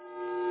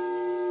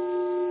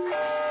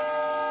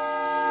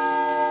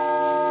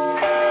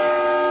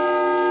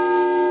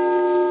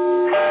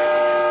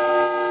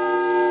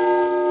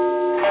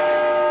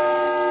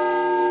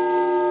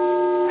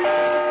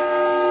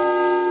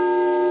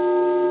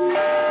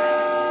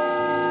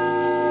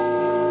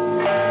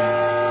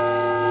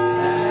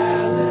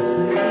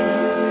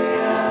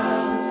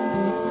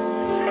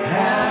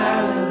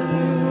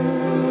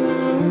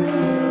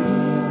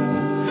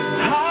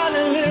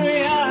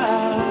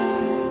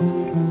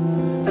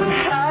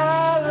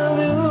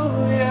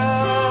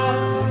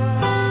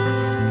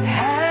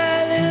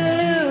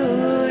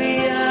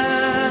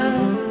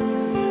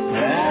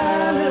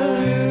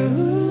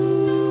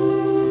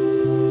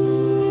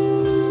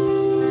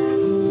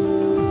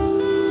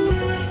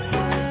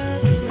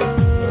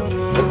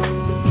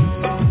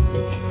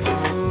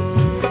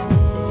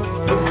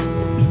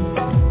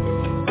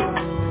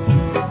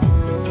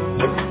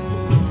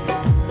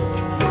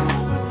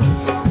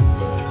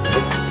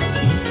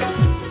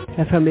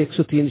FM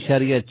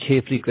 103.6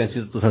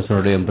 frequency तो तुम सुन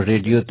रहे हो अंबर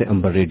रेडियो ते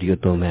अंबर रेडियो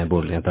तो मैं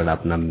बोल रहा तुहाडा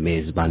अपना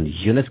मेजबान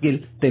यूनस गिल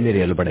ते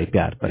मेरे अल बड़ा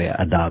प्यार भरे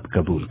आदाब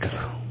कबूल करो।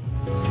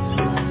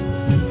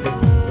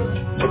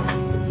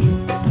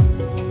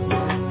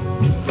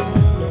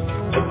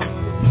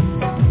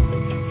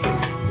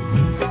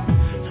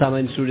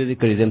 सामाइन स्टूडियो की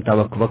कड़ी के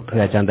मुताबिक वक्त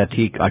होया चाहता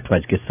ठीक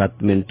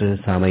 8:07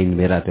 सामाइन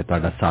मेरा ते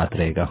तुहाडा साथ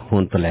रहेगा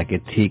हुण तो लैके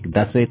ठीक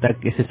 10 बजे तक।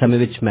 इस समय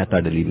विच मैं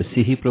तुहाडे लई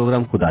मसीही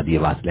प्रोग्राम खुदा दी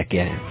आवाज़ लैके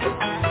आया।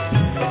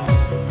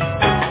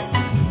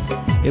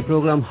 यह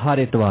प्रोग्राम हर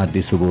इतवार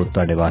की सुबह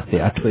तुहाडे वास्ते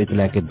 8 बजे तो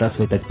लैके 10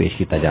 बजे तक पेश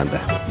किया जाता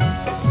है।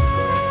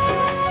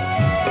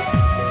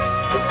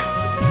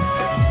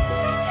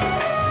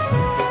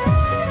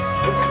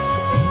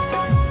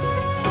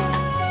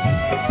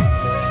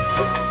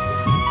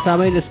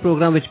 सामाइन इस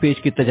प्रोग्राम विच पेश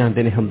किए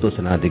जाते हैं हम तो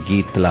सना दे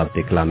गीत तलावत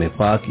कलामे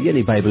पाक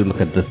यानी बाइबल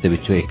मुकद्दस दे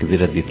विचों एक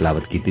विरद की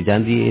तलावत की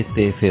जाती है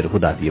ते फिर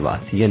खुदा दी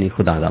आवाज़ यानी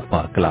खुदा दा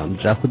पाक कलाम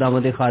जिहड़ा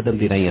खुदावंद दे खादम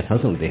दी राहीं असां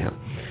सुनदे हां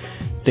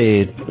ते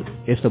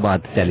इस तो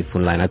बाद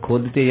टेलीफोन लाइनां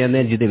खोल दित्तियां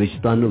जांदियां जिहदे विच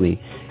तुहानूं भी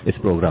इस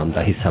प्रोग्राम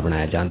का हिस्सा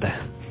बनाया जाता है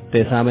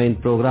ते सामाइन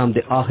प्रोग्राम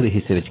के आखिरी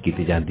हिस्से विच की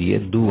जाती है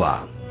दुआ।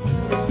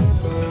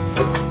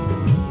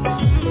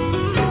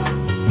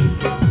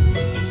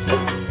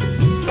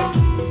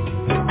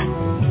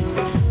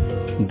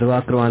 दुआ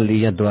करवाने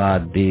लिए या दुआ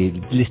दी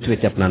लिस्ट में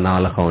अपना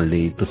नाम लिखाने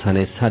लिए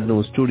तुसाने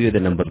सानू स्टूडियो के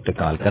नंबर पर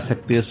कॉल कर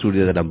सकते हो।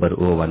 स्टूडियो का नंबर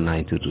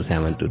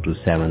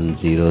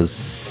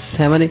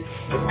 01922722707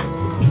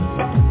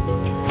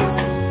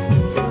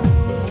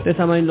 ते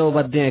समझ लो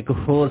बदे एक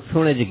होर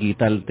सोहने जे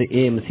गीत अल ते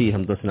ए मसीह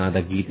हम तो सुना दा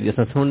गीत भी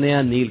असां सुनने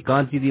आ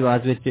नीलकांत जी दी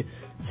आवाज़ विच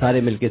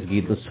सारे मिलके इस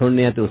गीत नूं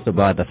सुनने आ ते उस तो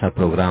बाद असां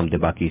प्रोग्राम दे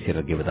बाकी हिस्से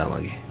अगे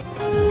वधावांगे।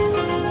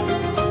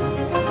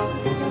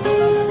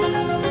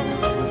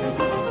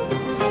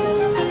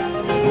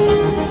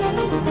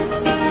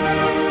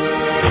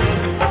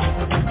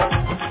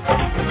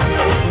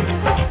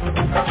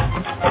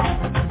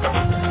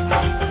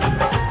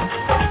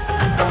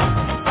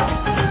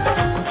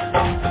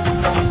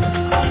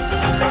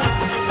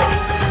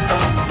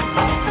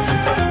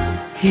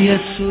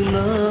 यसु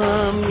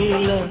नाम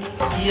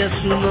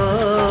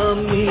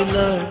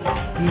मिला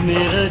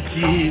मेरा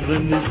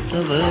जीवन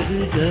संवर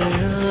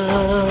गया,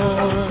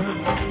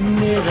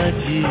 मेरा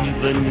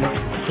जीवन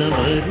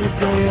संवर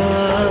गया।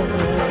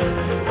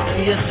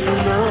 यसु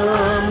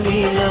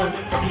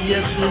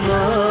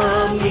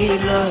नाम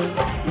मिला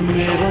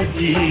मेरा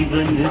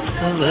जीवन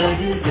संवर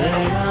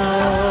गया,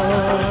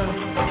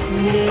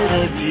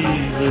 मेरा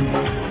जीवन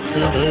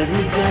संवर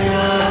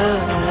गया।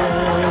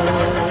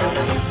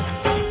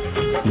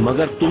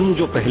 मगर तुम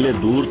जो पहले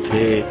दूर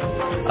थे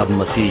अब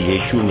मसीह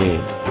यीशु में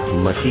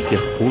मसीह के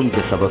खून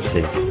के सबब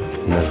से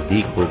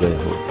नजदीक हो गए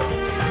हो,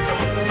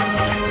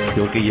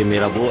 क्योंकि ये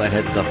मेरा वो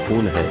अहद का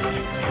खून है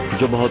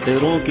जो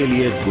बहुतेरों के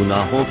लिए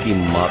गुनाहों की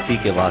माफी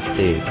के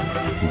वास्ते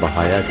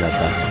बहाया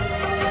जाता है।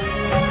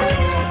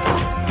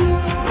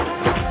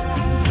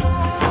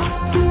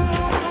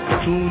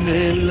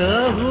 तूने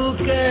लहू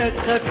के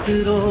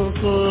कतरों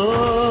को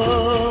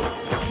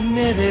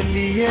मेरे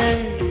लिए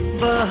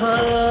बहा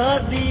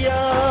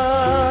दिया,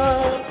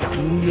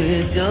 तूने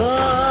जा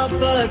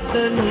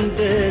बदन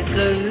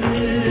देकर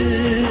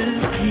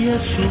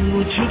यसु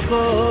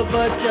मुझको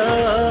बचा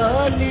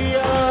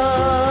लिया।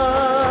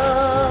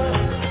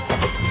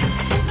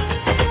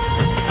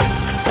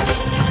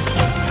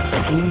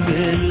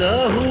 तूने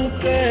लहू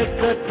के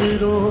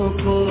कतरों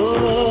को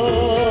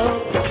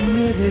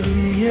मेरे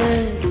लिए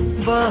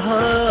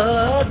बहा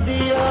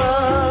दिया,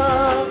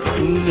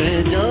 तूने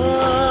जा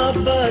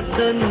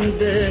बदन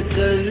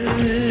देकर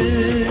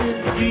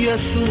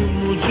यसु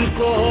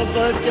मुझको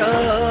बचा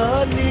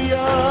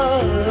लिया।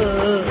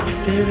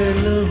 तेरे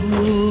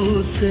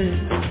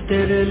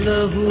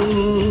लहू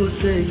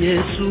से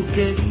यीशु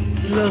के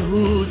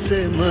लहू से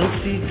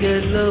मसीह के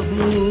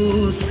लहू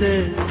से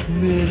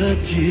मेरा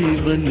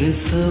जीवन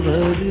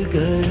संवर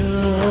गया,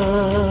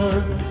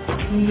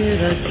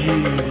 मेरा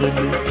जीवन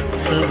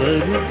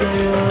संवर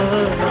गया।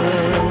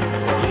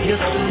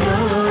 यसु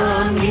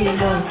नाम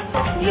मिला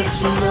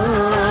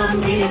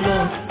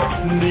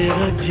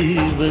मेरा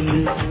जीवन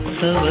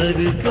संवर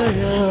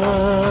गया,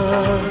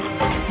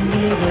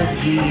 मेरा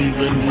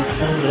जीवन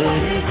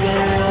संवर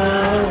गया।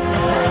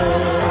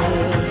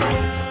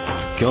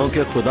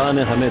 क्योंकि खुदा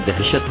ने हमें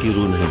दहशत की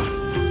रूह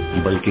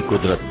नहीं बल्कि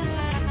कुदरत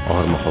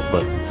और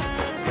मोहब्बत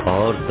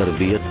और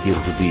तरबियत की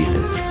रूह दी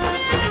है।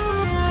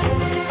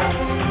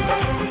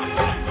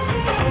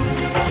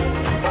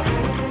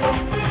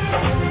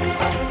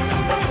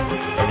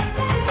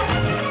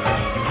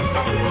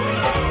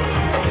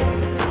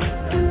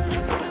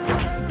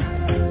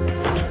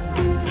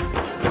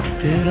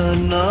 तेरा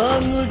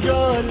नाम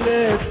जो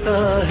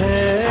लेता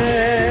है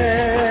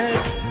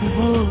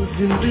वो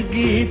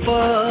जिंदगी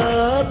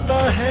पाता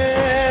है,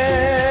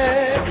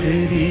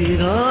 तेरी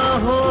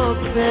राहों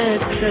पे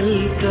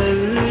चलकर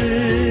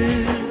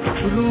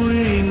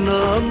रूई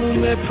नाम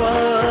में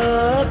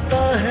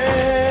पाता है।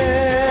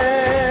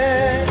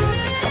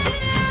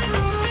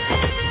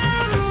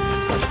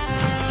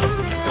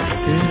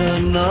 तेरा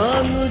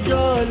नाम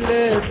जो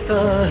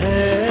लेता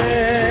है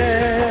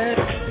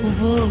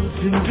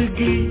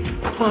जिंदगी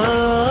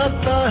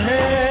पाता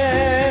है।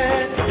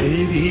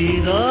 तेरी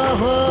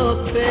राहों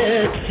पे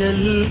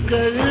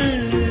चलकर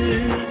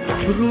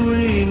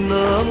रूई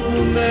नाम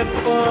में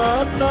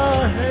पाता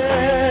है।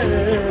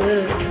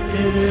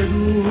 तेरे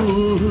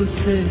रूह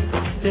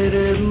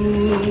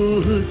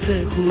से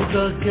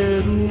खुदा के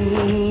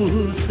रूह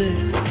से,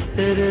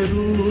 तेरे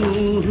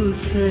रूह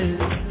से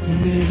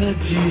मेरा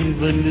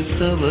जीवन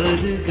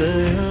संवर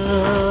गया,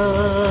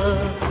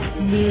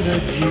 मेरा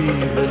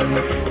जीवन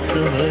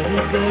संवर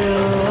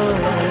गया।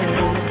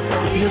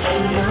 यीशु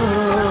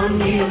नाम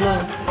मिला,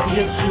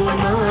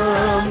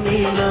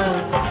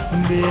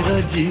 मेरा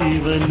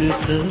जीवन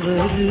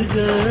संवर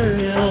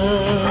गया,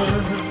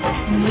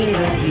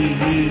 मेरा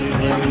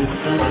जीवन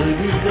संवर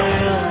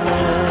गया।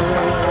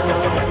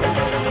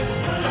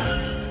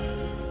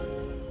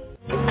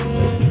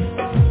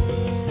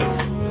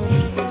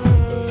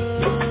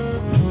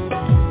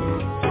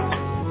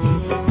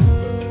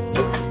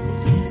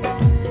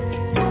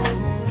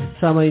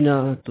 सामाइना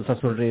तुसा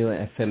सुन रहे हो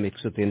FM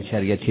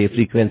 103.6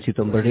 फ्रीक्वेंसी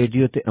तो अंबर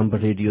रेडियो ते अंबर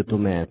रेडियो तो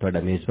मैं ਤੁਹਾਡਾ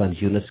ਮੇਜ਼ਬਾਨ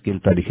ਯੂਨਸ ਗਿੱਲ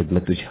ਤੁਹਾਡੀ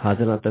ਖidmat ਵਿੱਚ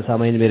ਹਾਜ਼ਰ ਹਾਂ। ਤਾਂ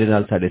ਸਾਮਾਈਨ ਮੇਰੇ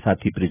ਨਾਲ ਸਾਡੇ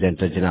ਸਾਥੀ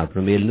ਪ੍ਰੈਜ਼ੈਂਟਰ ਜਨਾਬ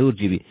ਰਮੇਲ ਨੂਰ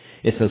ਜੀ ਵੀ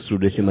ਇਸ ਵਕਤ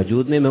ਸਟੂਡੀਓ 'ਚ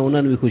ਮੌਜੂਦ ਨੇ। ਮੈਂ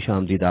ਉਹਨਾਂ ਨੂੰ ਵੀ ਖੁਸ਼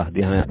ਆਮਦੀਦ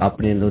ਆਖਦੇ ਹਾਂ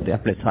ਆਪਣੇ ਵੱਲੋਂ ਤੇ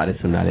ਆਪਣੇ ਸਾਰੇ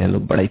ਸੁਣਨ ਵਾਲਿਆਂ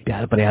ਨੂੰ बड़ा ही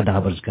प्यार भरा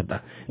आदाब अर्ज करता।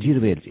 जी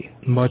रमेल जी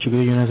बहुत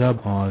शुक्रिया यूनस साहब,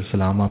 और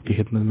सलाम आपकी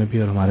खिदमत में भी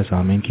और हमारे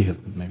सामीन की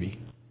खिदमत में भी।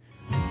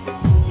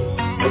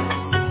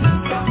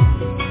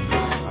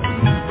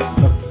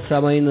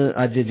 सामाइन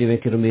अज जिवें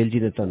कि रमेल जी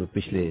ने तुहानू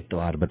पिछले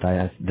इतवार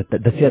बताया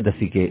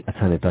दसी कि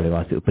असां ने तुहाडे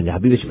वास्ते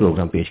पंजाबी विच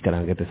प्रोग्राम पेश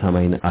करांगे। ते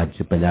सामाइन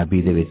अज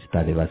पंजाबी दे विच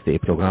तुहाडे वास्ते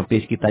प्रोग्राम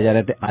पेश किया जा रहा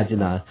है। ते अज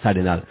नाल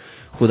साडे नाल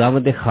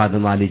खुदावंद दे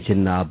खादम अली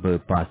जनाब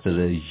पास्टर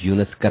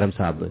यूनस करम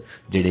साहब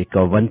जिहड़े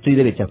कवंट्री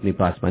दे विच अपनी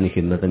पासमानी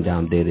खिदमत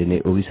अंजाम दे रहे ने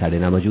ओह भी साडे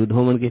नाल मौजूद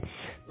होवणगे।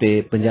 ते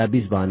पंजाबी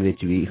ज़बान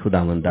विच भी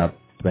खुदावंद दा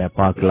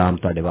पाक कलाम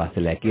तुहाडे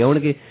वास्ते लैके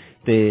आउणगे।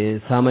 ते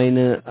सामाइन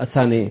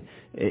असां ने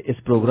इस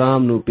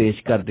प्रोग्राम नू पेश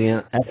करते हैं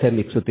FM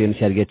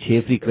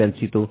 103.6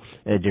 फ्रीक्वेंसी तो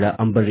जिहड़ा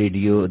अंबर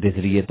रेडियो दे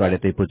जरिए तुहाडे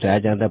ते पहुंचाया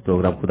जाता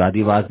प्रोग्राम खुदा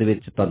दी आवाज़ दे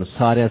विच तुहानू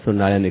सारे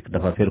सुनने वालियां नू एक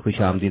दफा फिर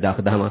खुश आमदीद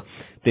आखदा हां।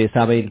 ते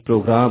सामाइन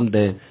प्रोग्राम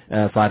दे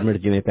फॉर्मेट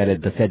जिवें पहले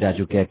दस्सिया जा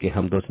चुका है कि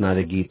हम दोस्तां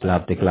दे गीत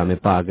तलावत ते कलामे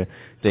पाक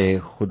ते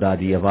खुदा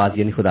दी आवाज़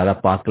यानी खुदा दा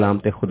पाक कलाम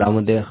ते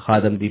खुदावंद दे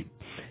खादम दी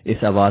इस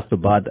आवाज़ तो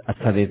बाद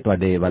असां दे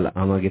तुहाडे वल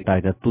आवांगे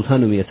ताकि तुसां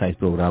नू भी इस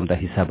प्रोग्राम का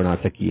हिस्सा बना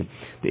सकीए।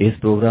 तो इस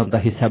प्रोग्राम का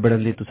हिस्सा बनने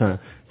लई तुसां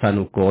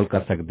सानू कॉल कर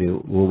सकते हो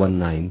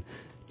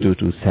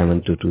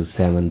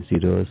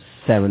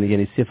 01922722707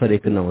 यानी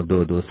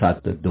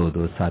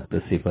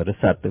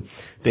 019227220707।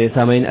 ते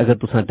सामाइन अगर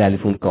तुसां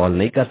टेलीफोन कॉल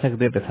नहीं कर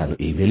सकते तो सानू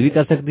ईमेल भी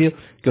कर सकते हो,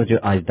 क्योंकि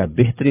अज दा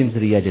बेहतरीन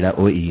जरिया जिहड़ा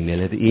ओह ईमेल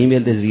है। तो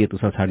ईमेल के जरिए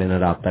तुसां साडे नाल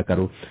राबता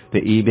करो। तो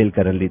ईमेल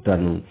करन लई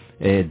तुहानू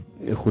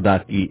खुदा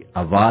की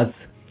आवाज़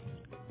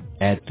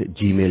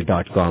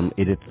 @gmail.com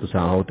इहदे ते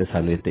तुसां आओ ते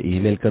सानू इत्ते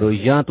ईमेल करो,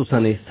 या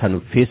तुसां ने सानू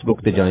फेसबुक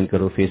ते ज्वाइन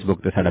करो, फेसबुक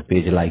ते साडा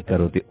पेज लाइक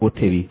करो ते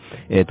उत्थे भी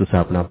तुसां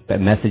अपना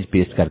मैसेज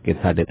पेस्ट करके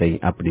साडे ताईं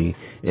अपनी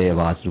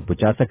आवाज़ नू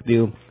पहुंचा सकते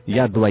हो,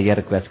 या दुआया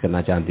रिक्वेस्ट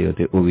करना चाहते हो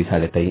तो वह भी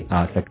साडे ताईं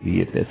आ सकती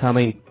है। ते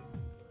सामाई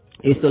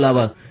इस तो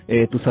अलावा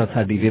तुसां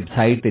साडी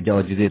वेबसाइट ते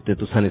जाओ जिहदे ते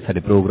तुसां ने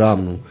साडे प्रोग्राम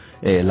नू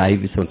लाइव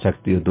भी सुन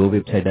सकते हो। दो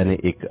वेबसाइटां ने,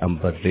 एक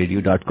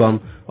amberradio.com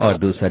और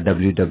दूसरा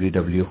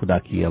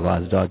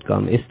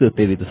www.khudakiawaz.com। इस दे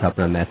उत्ते भी तुसां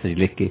अपना मैसेज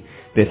लिख के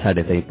ते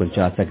साडे ताईं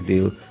पहुंचा सकते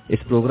हो। इस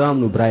प्रोग्राम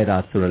नू बराह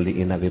रास्त सुनने लई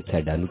इन्हां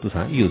वेबसाइटां नू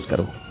तुसां यूज़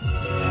करो।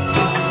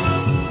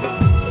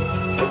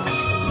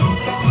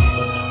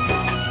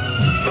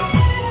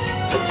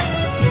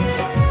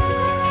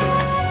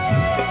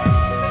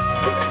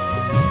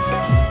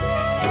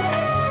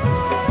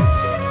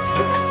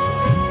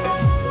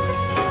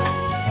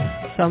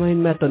 सामाइन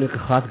मैं तुहानू एक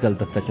खास गल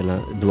दसदा चला,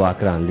 दुआ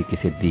कराने लई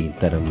किसी दीन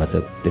धर्म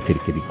मजहब ते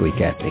फिरके दी कोई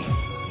कैद नहीं।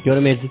 क्यों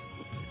रमेश जी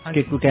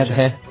कि कोई कैद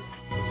है?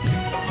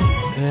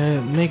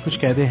 नहीं, कुछ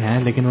कहते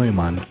हैं लेकिन वो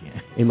ईमान की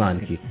है। ईमान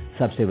की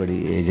सबसे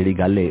बड़ी जिहड़ी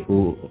गल है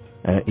वो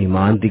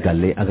ईमान दी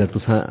गल है। अगर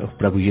तुसां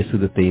प्रभु यीशु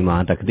दे उत्ते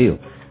ईमान रखदे हो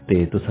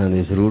ते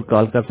तुसां जरूर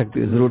कॉल कर सकते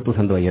हो, जरूर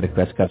तुसां दुआया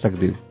रिक्वेस्ट कर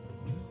सकते हो।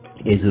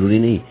 ये जरूरी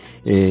नहीं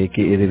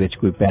कि इहदे विच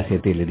कोई पैसे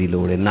धेले दी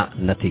लोड़ है, ना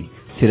नथिंग।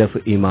 सिर्फ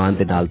ईमान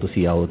दे नाल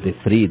तुसी आओ ते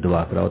फ्री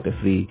दुआ कराओ ते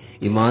फ्री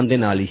ईमान दे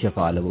नाल ही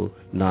शफा लवो,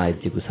 ना इस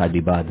कोई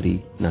साडी बहादरी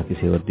ना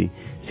किसी होर दी।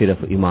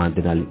 सिर्फ ईमान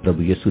दे नाल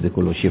प्रभु यीशु दे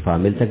कोलों शिफा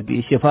मिल सकती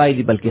है। शिफा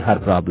ही बल्कि हर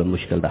प्रॉब्लम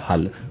मुश्किल दा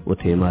हल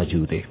उत्थे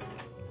मौजूद है।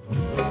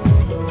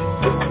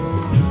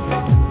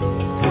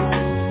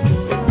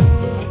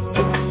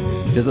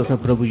 ਜਦੋਂ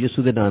प्रभु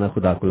यीशु दे नाम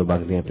खुदा कोलों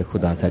मंगदे हैं तो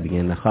खुदा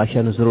साडियां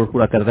ख्वाहिशां नूं जरूर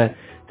पूरा करदा है।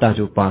 तां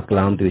जो पाक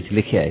कलाम दे विच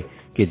लिखिया है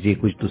कि जे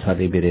कुछ तुसां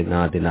दे मेरे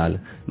नाम दे नाल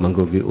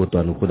मंगोगे वो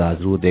तुहानूं खुदा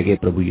जरूर देगे।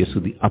 प्रभु यीशु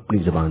दी अपनी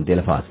ज़बान दे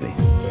अल्फाज ने।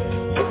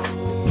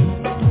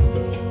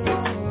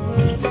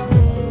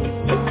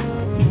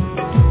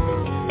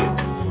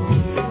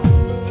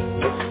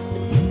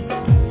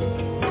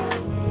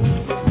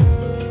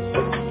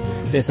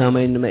 ते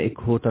सामाइन मैं एक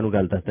होर तुहानूं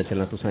गल दसदा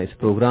चलां, तुसां इस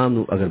प्रोग्राम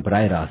नूं अगर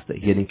बराह रास्त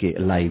यानी कि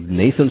लाइव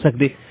नहीं सुन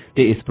सकते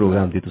तो इस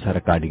प्रोग्राम की तुसां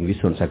रिकॉर्डिंग भी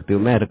सुन सकते हो।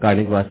 मैं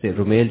रिकॉर्डिंग वास्ते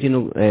रुमेल जी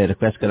नूं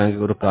रिक्वेस्ट करांगा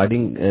कि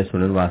रिकॉर्डिंग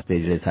सुनने वास्ते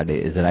जिहड़े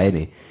साडे जराए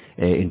ने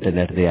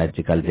इंटरनेट के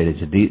अजकल जो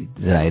जदीद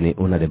जराए ने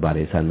उन्होंने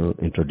बारे सानू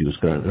इंट्रोड्यूस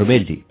करान।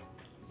 रुमेल जी।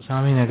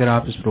 सामीन, अगर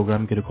आप इस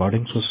प्रोग्राम की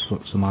रिकॉर्डिंग्स को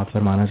समाअत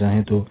फरमाना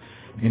चाहें तो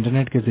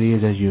इंटरनेट के जरिए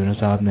जज यूनुस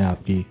साहब ने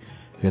आपकी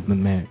खिदमत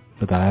में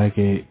बताया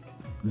कि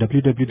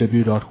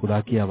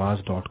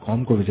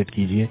www.khudakiawaz.com को विजिट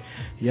कीजिए,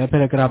 या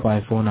फिर अगर आप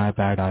iPhone,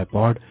 iPad,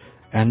 iPod,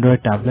 Android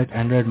tablet,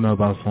 Android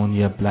mobile phone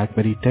या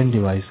ब्लैकबेरी 10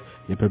 डिवाइस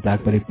या फिर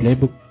ब्लैकबेरी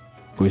प्लेबुक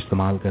को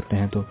इस्तेमाल करते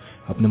हैं तो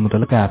अपने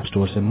मुतल्लिका ऐप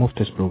स्टोर से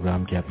मुफ्त इस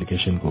प्रोग्राम की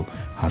एप्लीकेशन को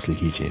हासिल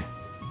कीजिए।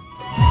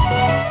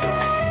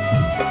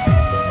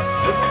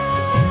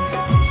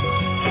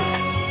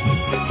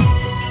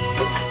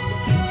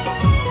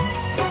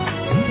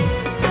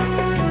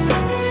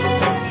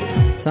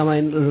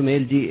 सामाइन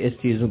रुमेल जी इस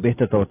चीज़ में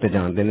बेहतर तौर पर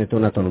जानते हैं तो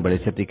उन्होंने तुहानू बड़े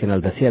अच्छे तरीके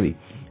नाल दस्सिया भी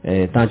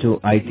तां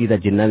जो IT का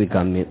जिन्ना भी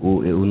काम है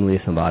उन्होंने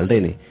संभाल रहे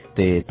हैं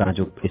ते तां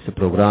जो इस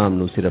प्रोग्राम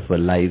नू सिर्फ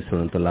लाइव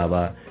सुनने तो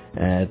अलावा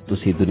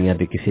तुसी दुनिया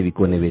के किसी भी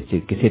कोने विच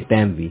किसी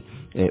टाइम भी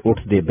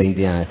उठदे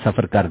बहिंदियां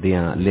सफर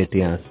करदियां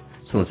लेटियां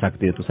सुन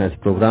सकते हो। तुसीं इस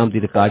प्रोग्राम की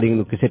रिकॉर्डिंग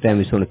नू किसी टाइम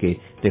भी सुन के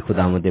ते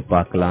खुदावंद दे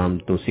पाक कलाम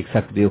तो सीख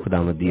सकते हो,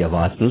 खुदावंद दी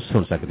आवाज़ नू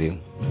सुन सकते हो।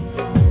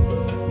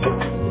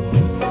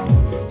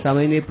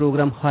 सामने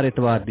प्रोग्राम हर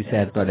इतवार की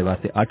सैर तुहाडे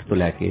वास्ते 8 तो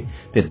लैके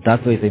 10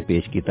 बजे तक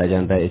पेश किया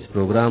जाता है। इस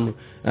प्रोग्राम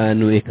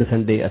नू एक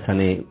संडे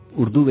असाने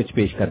उर्दू विच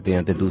पेश करते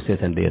हैं तो दूसरे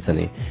संडे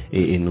असाने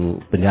इनू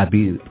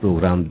पंजाबी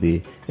प्रोग्राम दे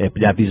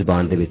पंजाबी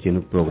जुबान दे विच इनू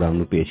प्रोग्राम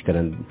नू पेश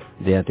करन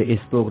दे ते इस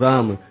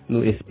प्रोग्राम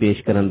नू इस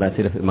पेश करन दा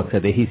सिर्फ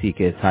मकसद यही सी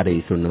कि सारे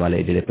सुनने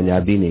वाले जिहड़े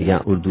पंजाबी ने या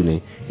उर्दू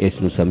ने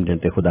इस नू समझन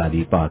ते खुदा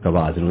दी पाक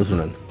आवाज़ नू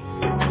सुनन।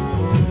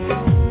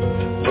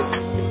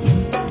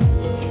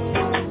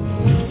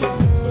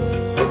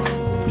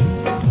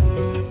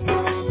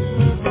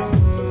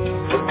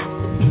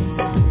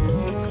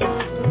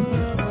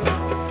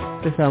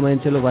 सामाइन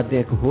चलो वादे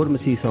एक होर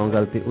मसीह सॉन्ग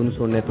गल ते उन्हें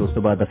सुनने तो उस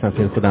तो बाद असां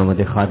फिर खुदावंद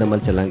दे खादम अल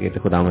चलांगे ते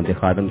खुदावंद दे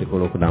खादम दे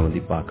कोलों खुदावंद दी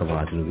पाक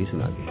आवाज़ नू भी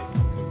सुनांगे।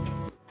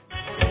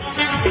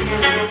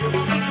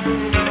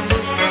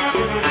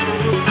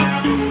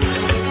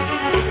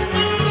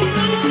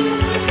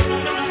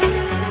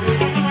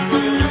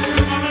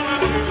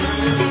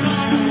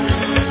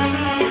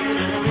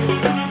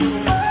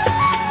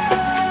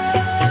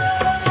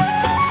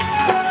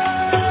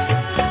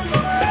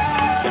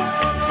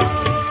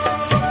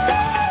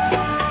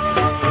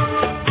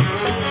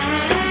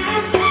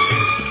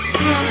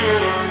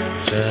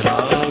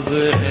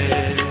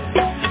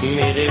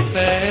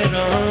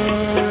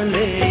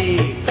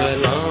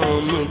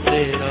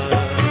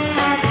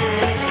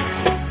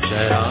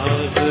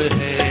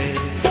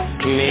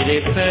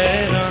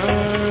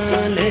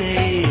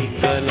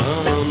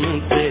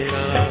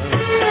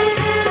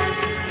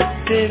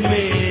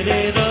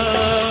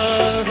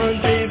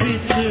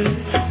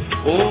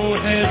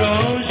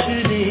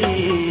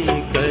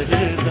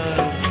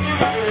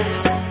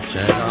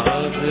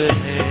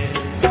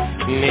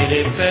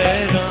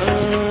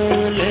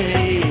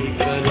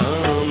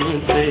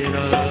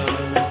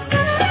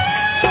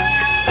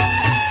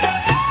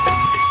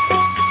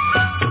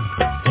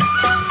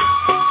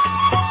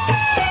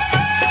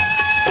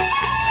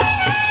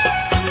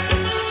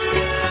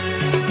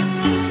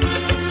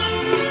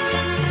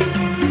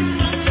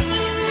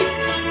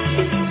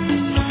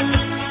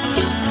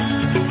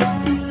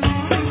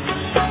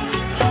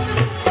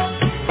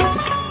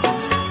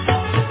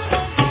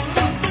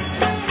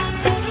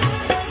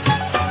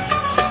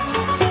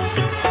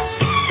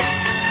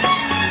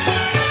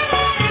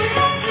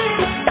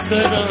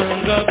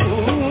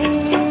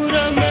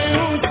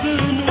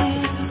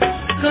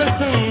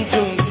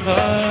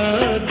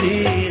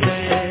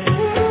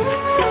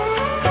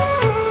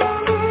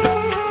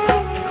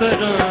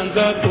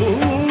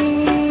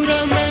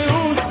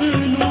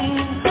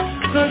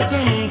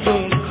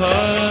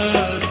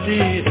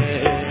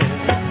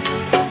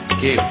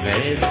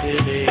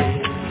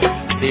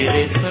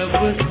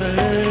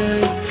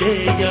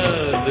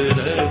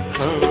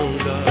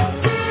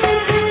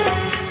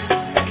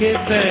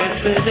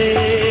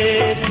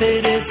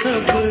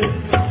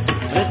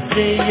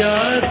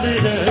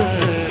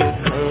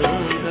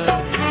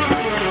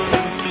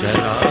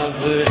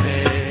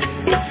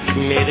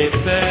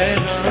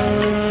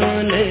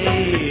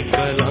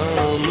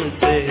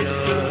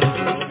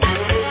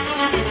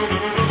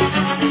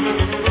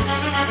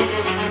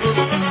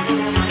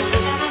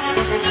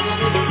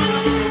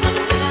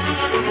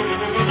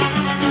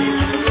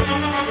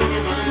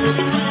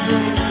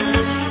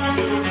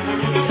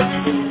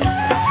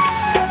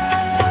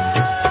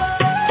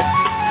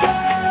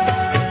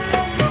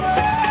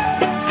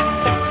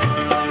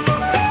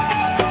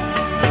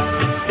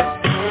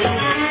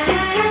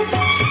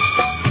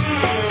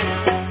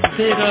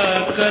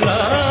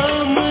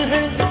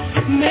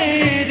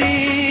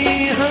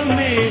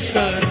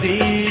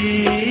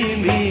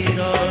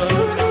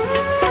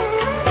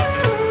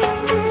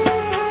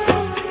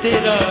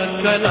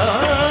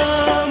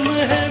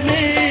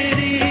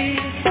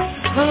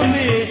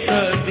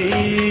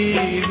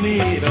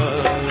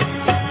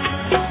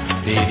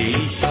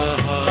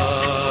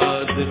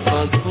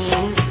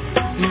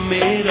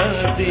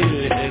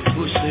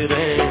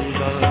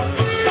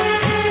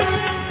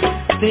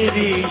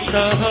 तेरी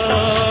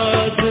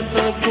शहादत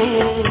को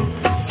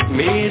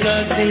मेरा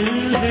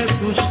दिल है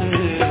खुश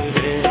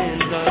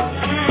रहता,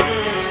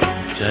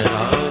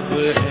 चराग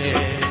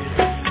है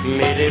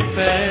मेरे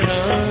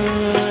पैरां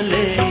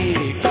ले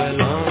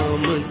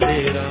कलाम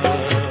तेरा।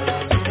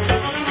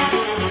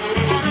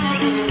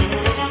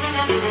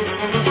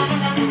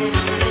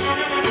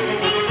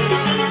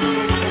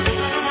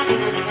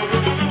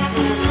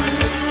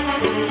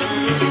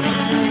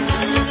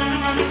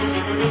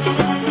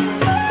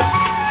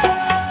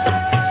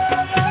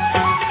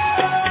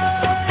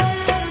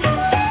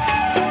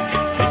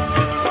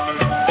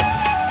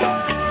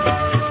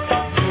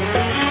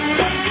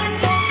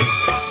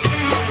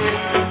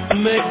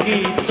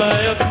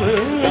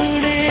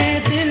 अपने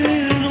दिल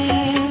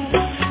नूं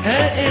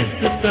है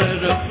इस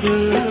तरफ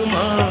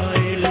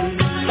माइल,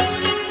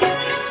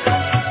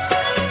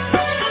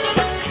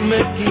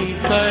 मैं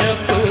कीता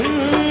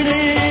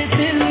अपने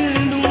दिल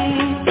नूं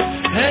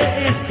है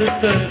इस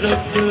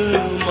तरफ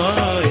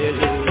माइल,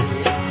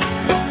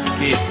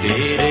 कि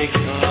तेरे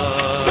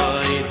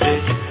कायदे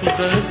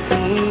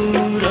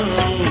दस्तूरां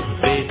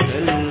पे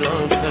चलना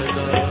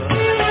सदा,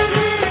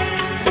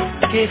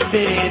 कि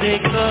तेरे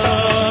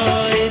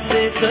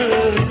कायदे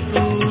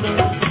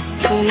दस्तूरां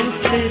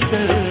पे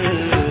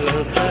चलना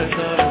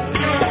सदा,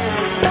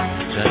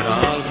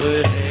 चराग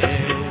है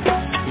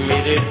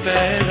मेरे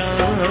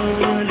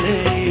पैरां ले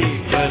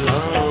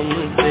कलाम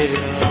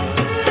तेरा,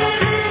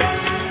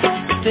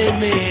 ते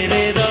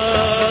मेरे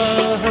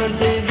राह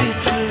दे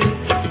विच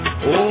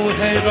ओ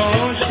है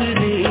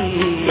रोशनी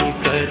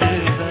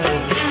करदा,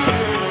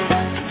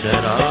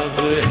 चराग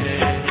है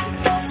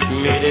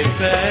मेरे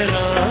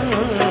पैरां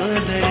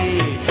ले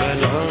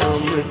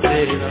कलाम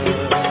तेरा।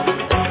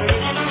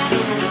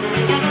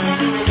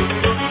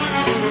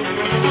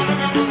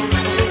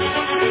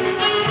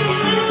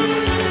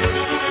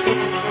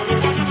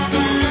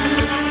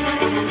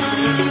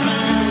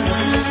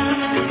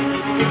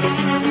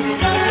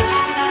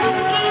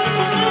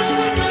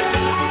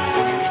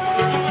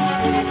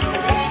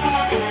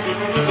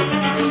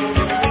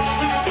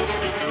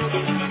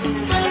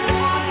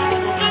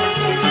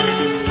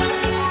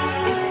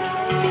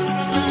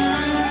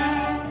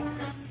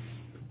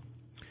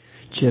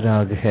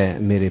 चिराग है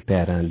मेरे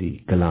पैरां ली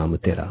कलाम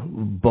तेरा,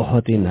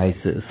 बहुत ही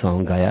नाइस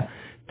सॉन्ग गाया।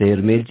 ते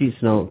रमेश जी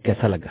सुनाओ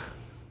कैसा लगा?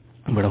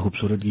 बड़ा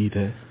खूबसूरत गीत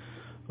है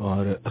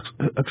और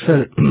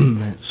अक्सर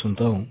मैं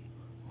सुनता हूँ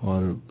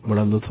और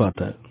बड़ा लुत्फ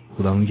आता है,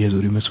 खुदा उनकी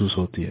हजूरी महसूस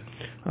होती है।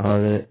 और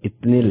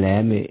इतने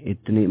लय में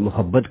इतनी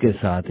मोहब्बत के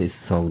साथ इस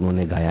सॉन्ग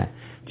उन्होंने गाया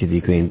जिसकी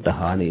कोई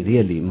इंतहा नहीं,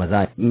 रियली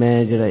मजा। मैं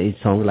जरा ये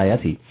सॉन्ग लाया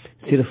थी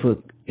सिर्फ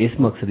इस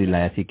मकसद ही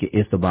लाया थी कि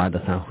इस तो बाद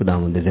असां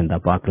खुदावंद दे जिंदा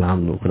पाक कलाम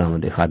नूं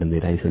खुदावंद दे खादम दे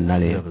राहीं सुनना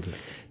ले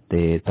ते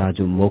तां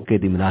जो मौके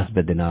दी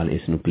मुनासबत दे नाल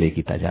इस नूं प्ले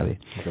कीता जावे।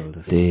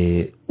 ते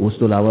उस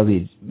तो इलावा भी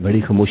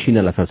बड़ी खामोशी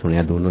नाल असां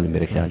सुनिया दोनों ने,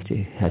 मेरे ख्याल च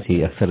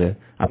असीं अक्सर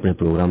अपने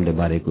प्रोग्राम दे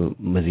बारे को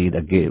मजीद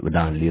अगे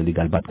वधाण लई उहदी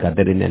गलबात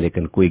करदे रहने,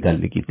 लेकिन कोई गल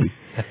नहीं कीती।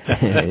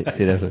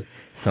 सिर्फ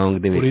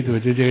सॉन्ग दे विच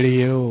पूरी जेहड़ी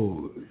है वो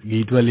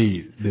गीत वाली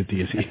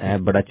देती है।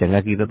 बड़ा चंगा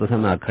कीता तुसां,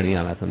 मैं आखण ही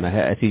आला सी, मैं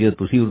ऐसी जो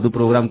तुसीं उर्दू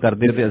प्रोग्राम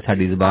करदे हो ते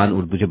साडी ज़बान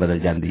उर्दू च बदल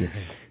जांदी है,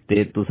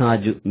 ते तुसां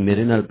अज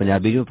मेरे नाल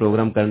पंजाबी जो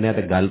प्रोग्राम करने आ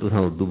ते गल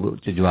तुसां उर्दू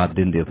च जवाब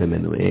दिंदे हो। फिर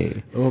मैनूं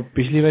ਉਹ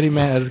ਪਿਛਲੀ ਵਾਰੀ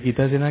ਮੈਂ अर्ज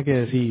ਕੀਤਾ ਸੀ ਨਾ ਕਿ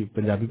ਅਸੀਂ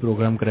ਪੰਜਾਬੀ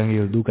ਪ੍ਰੋਗਰਾਮ ਕਰਾਂਗੇ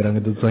ਉਰਦੂ ਕਰਾਂਗੇ,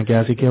 ਤਾਂ ਤੁਸੀਂ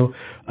ਕਿਹਾ ਸੀ ਕਿ ਉਹ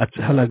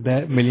ਅੱਛਾ ਲੱਗਦਾ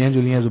ਹੈ, ਮਿਲੀਆਂ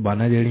ਜੁਲੀਆਂ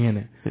ਜ਼ੁਬਾਨਾਂ ਜਿਹੜੀਆਂ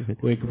ਨੇ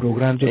ਉਹ ਇੱਕ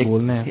ਪ੍ਰੋਗਰਾਮ 'ਚ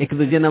ਬੋਲਣਾ ਹੈ, ਇੱਕ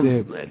ਦੂਜੇ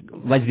ਨਾਲ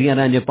ਵੱਜਦੀਆਂ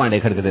ਰਹਿਣ, ਜੇ ਭਾਂਡੇ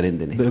ਖੜਕਦੇ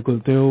ਰਹਿੰਦੇ ਨੇ। ਬਿਲਕੁਲ,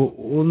 ਤੇ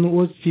ਉਹਨੂੰ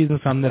ਉਸ ਚੀਜ਼ ਨੂੰ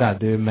ਸਾਹਮਣੇ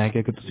ਰੱਖਦੇ ਹੋਏ ਮੈਂ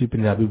ਕਿਹਾ ਕਿ ਤੁਸੀਂ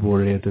ਪੰਜਾਬੀ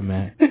ਬੋਲ ਰਹੇ ਹੋ ਤੇ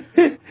ਮੈਂ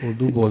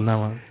ਉਰਦੂ ਬੋਲਣਾ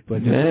ਵਾ, ਪਰ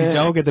ਜੇ ਤੁਸੀਂ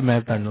ਚਾਹੋਗੇ ਤੇ ਮੈਂ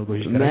ਤੁਹਾਨੂੰ ਨਾਲ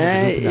ਕੋਸ਼ਿਸ਼ ਕਰਾਂਗਾ।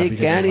 ਮੈਂ ਇਹ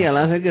ਕਹਿਣ ਹੀ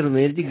ਵਾਲਾ ਸੀ ਕਿ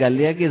ਰਮੇਸ਼ ਜੀ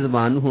ਗੱਲ ਇਹ ਹੈ ਕਿ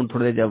ਜ਼ਬਾਨ ਨੂੰ ਹੁਣ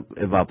ਥੋੜਾ ਜਿਹਾ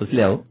ਵਾਪਸ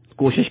ਲਿਆਓ,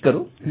 कोशिश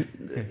करो,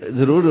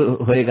 जरूर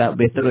होएगा,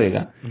 बेहतर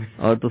होएगा।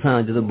 और तुसां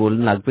जो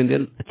बोलने लग पैंदे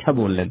अच्छा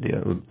बोल लेंदे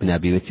हो,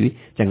 पंजाबी विच भी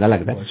चंगा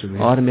लगदा है।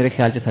 और मेरे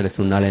ख्याल च साडे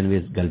सुनने वाले नूं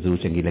इस गल जरूर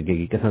चंगी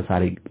लगेगी कि असां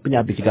सारे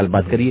पंजाबी च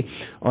गलबात करिए।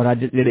 और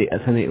अज जेहड़े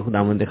असां ने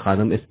खुदावंद दे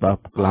खादम इस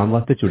कलाम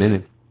वास्ते चुने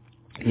ने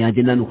या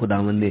जिन्हां नूं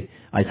खुदावंद ने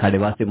अज साडे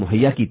वास्ते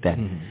मुहैया कीता है,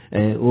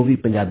 वो भी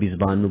पंजाबी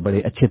ज़बान नूं बड़े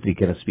अच्छे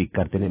तरीके नाल स्पीक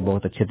करते हैं,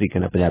 बहुत अच्छे तरीके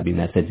नाल पंजाबी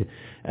मैसेज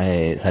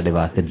साडे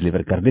वास्ते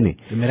डिलीवर करते हैं।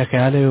 मेरा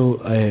ख्याल है वो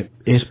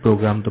इस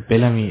प्रोग्राम तो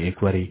पहला भी एक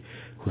बारी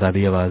खुदा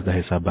दी आवाज का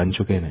हिस्सा बन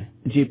चुके हैं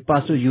जी।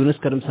 पास्टर यूनुस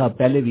करम साहब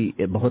पहले भी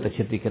बहुत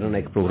अच्छे तरीके नाल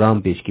एक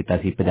प्रोग्राम पेश किया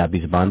सी पंजाबी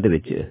ज़बान दे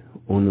विच,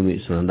 उन्होंने भी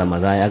सुनने का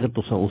मजा आया। अगर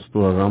तुसां उस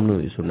प्रोग्राम नूं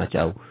सुनना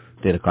चाहो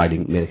तो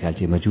रिकॉर्डिंग मेरे ख्याल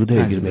से मौजूद है,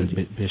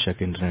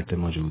 बेशक इंटरनेट पे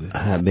मौजूद है।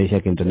 हाँ,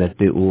 बेशक इंटरनेट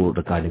पे वो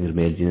रिकॉर्डिंग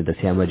रमेश जी ने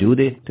दसिया मौजूद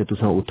है, तो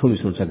तुसां उत्थों भी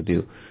सुन सकते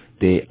हो।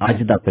 ते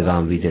अज दा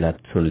पैगाम भी जिहड़ा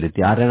सुन ले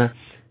तैयार रहना।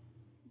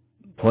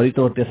 फौरी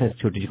तौर पर अस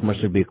छोटी जी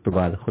कमर्शियल ब्रेक तो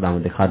बाद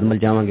खुदावंद दे खादम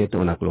जावांगे तो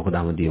उन्हां कोलों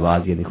खुदावंद दी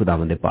आवाज़ यानी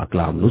खुदावंद दे पाक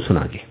कलाम नूं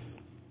सुनांगे।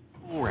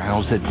 4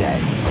 hours a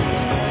day,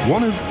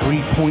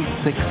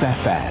 103.6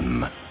 FM,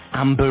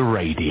 Amber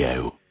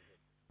Radio।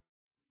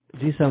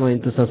 जी सामाइन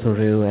तुसां सुन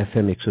रहे हो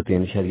FM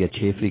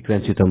 103.6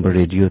 फ्रीक्वेंसी तो अंबर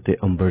रेडियो ते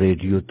अंबर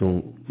रेडियो तो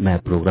मैं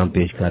प्रोग्राम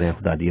पेश कर रहा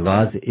खुदा दी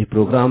आवाज़। ये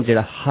प्रोग्राम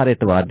जिहड़ा हर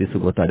इतवार दी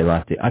सुबह तुहाडे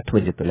वास्ते 8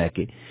 बजे तो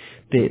लैके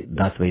ते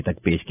 10 बजे तक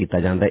पेश किया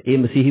जाता है। ये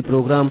मसीही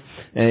प्रोग्राम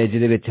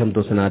जिहदे विच हम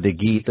तो सुना दे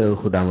गीत,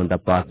 खुदावंद दा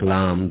पाक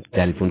कलाम,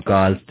 टेलीफोन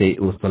कॉल्स ते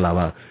उस तो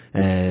अलावा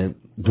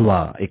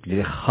दुआ एक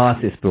जो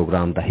खास इस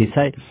प्रोग्राम का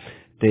हिस्सा है।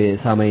 ते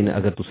सामीन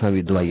अगर तुसां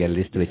भी दुआई वाली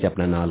लिस्ट विच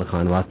अपना नाम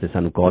लिखाण वास्ते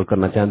सानू कॉल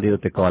करना चाहते हो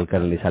तो कॉल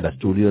करने लई साडा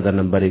स्टूडियो का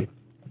नंबर है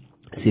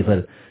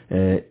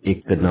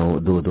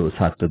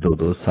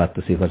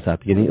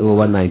 0192272272207 यानी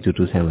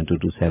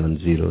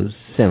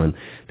 01922722707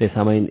 ते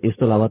सामीन इस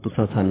तो अलावा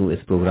तुसां सानू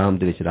इस प्रोग्राम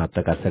दे विच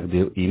राबता कर सकते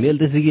हो ईमेल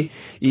दे जरिए।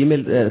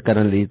 ईमेल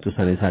करन लई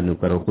तुसां ने सानू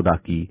करो खुदा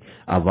की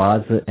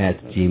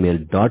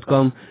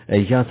आवाज़@gmail.com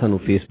या सानू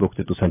फेसबुक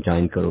ते तुसां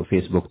ज्वाइन करो,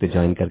 फेसबुक ते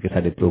ज्वाइन करके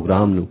साडे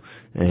प्रोग्राम नू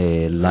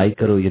लाइक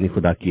करो यानी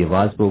खुदा की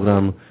आवाज़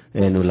प्रोग्राम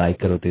नू लाइक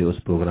करो ते उस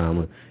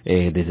प्रोग्राम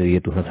दे जरिए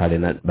तुसां साडे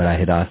नाल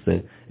बराह रास्त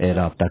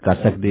राबता कर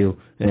सकते हो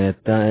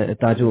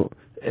तां जो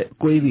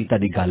कोई भी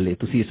ताड़ी गल है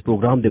तुसी इस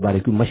प्रोग्राम के बारे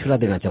कोई मशवरा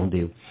देना चाहते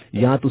हो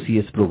या तुसी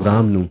इस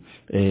प्रोग्राम नू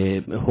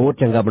होर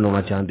चंगा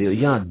बनाना चाहते हो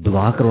या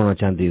दुआ करवाना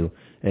चाहते हो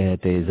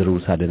ते जरूर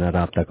साडे नाल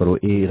राबता करो।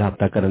 ये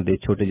राबता करन दे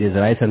छोटे जे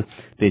जराए सन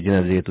ते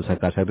जिन्हां दे तुसां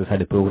कर सकते हो।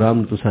 साडे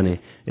प्रोग्राम तुसां ने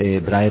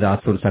बराह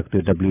रास्त सुन सकते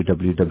हो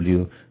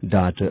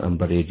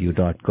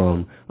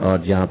www.amberradio.com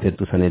और या फिर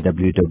तुसां ने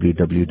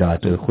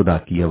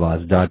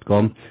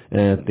www.khudakiawaz.com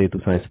ते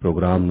तुसां इस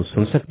प्रोग्राम नू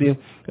सुन सकते हो।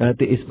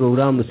 ते इस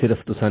प्रोग्राम नू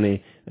सिर्फ तुसां ने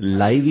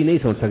लाइव ही नहीं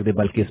सुन सकते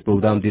बल्कि इस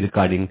प्रोग्राम की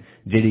रिकॉर्डिंग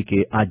जिहड़ी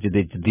कि अज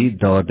दे जदीद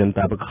दौर के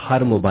मुताबिक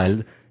हर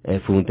मोबाइल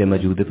फोन ते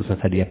मौजूद है। तुसां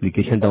साडी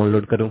एप्लीकेशन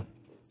डाउनलोड करो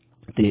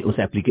ते उस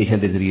एप्लीकेशन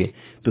के जरिए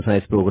तुसां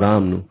इस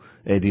प्रोग्राम नू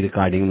दी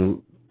रिकॉर्डिंग नू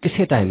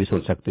किसी टाइम भी सुन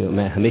सकते हो।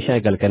 मैं हमेशा ये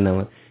गल कहना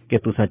वा कि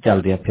तुसां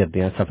चलदे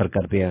फिरदे सफर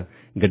करदे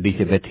गड्डी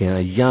च बैठे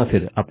या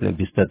फिर अपने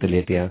बिस्तर ते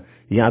लेटे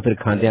या फिर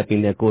खांदे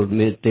पींदे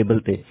कोल टेबल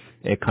ते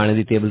खाने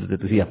की टेबल ते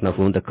तुसीं अपना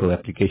फोन रखो,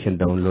 एप्लीकेशन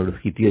डाउनलोड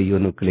की हुई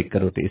उन्होंने क्लिक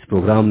करो तो इस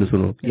प्रोग्राम नू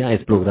सुनो या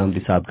इस प्रोग्राम की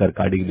साबका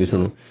रिकॉर्डिंग भी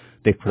सुनो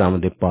तो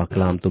खुदावंद दे पाक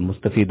कलाम तो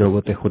मुस्तफीद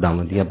होवो ते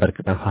खुदावंद दीयां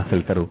बरकतां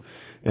हासिल करो।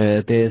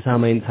 ते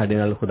सामीन साडे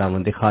नाल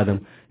खुदावंद दे खादम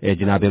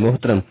जनाब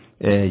मोहतरम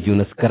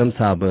यूनस करम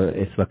साहब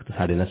इस वक्त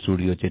साडे नाल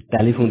स्टूडियो च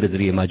टेलीफोन के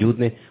जरिए मौजूद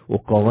ने। वो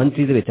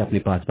कोवेंट्री दे विच अपनी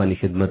पासबानी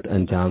खिदमत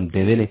अंजाम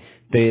देवे ने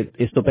ते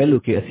इस तो पहलू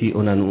कि असीं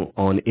उन्हां नूं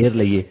ऑन एयर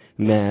लईए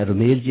मैं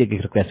रुमेल जी अगे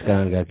रिक्वेस्ट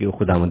करांगा कि वो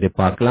खुदावंद दे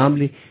पाक कलाम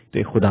लई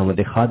ते खुदावंद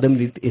दे खादम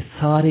लई ते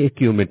सारे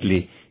इक्विपमेंट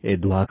लई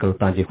दुआ करो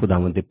तां जे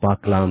खुदावंद दे पाक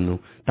कलाम नूं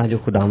तां जो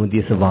खुदावंद दी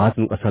इस आवाज़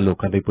नूं असां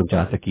लोकां तक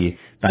पहुंचा सकीए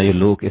तां जो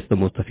लोग इस तो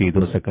मुस्तफीद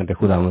हो सकन ते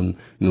खुदावंद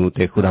नूं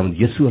ते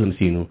खुदावंद यीशु अल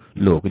मसीह नूं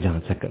लोग जान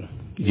सकन।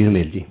 जी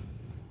रुमेल जी।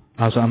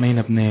 आमीन।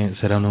 अपने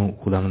सरानों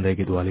खुदावंद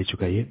की दुआ ले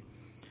चुकाइए।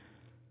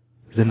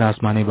 जिंदा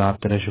आसमानी बाप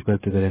तेरा शुक्र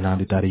ते तेरे नाम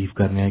की तारीफ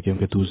करने हैं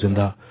क्योंकि तू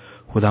जिंदा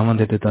खुदावंद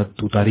है ते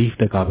तू तारीफ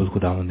दे काबिल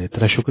खुदावंद है।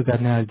 तेरा शुक्र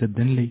करने अज दे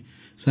दिन लई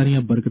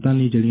सारियां बरकतां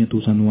लई जिहड़ियां तू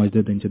सानू अज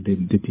दे दिन च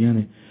दित्तियां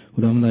ने।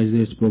 खुदावंद अज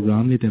दे इस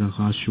प्रोग्राम लई तेरा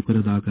खास शुक्र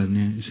अदा करने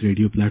हैं, इस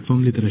रेडियो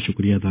प्लेटफॉर्म लई तेरा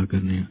शुक्रिया अदा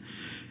करने हैं।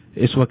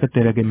 इस वक्त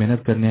तेरे अगे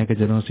मेहनत करने हैं कि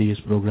जदों असीं इस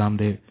प्रोग्राम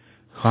दे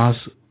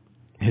खास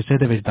हिस्से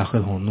दे विच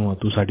दाखिल होण नूं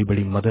तू साडी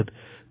बड़ी मदद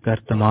कर।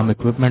 तमाम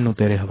इक्विपमेंट नूं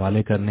तेरे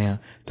हवाले करने हैं,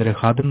 तेरे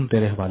खादम नूं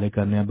तेरे हवाले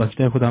करने हैं। बस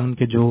ते खुदावंद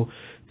के जो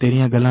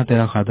तेरियां गल्लां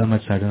तेरा खादम अज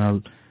साडे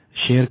नाल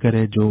शेयर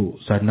करे, जो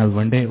साडे नाल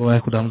वंडे, ओह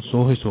खुदावंद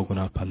 100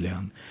 गुना फल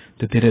लियान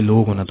ते तेरे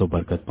लोग उन्हां तो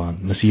बरकत पान।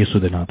 मसीह यीशु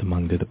दे नाम ते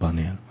मंगदे ते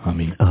पाने हैं,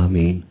 आमीन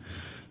आमीन।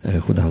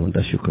 खुदावंद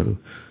दा शुक्र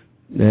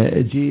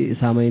जी।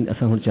 सामीन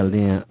असां हुण चलदे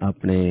हैं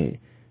अपने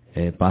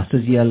पास्टर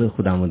जी अल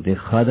खुदावंद दे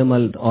खादम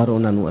अल और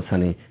उन्हां नूं असां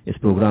ने इस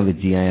प्रोग्राम विच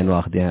जी आयां नूं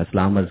आखदे हैं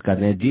सलाम अर्ज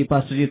करदे हैं। जी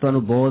पास्टर जी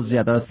तुहानूं बहुत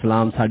ज्यादा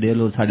सलाम साडे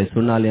वल्लों साडे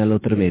सुणन वालियां वल्लों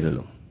ते मेरे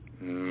वल्लों।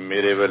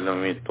 मेरे वल्लों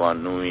भी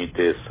तुहानूं भी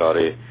ते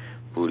सारे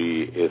पूरी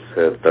इस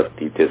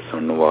धरती ते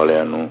सुनने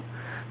वालियां नूं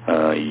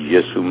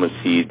यीशु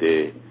मसीह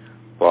दे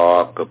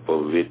पाक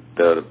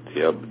पवित्र ते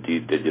अबदी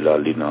ते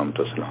जलाली नाम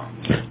तो सलाम।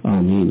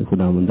 आमीन।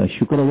 खुदावंद दा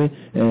शुक्र होवे।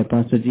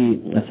 पास्टर जी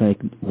असां एक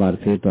बार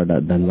फिर तुहाडा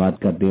धन्नवाद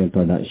करदे हां,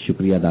 तुहाडा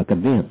शुक्रिया अदा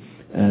करदे हां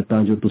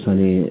तां जो तुसां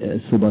ने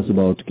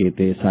सुबह उठ के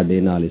ते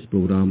साडे नाल इस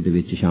प्रोग्राम दे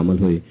विच शामिल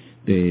होए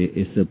ते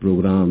इस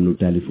प्रोग्राम नूं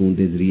टेलीफोन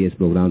दे जरिए इस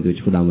प्रोग्राम दे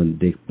विच खुदावंद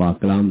दे पाक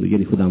कलाम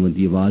यानी खुदावंद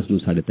दी आवाज़ नूं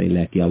साडे ताईं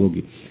लैके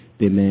आवोगे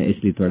ते मैं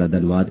इसलिए तुहाडा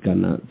धन्नवाद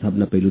करना। सब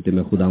नाल पहलू ते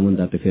मैं खुदावंद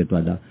दा ते फिर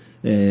तुहाडा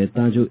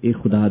तां जो एक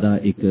खुदा दा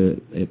एक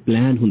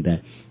प्लान हुंदा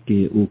है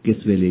कि वो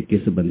किस वेले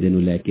किस बंदे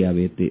नूं लैके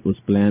आवे ते उस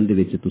प्लान दे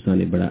विच तुसां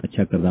ने बड़ा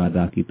अच्छा किरदार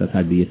अदा कीता,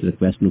 साडी इस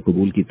रिक्वेस्ट नूं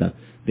कबूल कीता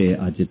ते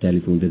अज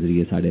टेलीफोन दे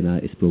जरिए साडे नाल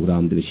इस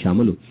प्रोग्राम दे विच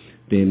शामिल हो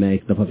ते मैं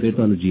एक दफा फिर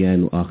तुहानूं जी आयां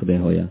नूं आखदे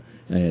होया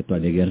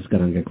तुहाडे अगे अर्ज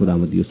करांगा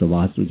खुदावंद दी उस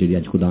आवाज़ नूं जिहड़ी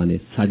अज खुदा ने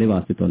साडे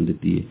वास्ते तुहानूं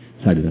दित्ती है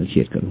साडे नाल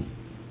शेयर करो।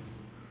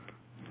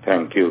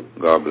 Thank you,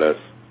 God bless,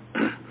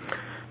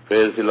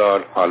 praise the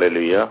Lord,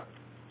 hallelujah.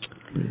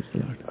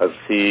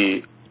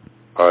 ਅਸੀਂ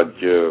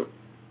ਅੱਜ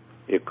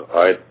ਇੱਕ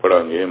ਆਇਤ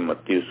ਪੜਾਂਗੇ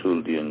ਮੱਤੀ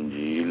ਰਸੂਲ ਦੀ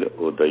ਅੰਜੀਲ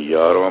ਉਹਦਾ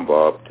 11ਵਾਂ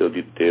ਬਾਬ ਤੇ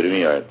ਉਹਦੀ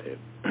 13ਵੀਂ ਆਇਤ ਹੈ।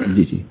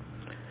 ਜੀ ਜੀ।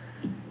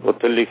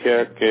 ਉੱਥੇ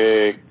ਲਿਖਿਆ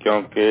ਕਿ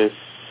ਕਿਉਂਕਿ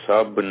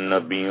सब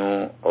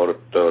नबियों और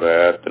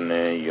तौरात ने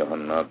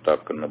यूहन्ना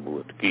तक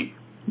नबूवत की।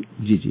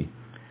 जी जी।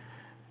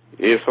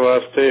 इस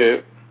वास्ते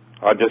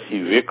अज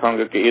असीं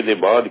वेखांगे कि इहदे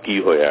बाद की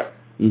होया,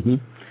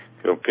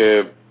 क्योंकि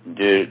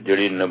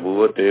ਜਿਹੜੀ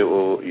ਨਬੂਵਤ ਹੈ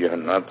ਉਹ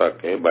ਯਹੰਨਾ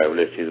ਤੱਕ ਹੈ, ਬਾਈਬਲ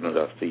ਇਸ ਚੀਜ਼ ਨੂੰ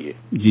ਦੱਸਦੀ ਹੈ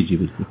ਜੀ ਜੀ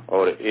ਬਿਲਕੁਲ।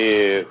 ਔਰ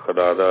ਇਹ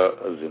ਖੁਦਾ ਦਾ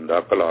ਜ਼ਿੰਦਾ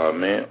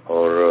ਕਲਾਮ ਹੈ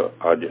ਔਰ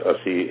ਅੱਜ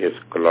ਅਸੀਂ ਇਸ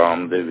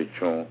ਕਲਾਮ ਦੇ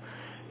ਵਿੱਚੋਂ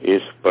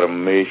ਇਸ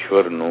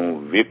ਪਰਮੇਸ਼ਵਰ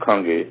ਨੂੰ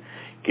ਵੇਖਾਂਗੇ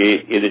ਕਿ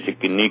ਇਹਦੇ ਚ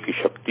ਕਿੰਨੀ ਕੁ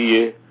ਸ਼ਕਤੀ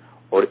ਹੈ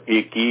ਔਰ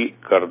ਇਹ ਕੀ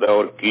ਕਰਦਾ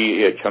ਔਰ ਕੀ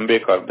ਇਹ ਅਚੰਭੇ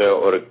ਕਰਦਾ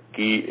ਔਰ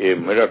ਕੀ ਇਹ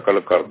ਮਿਰਾਕਲ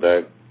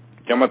ਕਰਦਾ,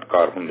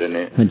 ਚਮਤਕਾਰ ਹੁੰਦੇ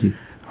ਨੇ।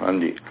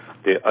 ਹਾਂਜੀ,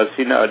 ਤੇ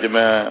ਅਸੀਂ ਨਾ ਅੱਜ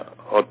ਮੈਂ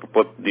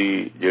ਉਤਪਤ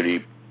ਦੀ ਜਿਹੜੀ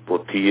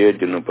ਪੋਥੀ ਹੈ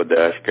ਜਿਹਨੂੰ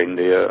ਪਦਾਇਸ਼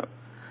ਕਹਿੰਦੇ ਆ,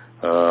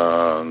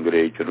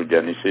 ਅੰਗਰੇਜ਼ ਚ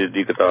ਜੈਨੇਸਿਸ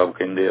ਦੀ ਕਿਤਾਬ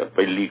ਕਹਿੰਦੇ ਆ,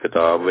 ਪਹਿਲੀ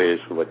ਕਿਤਾਬ ਹੈ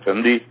ਇਸ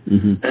ਵਚਨ ਦੀ,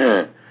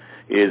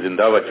 ਇਹ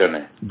ਜ਼ਿੰਦਾ ਵਚਨ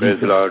ਹੈ।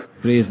 Praise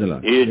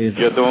Lord. ਇਹ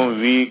ਜਦੋਂ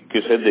ਵੀ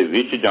ਕਿਸੇ ਦੇ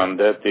ਵਿੱਚ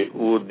ਜਾਂਦਾ ਤੇ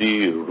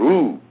ਉਹਦੀ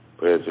ਰੂਹ,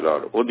 ਪ੍ਰੇਜ਼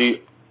ਲਾਰਡ, ਉਹਦੀ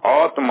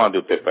ਆਤਮਾ ਦੇ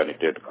ਉੱਤੇ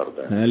ਪੈਨੀਟ੍ਰੇਟ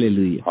ਕਰਦਾ ਹੈ।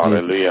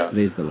 ਹਾਲੇਲੂਇਆ।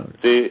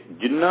 ਤੇ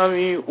ਜਿੰਨਾ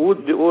ਵੀ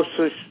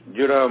ਉਸ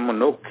ਜਿਹੜਾ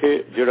ਮਨੁੱਖ ਹੈ,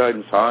 ਜਿਹੜਾ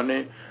ਇਨਸਾਨ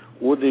ਹੈ,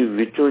 ਉਹਦੇ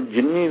ਵਿੱਚੋਂ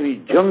ਜਿੰਨੀ ਵੀ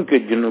ਜੰਗ ਕੇ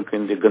ਜਿਹਨੂੰ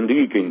ਕਹਿੰਦੇ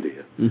ਗੰਦਗੀ ਕਹਿੰਦੇ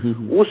ਆ,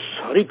 ਉਹ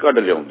ਸਾਰੀ ਕੱਢ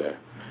ਲਿਆਉਂਦਾ ਹੈ।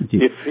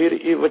 ਤੇ ਫਿਰ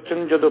ਇਹ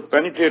ਵਚਨ ਜਦੋਂ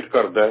ਪੈਨੀਟ੍ਰੇਟ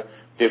ਕਰਦਾ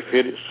ਤੇ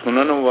ਫਿਰ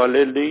ਸੁਣਨ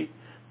ਵਾਲੇ ਲਈ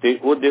ਤੇ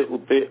ਉਹਦੇ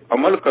ਉੱਤੇ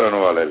ਅਮਲ ਕਰਨ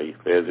ਵਾਲੇ ਲਈ,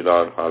 ਪ੍ਰੇਜ਼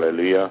ਲਾਰਡ,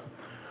 ਹਾਲੇਲੂਇਆ,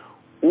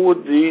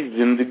 ਉਹਦੀ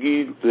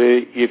ਜ਼ਿੰਦਗੀ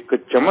ਤੇ ਇੱਕ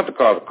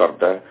ਚਮਤਕਾਰ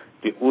ਕਰਦਾ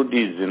ਤੇ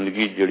ਉਹਦੀ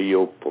ਜ਼ਿੰਦਗੀ ਜਿਹੜੀ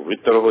ਉਹ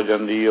ਪਵਿੱਤਰ ਹੋ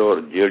ਜਾਂਦੀ ਹੈ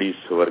ਔਰ ਜਿਹੜੀ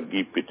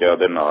ਸਵਰਗੀ ਪਿਤਾ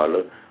ਦੇ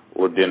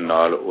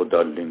ਨਾਲ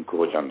ਉਹਦਾ ਲਿੰਕ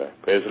ਹੋ ਜਾਂਦਾ ਹੈ।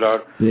 Praise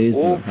Lord.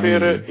 ਉਹ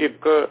ਫਿਰ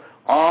ਇੱਕ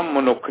ਆਮ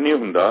ਮਨੁੱਖ ਨਹੀਂ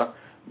ਹੁੰਦਾ,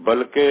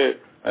 ਬਲਕਿ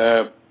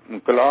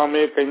ਕਲਾਮ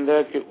ਇਹ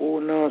ਕਹਿੰਦਾ ਕਿ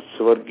ਉਹ ਨਾ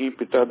ਸਵਰਗੀ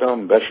ਪਿਤਾ ਦਾ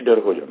ਅੰਬੈਸਡਰ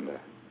ਹੋ ਜਾਂਦਾ ਹੈ।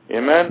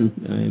 ਆਮੇਨ।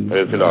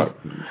 Praise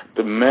Lord.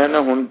 ਤੇ ਮੈਂ ਨਾ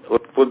ਹੁਣ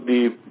ਉਤਪਤ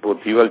ਦੀ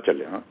ਪੋਥੀ ਵੱਲ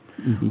ਚੱਲਿਆ,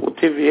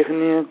 ਉੱਥੇ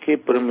ਵੇਖਦੇ ਹਾਂ ਕਿ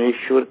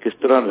ਪਰਮੇਸ਼ਵਰ ਕਿਸ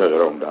ਤਰ੍ਹਾਂ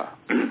ਨਜ਼ਰ ਆਉਂਦਾ।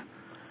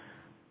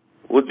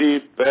 ਉਹਦੀ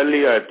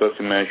ਪਹਿਲੀ ਆਇਤ ਤੋਂ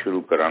ਮੈਂ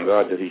ਸ਼ੁਰੂ ਕਰਾਂਗਾ।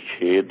 ਅੱਜ ਅਸੀਂ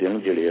 6 ਦਿਨ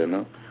ਜਿਹੜੇ ਆ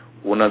ਨਾ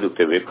ਉਹਨਾਂ ਦੇ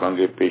ਉੱਤੇ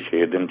ਵੇਖਾਂਗੇ ਕਿ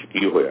 6 ਦਿਨ ਚ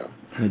ਕੀ ਹੋਇਆ।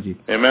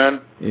 ਆਮੇਨ।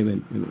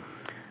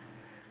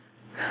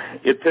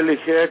 ਇੱਥੇ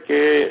ਲਿਖਿਆ ਕਿ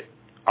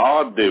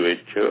ਆਦ ਦੇ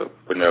ਵਿੱਚ,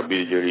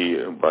 ਪੰਜਾਬੀ ਜਿਹੜੀ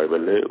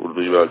ਬਾਈਬਲ ਹੈ,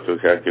 ਉਰਦੂ ਵਿੱਚ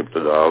ਲਿਖਿਆ ਕਿ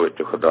ਇਬਤਦਾ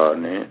ਵਿੱਚ ਖੁਦਾ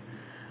ਨੇ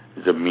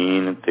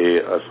ਜ਼ਮੀਨ ਤੇ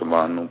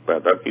ਅਸਮਾਨ ਨੂੰ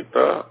ਪੈਦਾ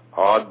ਕੀਤਾ।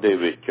 ਆਦ ਦੇ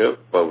ਵਿੱਚ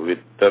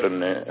ਪਵਿੱਤਰ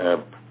ਨੇ,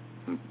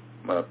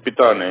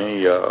 ਪਿਤਾ ਨੇ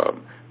ਜਾਂ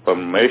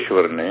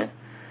ਪਰਮੇਸ਼ਵਰ ਨੇ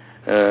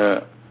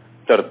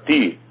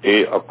ਧਰਤੀ ਤੇ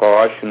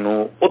ਆਕਾਸ਼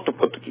ਨੂੰ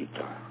ਉਤਪਤ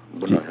ਕੀਤਾ,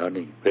 ਬਣਾਇਆ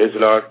ਨਹੀਂ। Praise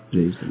Lord.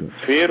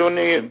 ਫਿਰ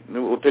ਉਹਨੇ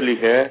ਉੱਥੇ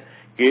ਲਿਖਿਆ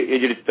ਕਿ ਇਹ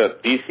ਜਿਹੜੀ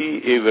ਧਰਤੀ ਸੀ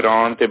ਇਹ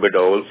ਵੀਰਾਨ ਤੇ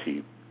ਬੇਡੌਲ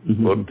ਸੀ,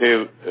 ਉੱਥੇ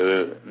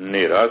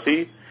ਹਨੇਰਾ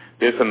ਸੀ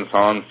ਤੇ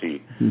ਸੁਨਸਾਨ ਸੀ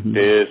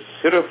ਤੇ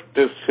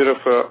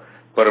ਸਿਰਫ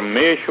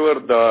ਪਰਮੇਸ਼ਵਰ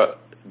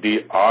ਦੀ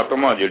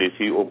ਆਤਮਾ ਜਿਹੜੀ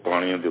ਸੀ ਉਹ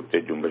ਪਾਣੀਆਂ ਦੇ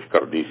ਉੱਤੇ ਜੁੰਬਸ਼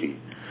ਕਰਦੀ ਸੀ।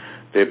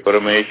 ਤੇ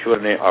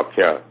ਪਰਮੇਸ਼ਵਰ ਨੇ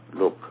ਆਖਿਆ,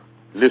 ਲੁੱਕ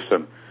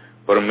ਲਿਸਨ,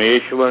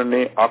 ਪਰਮੇਸ਼ਵਰ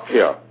ਨੇ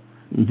ਆਖਿਆ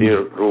ਤੇ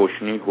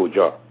ਰੋਸ਼ਨੀ ਹੋ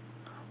ਜਾ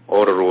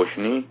ਔਰ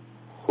ਰੋਸ਼ਨੀ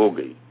ਹੋ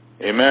ਗਈ।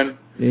 ਆਮੇਨ।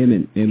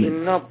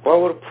 ਇੰਨਾ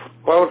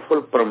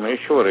ਪਾਵਰਫੁਲ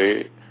ਪਰਮੇਸ਼ਵਰ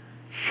ਹੈ,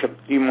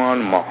 ਸ਼ਕਤੀਮਾਨ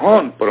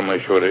ਮਹਾਨ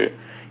ਪਰਮੇਸ਼ਵਰ ਹੈ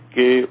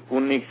ਕਿ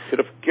ਉਹਨੇ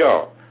ਸਿਰਫ ਕਿਹਾ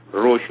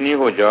ਰੋਸ਼ਨੀ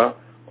ਹੋ ਜਾ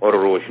ਔਰ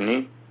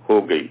ਰੋਸ਼ਨੀ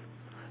ਹੋ ਗਈ।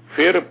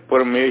 ਫਿਰ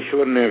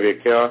ਪਰਮੇਸ਼ਵਰ ਨੇ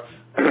ਵੇਖਿਆ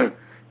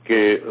ਕਿ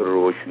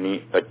ਰੋਸ਼ਨੀ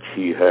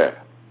ਅੱਛੀ ਹੈ।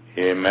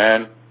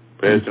 ਆਮੇਨ।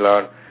 Praise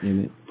Lord.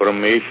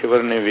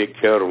 ਪਰਮੇਸ਼ਵਰ ਨੇ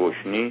ਵੇਖਿਆ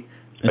ਰੋਸ਼ਨੀ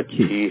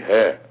ਅੱਛੀ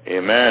ਹੈ।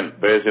 ਆਮੇਨ।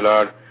 Praise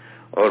Lord.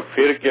 ਔਰ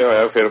ਫਿਰ ਕੀ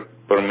ਹੋਇਆ? ਫਿਰ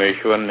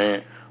ਪਰਮੇਸ਼ਵਰ ਨੇ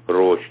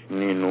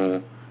ਰੋਸ਼ਨੀ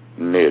ਨੂੰ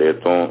ਹਨੇਰੇ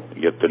ਤੋਂ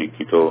ਜਾਂ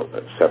ਤਰੀਕੀ ਤੋਂ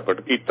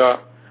ਸੈਪਰੇਟ ਕੀਤਾ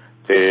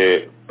ਤੇ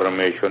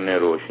ਪਰਮੇਸ਼ਵਰ ਨੇ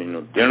ਰੋਸ਼ਨੀ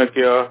ਨੂੰ ਦਿਨ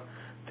ਕਿਹਾ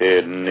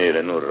ਤੇ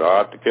ਹਨੇਰੇ ਨੂੰ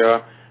ਰਾਤ ਕਿਹਾ।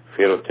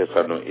 ਫਿਰ ਉੱਥੇ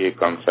ਸਾਨੂੰ ਇਹ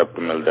ਕਨਸੈਪਟ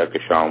ਮਿਲਦਾ ਕਿ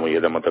ਸ਼ਾਮ ਹੋਈ,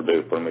 ਇਹਦਾ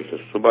ਮਤਲਬ ਪਰਮੇਸ਼ਵਰ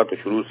ਸੁਬਾਹ ਤੋਂ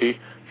ਸ਼ੁਰੂ ਸੀ,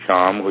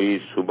 ਸ਼ਾਮ ਹੋਈ,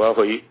 ਸੁਬਾਹ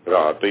ਹੋਈ,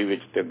 ਰਾਤ ਹੋਈ,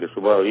 ਵਿੱਚ ਤੇ ਅੱਗੇ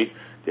ਸੁਬਾਹ ਹੋਈ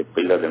ਤੇ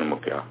ਪਹਿਲਾ ਦਿਨ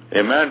ਮੁੱਕਿਆ।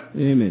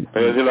 ਆਮੇਨ।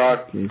 Praise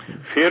Lord.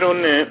 ਫਿਰ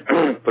ਉਹਨੇ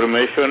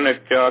ਪਰਮੇਸ਼ਵਰ ਨੇ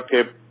ਕਿਹਾ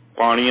ਕਿ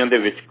ਪਾਣੀਆਂ ਦੇ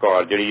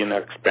ਵਿਚਕਾਰ ਜਿਹੜੀ ਇਹਨਾਂ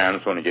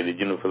ਐਕਸਪੈਂਸ ਹੋਣੀ ਚਾਹੀਦੀ,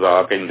 ਜਿਹਨੂੰ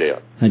ਫਿਜ਼ਾ ਕਹਿੰਦੇ ਆ,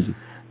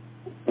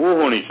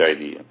 ਉਹ ਹੋਣੀ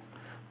ਚਾਹੀਦੀ ਹੈ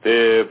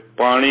ਤੇ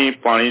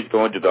ਪਾਣੀ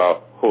ਤੋਂ ਜੁਦਾ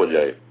ਹੋ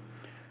ਜਾਏ।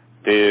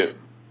 ਤੇ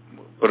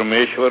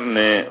ਪਰਮੇਸ਼ਵਰ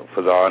ਨੇ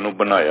ਫਿਜ਼ਾ ਨੂੰ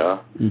ਬਣਾਇਆ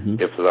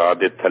ਤੇ ਫਿਜ਼ਾ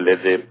ਦੇ ਥੱਲੇ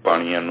ਦੇ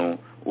ਪਾਣੀਆਂ ਨੂੰ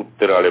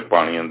ਉੱਤਰ ਵਾਲੇ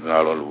ਪਾਣੀਆਂ ਦੇ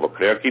ਨਾਲ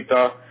ਵੱਖਰਿਆ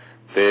ਕੀਤਾ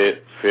ਤੇ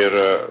ਫਿਰ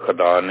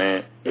ਖੁਦਾ ਨੇ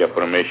ਜਾਂ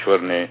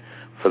ਪਰਮੇਸ਼ਵਰ ਨੇ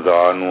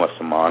ਫਿਜ਼ਾ ਨੂੰ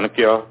ਅਸਮਾਨ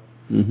ਕਿਹਾ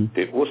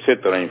ਤੇ ਉਸੇ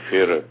ਤਰ੍ਹਾਂ ਹੀ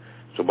ਫਿਰ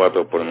ਸੁਬਾਹ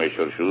ਤੋਂ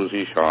ਪਰਮੇਸ਼ਵਰ ਸ਼ੁਰੂ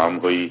ਸੀ, ਸ਼ਾਮ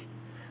ਹੋਈ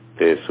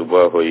ਤੇ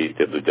ਸੁਬਾਹ ਹੋਈ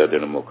ਤੇ ਦੂਜਾ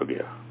ਦਿਨ ਮੁੱਕ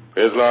ਗਿਆ।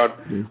 Praise Lord.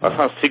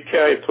 ਅਸਾਂ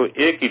ਸਿੱਖਿਆ ਇੱਥੋਂ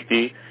ਇਹ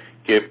ਕੀਤੀ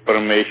ਕਿ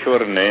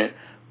ਪਰਮੇਸ਼ਵਰ ਨੇ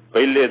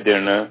ਪਹਿਲੇ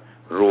ਦਿਨ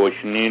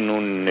ਰੋਸ਼ਨੀ ਨੂੰ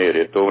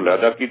ਹਨੇਰੇ ਤੋਂ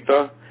ਅਲੱਗਾ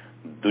ਕੀਤਾ,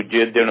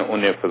 ਦੂਜੇ ਦਿਨ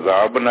ਉਹਨੇ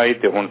ਫਿਜ਼ਾ ਬਣਾਈ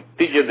ਤੇ ਹੁਣ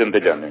ਤੀਜੇ ਦਿਨ ਤੇ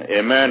ਜਾਣੇ।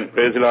 ਆਮੇਨ।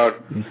 Praise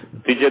Lord.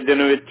 ਤੀਜੇ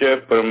ਦਿਨ ਵਿੱਚ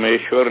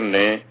ਪਰਮੇਸ਼ਵਰ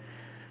ਨੇ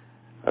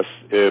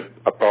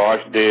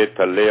ਆਕਾਸ਼ ਦੇ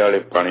ਥੱਲੇ ਵਾਲੇ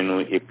ਪਾਣੀ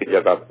ਨੂੰ ਇੱਕ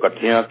ਜਗ੍ਹਾ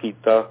ਇਕੱਠਿਆਂ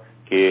ਕੀਤਾ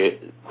ਕਿ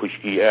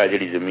ਖੁਸ਼ਕੀ ਹੈ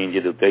ਜਿਹੜੀ ਜ਼ਮੀਨ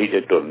ਜਿਹਦੇ ਉੱਤੇ ਹੀ ਤੇ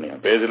ਟੁਰਨੇ ਆ।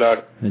 Praise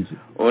Lord.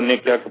 ਉਹਨੇ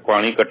ਕਿਹਾ ਕਿ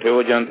ਪਾਣੀ ਇਕੱਠੇ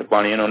ਹੋ ਜਾਣ ਤੇ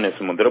ਪਾਣੀ ਨੂੰ ਉਹਨੇ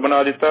ਸਮੁੰਦਰ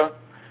ਬਣਾ ਦਿੱਤਾ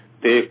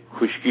ਤੇ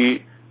ਖੁਸ਼ਕੀ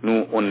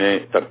ਨੂੰ ਉਹਨੇ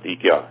ਧਰਤੀ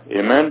ਕਿਹਾ।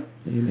 ਆਮੇਨ।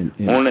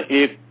 ਹੁਣ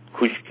ਇਹ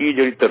ਖੁਸ਼ਕੀ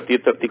ਜਿਹੜੀ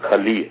ਧਰਤੀ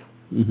ਖਾਲੀ ਹੈ,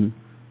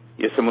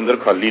 ਇਹ ਸਮੁੰਦਰ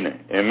ਖਾਲੀ ਨੇ।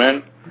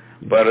 ਆਮੇਨ।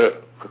 ਪਰ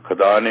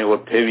ਖੁਦਾ ਨੇ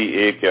ਉੱਥੇ ਵੀ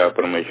ਇਹ ਕਿਹਾ,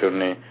 ਪਰਮੇਸ਼ਵਰ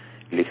ਨੇ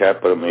ਲਿਖਿਆ,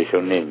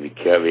 ਪਰਮੇਸ਼ਵਰ ਨੇ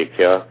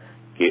ਵੇਖਿਆ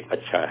ਕਿ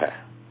ਅੱਛਾ ਹੈ।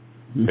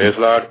 Praise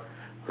Lord.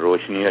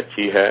 ਰੋਸ਼ਨੀ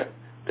ਅੱਛੀ ਹੈ,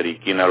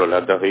 तरीके नाल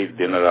अलहदा हुई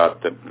दिन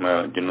रात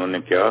जिन्होंने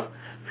कहा।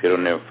 फिर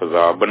उन्हें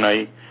फजा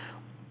बनाई,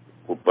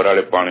 उपर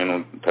वाले पानी नूं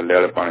थल्ले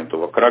वाले पानी तो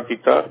वखरा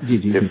कीता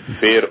ते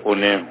फिर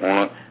उन्हें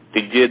हुण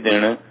तीजे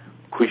दिन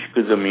खुश्क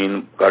जमीन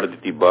कढ़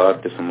दी बाहर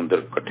ते समुद्र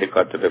कट्ठे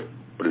करते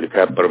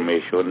लिखा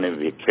परमेश्वर ने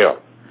वेख्या।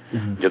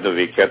 जदों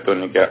वेख्या तो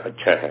उन्हें कहा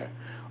अच्छा है।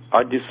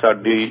 अज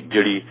साडी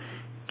जिहड़ी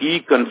की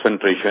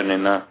कंसंट्रेशन है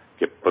ना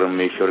कि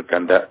परमेश्वर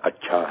कहता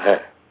अच्छा है।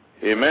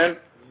 आमीन,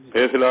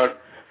 प्रेज़ लॉर्ड।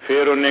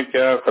 फिर उन्हें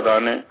क्या खुदा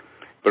ने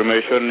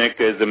परमेश्वर ने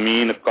कि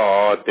जमीन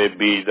घाह ते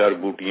बीजदार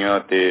बूटियां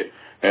ते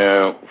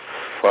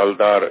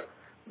फलदार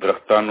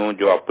दरख्तां नूं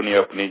जो अपनी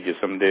अपनी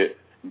जिस्म दे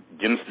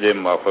जिनस दे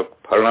माफक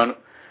फलन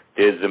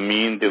ते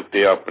जमीन दे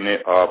उत्ते अपने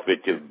आप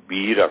विच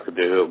बी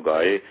रखदे हुए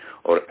उगाए,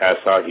 और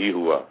ऐसा ही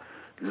हुआ।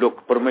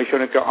 लोग परमेश्वर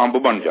ने क्या अंब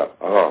बन जा,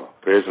 हाँ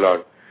प्रेज़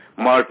लॉर्ड,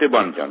 माल्टे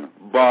बन जान,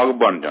 बाग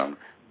बन जान,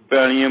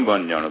 पैलियां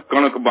बन जान,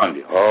 कणक बन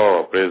जाए,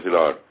 हाँ प्रेज़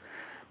लॉर्ड।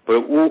 पर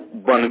वो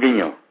बन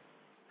गईयां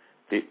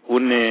ते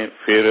उन्हें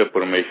फिर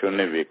परमेश्वर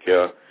ने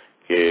वेख्या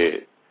कि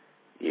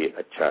ये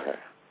अच्छा है।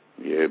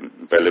 ये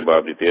पहले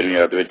बाब की 13वीं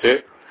आयत विच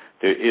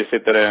ते इस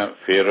तरह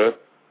फिर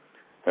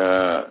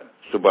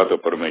सुबह तो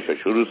परमेश्वर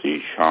शुरू सी,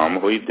 शाम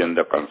हुई, दिन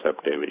का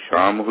कंसेप्ट है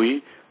शाम हुई,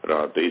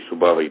 रात हुई,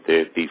 सुबह हुई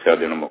ते तीसरा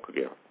दिन मुक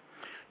गया।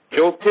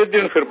 चौथे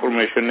दिन फिर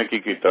परमेश्वर ने की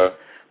कीता,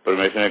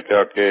 परमेश्वर ने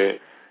कहा कि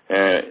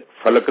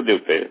फलक दे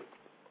उत्ते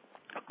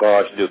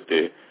आकाश दे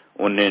उत्ते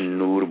उन्हें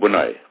नूर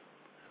बनाए।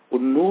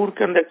 नूर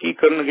कहंदा की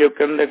करनगे,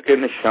 कहंदा कि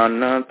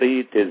निशानां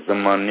दी ते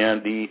ज़मानियां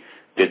दी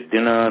ते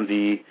दिनां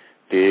दी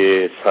ते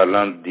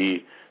सालां दी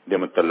दे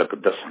मुतलक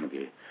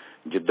दसणगे।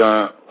 जिद्दां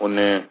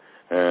उन्हें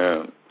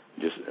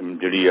जिस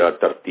जिहड़ी आ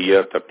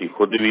धरती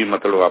खुद भी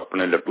मतलब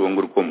अपने लट्टू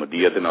वांगू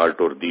घुमदी है ते नाल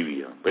टुरदी भी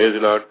है। Praise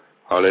Lord,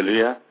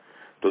 hallelujah.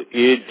 तो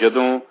ये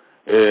जदों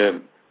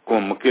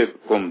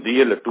घुमदी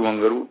है लट्टू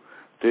वांगू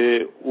ते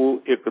वो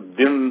एक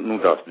दिन नूं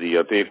दसदी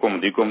है ते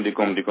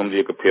घुमदी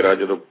एक फेरा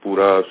जदों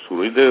पूरा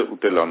सूरज दे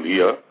उत्ते लांदी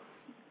आ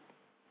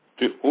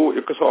ते वो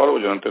एक साल हो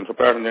जाण,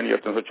 365 दिन या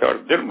 366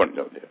 दिन बन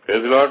जाते हैं।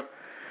 Praise Lord.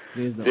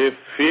 ते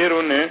फिर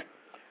उन्हें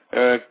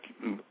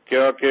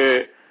क्या कि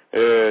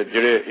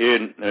जिहड़े ये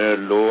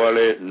लो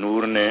वाले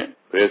नूर ने,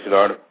 प्रेज़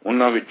लॉर्ड,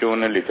 उन्हां विचों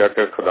उन्हें लिखा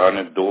कि खुदा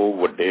ने 2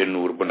 वड्डे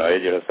नूर बनाए।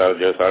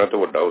 जिहड़ा सारा तो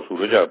वड्डा वो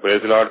सूरज है।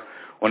 Praise Lord.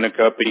 उन्हें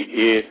कहा भी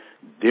ये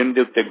दिन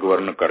दे उत्ते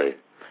गवर्न करे,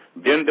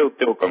 दिन दे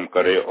उत्ते हुक्म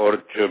करे, और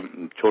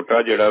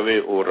छोटा जिहड़ा वे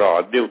वो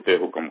रात दे उत्ते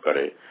हुक्म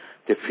करे।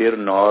 ते फिर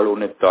नाल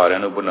उन्हें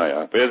तारियां नूं बनाया।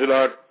 Praise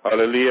Lord,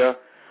 hallelujah.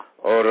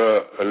 और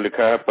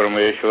लिखा है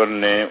परमेश्वर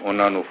ने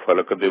उन्हां नूं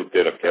फलक दे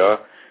उत्ते रखया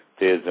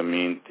ते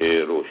जमीन ते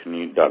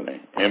रोशनी डाले।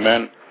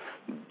 आमीन।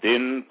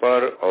 दिन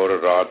पर और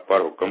रात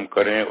पर हुक्म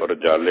करें और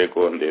जाले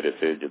को अंधेरे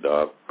से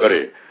जुदा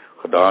करे।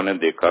 खुदा ने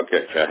देखा कि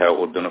अच्छा है।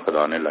 उस दिन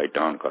खुदा ने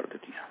लाइटां ऑन कर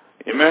दी।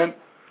 आमीन।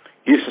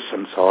 इस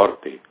संसार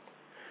ते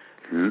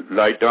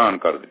लाइटां ऑन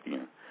कर दी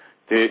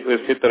ते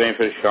इसी तरह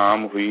फिर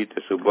शाम हुई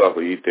ते सुबह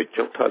हुई ते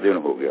चौथा दिन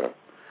हो गया।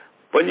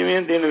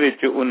 5वें दिन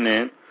विच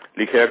उन्हें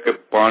लिखा कि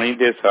पानी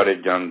दे सारे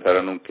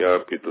जानदारां नूं कहा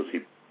कि तुसीं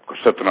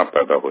कसरत नाल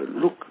पैदा होए।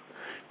 लुक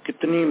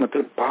कितनी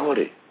मतलब पावर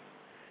है,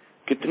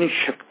 कितनी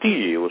शक्ति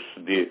है उस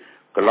दे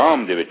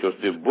कलाम दे विच, उस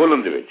दे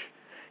बोलन दे विच,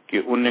 कि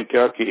उन्हें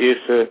कहा कि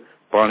इस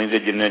पानी दे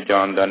जिन्ने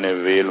जानदार ने,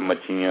 वेल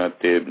मच्छियां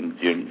ते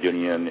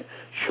जिहड़ियां ने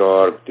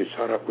शार्क ते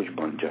सारा कुछ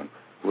बन जान,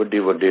 वड्डे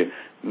वड्डे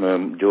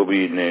जो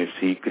भी ने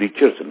सी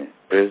क्रीचर्स ने।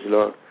 Praise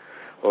Lord.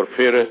 और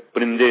फिर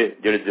परिंदे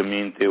जिहड़े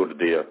जमीन ते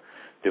उड़दे आ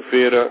ते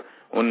फिर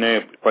उन्हें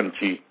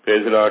पंछी।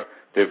 Praise Lord.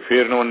 ते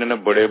फिर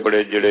उन्हें बड़े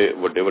बड़े जिहड़े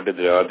वड्डे वड्डे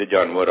दरिया दे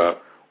जानवर आ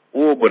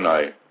वो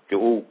बनाए कि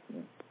वो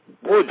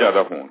बहुत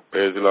ज्यादा होण।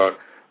 Praise Lord.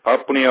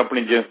 अपनी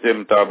अपनी जिस के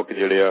मुताबिक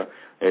जिहड़े आ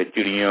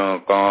चिड़ियां,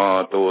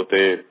 कां,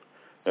 तोते,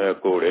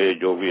 घोड़े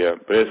जो भी है।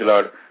 Praise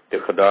Lord. ते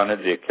खुदा ने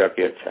देखा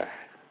कि अच्छा है।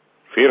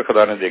 फिर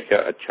खुदा ने देखा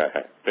अच्छा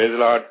है। Praise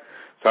Lord.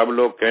 सब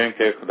लोग कहें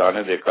कि खुदा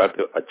ने देखा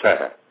तो अच्छा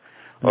है।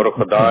 और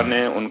खुदा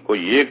ने उनको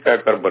ये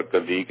कहकर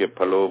बरकत दी कि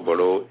फलो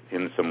बढ़ो,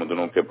 इन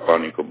समुद्रों के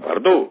पानी को भर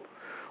दो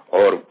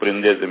और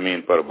परिंदे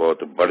जमीन पर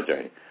बहुत बढ़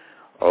जाए।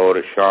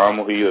 और शाम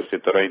हुई उसी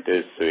तरह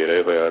ही सवेरे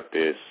होया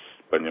ते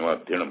 5वां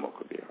दिन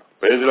मुक गया।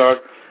 Praise Lord.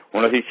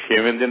 हुण असीं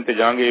 6वें दिन ते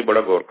जाएंगे, ये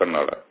बड़ा गौर करने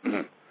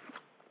वाला।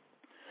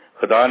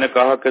 खुदा ने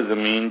कहा कि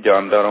जमीन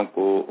जानदारों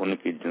को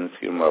उनकी जिन्स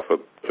के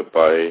माफक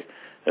छुपाए,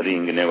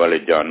 रेंगने वाले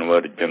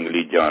जानवर,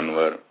 जंगली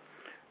जानवर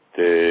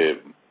ते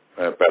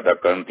पैदा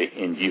करन ते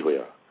इंजी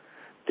होया।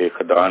 ते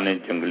खुदा ने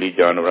जंगली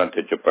जानवरां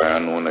ते चपाया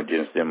नूं उन्हां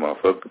जिन्स दे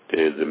माफक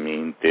ते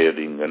जमीन ते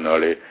रेंगण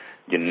वाले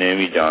जिन्ने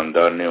भी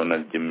जानदार ने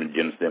उन्हां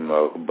जिन्स दे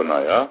माफक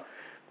बनाया।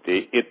 ते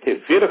इत्थे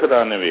फिर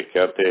खुदा ने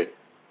वेख्या ते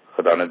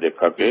खुदा ने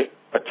देखा कि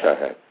अच्छा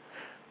है।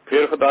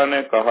 फिर खुदा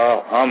ने कहा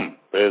हम।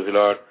 Praise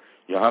Lord.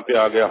 यहाँ पे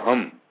आ गया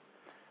हम।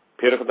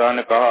 फिर खुदा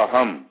ने कहा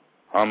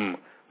हम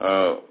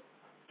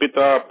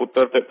पिता,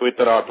 पुत्र ते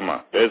पवित्र आत्मा।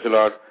 Praise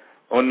Lord.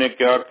 उन्हें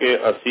कहा कि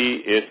असी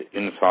इस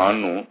इंसान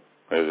नूं,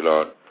 प्रेज़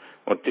लॉर्ड,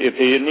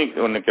 इत्थे ये नहीं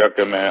उन्हें कहा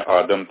कि मैं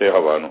आदम ते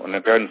हवा नूं,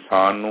 उन्हें कहा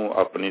इंसान नूं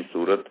अपनी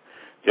सूरत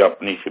ते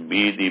अपनी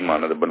शबीह दी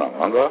मानद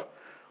बनावांगा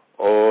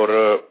और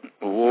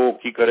वो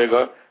की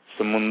करेगा,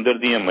 ਸਮੁੰਦਰ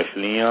ਦੀਆਂ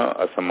ਮਛਲੀਆਂ,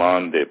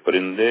 ਅਸਮਾਨ ਦੇ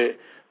ਪਰਿੰਦੇ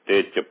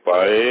ਤੇ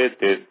ਚਪਾਏ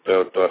ਤੇ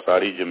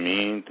ਸਾਰੀ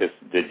ਜ਼ਮੀਨ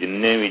ਤੇ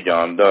ਜਿੰਨੇ ਵੀ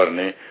ਜਾਨਦਾਰ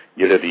ਨੇ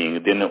ਜਿਹੜੇ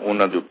ਰੀਂਗਦੇ ਨੇ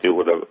ਉਹਨਾਂ ਦੇ ਉੱਤੇ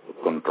ਉਹਦਾ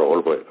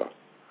ਕੰਟਰੋਲ ਹੋਏਗਾ।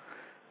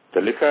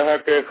 ਤੇ ਲਿਖਿਆ ਹੈ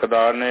ਕਿ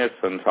ਖੁਦਾ ਨੇ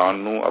इस इंसान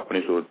ਨੂੰ अपनी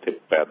सूरत से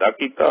पैदा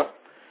किया,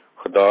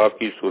 खुदा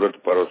की सूरत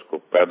पर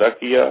उसको पैदा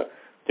किया।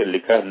 ਤੇ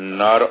ਲਿਖਿਆ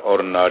ਨਰ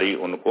ਔਰ ਨਾਰੀ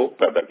उनको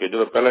पैदा किया।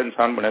 ਜਦੋਂ ਪਹਿਲਾ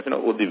ਇਨਸਾਨ ਬਣਿਆ ਸੀ ਨਾ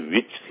ਉਹਦੇ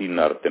ਵਿੱਚ ਸੀ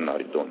ਨਰ ਤੇ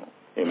ਨਾਰੀ ਦੋਨੋਂ।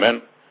 ਆਮੀਨ,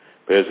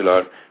 ਪ੍ਰੇਜ਼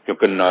ਲਾਰਡ।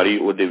 ਕਿਉਂਕਿ ਨਾਰੀ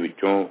ਉਹਦੇ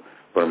ਵਿੱਚੋਂ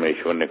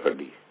ਪਰਮੇਸ਼ਵਰ ਨੇ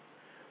ਕੱਢੀ।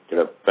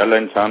 ਜਿਹੜਾ ਪਹਿਲਾ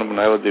ਇਨਸਾਨ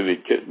ਬਣਾਇਆ ਉਹਦੇ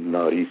ਵਿੱਚ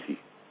ਨਾਰੀ ਸੀ,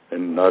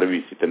 ਨਰ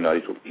ਵੀ ਸੀ ਤੇ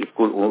ਨਾਰੀ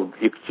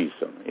ਇੱਕ ਚੀਜ਼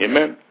ਸਨ।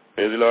 ਆਮੀਨ,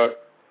 ਪ੍ਰੇਜ਼ ਲਾਰਡ।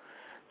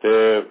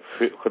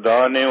 ਤੇ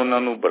ਖੁਦਾ ਨੇ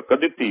ਉਹਨਾਂ ਨੂੰ ਬਰਕਤ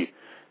ਦਿੱਤੀ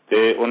ਤੇ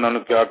ਉਹਨਾਂ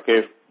ਨੂੰ ਕਿਹਾ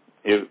ਕਿ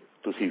ਇਹ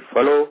ਤੁਸੀਂ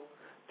ਫਲੋ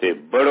ਤੇ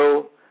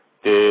ਬੜੋ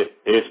ਤੇ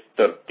ਇਸ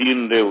ਧਰਤੀ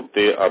ਦੇ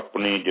ਉੱਤੇ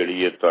ਆਪਣੀ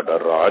ਜਿਹੜੀ ਹੈ ਤੁਹਾਡਾ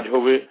ਰਾਜ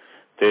ਹੋਵੇ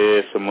ਤੇ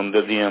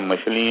ਸਮੁੰਦਰ ਦੀਆਂ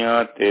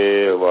ਮਛਲੀਆਂ ਤੇ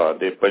ਹਵਾ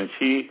ਦੇ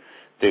ਪੰਛੀ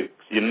ਤੇ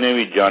ਜਿੰਨੇ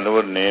ਵੀ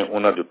ਜਾਨਵਰ ਨੇ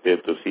ਉਹਨਾਂ ਦੇ ਉੱਤੇ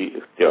ਤੁਸੀਂ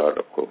ਇਖਤਿਆਰ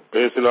ਰੱਖੋ।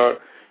 Praise Lord.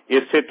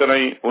 ਇਸੇ ਤਰ੍ਹਾਂ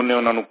ਹੀ ਉਹਨੇ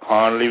ਉਹਨਾਂ ਨੂੰ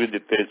ਖਾਣ ਲਈ ਵੀ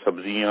ਦਿੱਤੇ,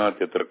 ਸਬਜ਼ੀਆਂ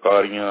ਤੇ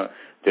ਤਰਕਾਰੀਆਂ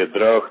ਤੇ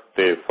ਦਰਖਤ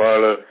ਤੇ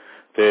ਫਲ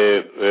ਤੇ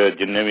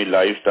ਜਿੰਨੇ ਵੀ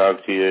ਲਾਈਵ ਸਟਾਕ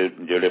ਸੀ,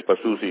 ਜਿਹੜੇ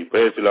ਪਸ਼ੂ ਸੀ,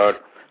 ਪ੍ਰੇਜ਼ ਲਾਰਡ,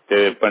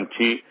 ਤੇ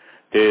ਪੰਛੀ।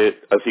 ਤੇ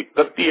ਅਸੀਂ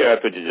 31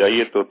 ਆਇਤ ਵਿੱਚ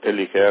ਜਾਈਏ तो ਉੱਥੇ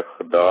ਲਿਖਿਆ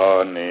खुदा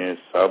ने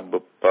सब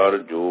पर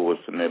जो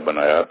उसने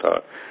बनाया था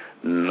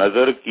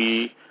नजर की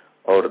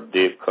और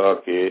देखा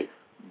कि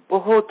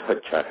बहुत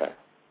अच्छा है।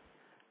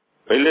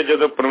 ਪਹਿਲੇ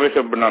ਜਦੋਂ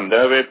ਪਰਮੇਸ਼ਰ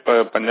ਬਣਾਉਂਦਾ ਵੇ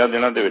 5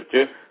 ਦਿਨਾਂ ਦੇ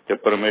ਵਿੱਚ ਤੇ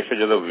ਪਰਮੇਸ਼ਰ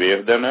ਜਦੋਂ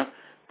ਵੇਖਦਾ ਨਾ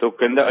ਤਾਂ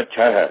ਕਹਿੰਦਾ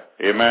ਅੱਛਾ ਹੈ।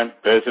 ਆਮੀਨ,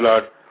 ਪ੍ਰੇਜ਼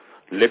ਲਾਰਡ।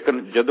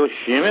 ਲੇਕਿਨ ਜਦੋਂ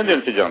 6ਵੇਂ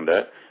ਦਿਨ 'ਚ ਜਾਂਦਾ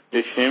ਹੈ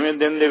ਤੇ 6ਵੇਂ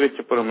ਦਿਨ ਦੇ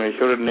ਵਿੱਚ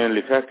ਪਰਮੇਸ਼ਰ ਨੇ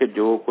ਲਿਖਿਆ ਕਿ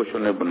ਜੋ ਕੁਝ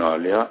ਉਹਨੇ ਬਣਾ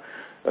ਲਿਆ,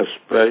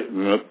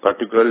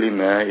 ਪਾਰਟੀਕੂਲਰਲੀ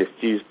ਮੈਂ ਇਸ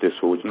ਚੀਜ਼ ਤੇ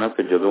ਸੋਚਣਾ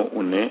ਕਿ ਜਦੋਂ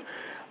ਉਹਨੇ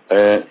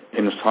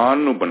ਇਨਸਾਨ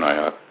ਨੂੰ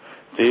ਬਣਾਇਆ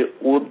ਤੇ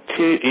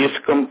ਉੱਥੇ ਇਸ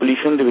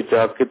ਕੰਪਲੀਸ਼ਨ ਦੇ ਵਿੱਚ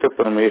ਆ ਕੇ ਤੇ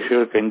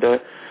ਪਰਮੇਸ਼ਰ ਕਹਿੰਦਾ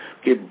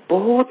ਕਿ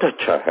ਬਹੁਤ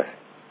ਅੱਛਾ ਹੈ,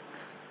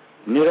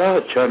 ਨਿਰਾ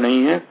ਅੱਛਾ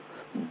ਨਹੀਂ ਹੈ,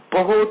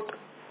 ਬਹੁਤ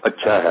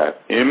ਅੱਛਾ ਹੈ।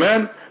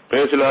 ਆਮੀਨ,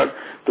 ਪ੍ਰੇਜ਼ ਲਾਰਡ।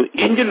 तो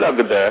इंज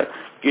लगता है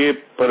कि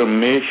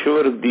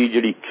परमेश्वर की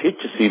जिहड़ी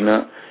खिच सी ना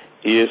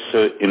इस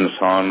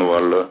इंसान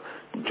वाल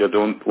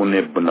जदों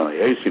उन्हें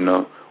बनाया ही सी ना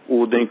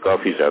उदों ही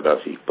काफी ज्यादा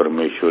सी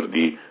परमेश्वर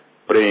की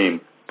प्रेम,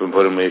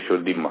 परमेश्वर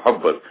की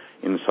मुहब्बत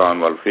इंसान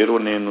वाल। फिर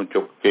उन्हें इहनूं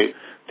चुक के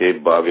ते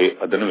बागे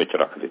अदन विच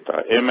रख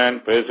दिता। आमीन,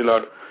 प्रेज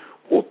लॉर्ड।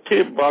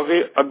 उत्थे बागे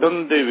अदन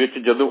दे विच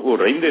जदों वो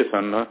रहिंदे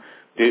सन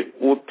ते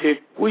उत्थे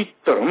कोई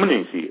धर्म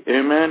नहीं सी।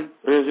 आमीन,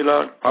 प्रेज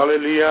लॉर्ड,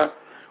 हालेलुया।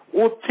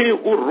 ਉੱਥੇ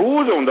ਉਹ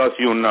ਰੋਜ਼ ਆਉਂਦਾ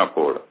ਸੀ ਉਹਨਾਂ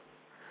ਕੋਲ,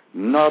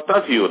 ਨਾਤਾ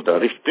ਸੀ ਉਹਦਾ,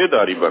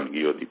 ਰਿਸ਼ਤੇਦਾਰੀ ਬਣ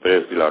ਗਈ ਉਹਦੀ।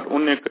 Praise the Lord.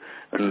 ਉਹਨੇ ਇੱਕ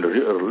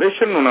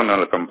ਰਿਲੇਸ਼ਨ ਉਹਨਾਂ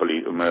ਨਾਲ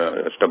ਕੰਪਲੀਟ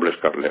ਐਸਟੈਬਲਿਸ਼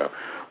ਕਰ ਲਿਆ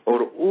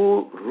ਔਰ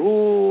ਉਹ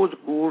ਰੋਜ਼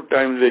ਪੂਰ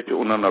ਟਾਈਮ ਵਿੱਚ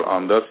ਉਹਨਾਂ ਨਾਲ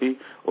ਆਉਂਦਾ ਸੀ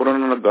ਔਰ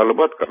ਉਹਨਾਂ ਨਾਲ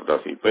ਗੱਲਬਾਤ ਕਰਦਾ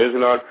ਸੀ। Praise the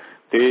Lord.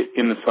 ਤੇ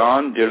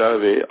ਇਨਸਾਨ ਜਿਹੜਾ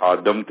ਵੇ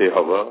ਆਦਮ ਤੇ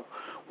ਹਵਾ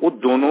ਉਹ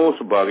ਦੋਨੋਂ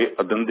ਉਸ ਬਾਗੇ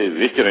ਅਦਨ ਦੇ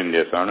ਵਿੱਚ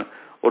ਰਹਿੰਦੇ ਸਨ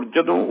ਔਰ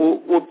ਜਦੋਂ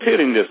ਉਹ ਉੱਥੇ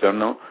ਰਹਿੰਦੇ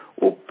ਸਨ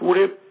ਉਹ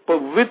ਪੂਰੇ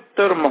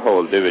ਪਵਿੱਤਰ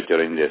ਮਾਹੌਲ ਦੇ ਵਿੱਚ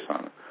ਰਹਿੰਦੇ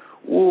ਸਨ।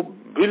 ਉਹ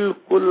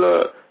ਬਿਲਕੁਲ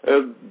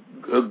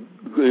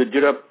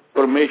ਜਿਹੜਾ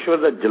ਪਰਮੇਸ਼ਵਰ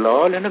ਦਾ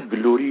ਜਲਾਲ ਹੈ ਨਾ,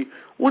 ਗਲੋਰੀ,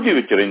 ਉਹਦੇ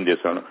ਵਿੱਚ ਰਹਿੰਦੇ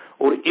ਸਨ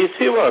ਔਰ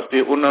ਇਸੇ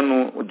ਵਾਸਤੇ ਉਹਨਾਂ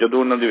ਨੂੰ ਜਦੋਂ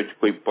ਉਹਨਾਂ ਦੇ ਵਿੱਚ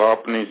ਕੋਈ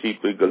ਪਾਪ ਨਹੀਂ ਸੀ,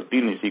 ਕੋਈ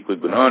ਗਲਤੀ ਨਹੀਂ ਸੀ, ਕੋਈ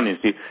ਗੁਨਾਹ ਨਹੀਂ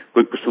ਸੀ,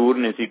 ਕੋਈ ਕਸੂਰ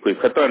ਨਹੀਂ ਸੀ, ਕੋਈ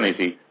ਖਤਾ ਨਹੀਂ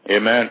ਸੀ।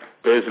 ਆਮੀਨ,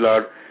 ਪ੍ਰੇਜ਼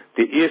ਲਾਰਡ।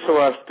 ਤੇ ਇਸ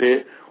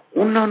ਵਾਸਤੇ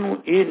ਉਹਨਾਂ ਨੂੰ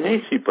ਇਹ ਨਹੀਂ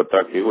ਸੀ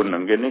ਪਤਾ ਕਿ ਉਹ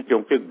ਨੰਗੇ ਨੇ,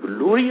 ਕਿਉਂਕਿ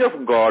ਗਲੋਰੀ ਆਫ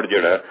ਗॉड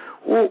ਜਿਹੜਾ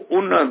ਉਹ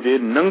ਉਹਨਾਂ ਦੇ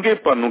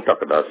ਨੰਗੇਪਨ ਨੂੰ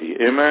ਢੱਕਦਾ ਸੀ।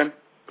 ਆਮੀਨ,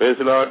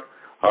 ਪ੍ਰੇਜ਼ ਲਾਰਡ,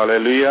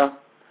 ਹਾਲੇਲੂਇਆ।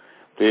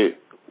 ਤੇ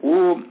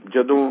ਉਹ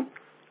ਜਦੋਂ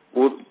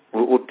ਉਹ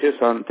ਉੱਥੇ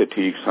ਸਨ ਤੇ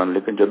ਠੀਕ ਸਨ,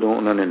 ਲੇਕਿਨ ਜਦੋਂ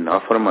ਉਹਨਾਂ ਨੇ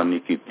ਨਾਫਰਮਾਨੀ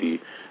ਕੀਤੀ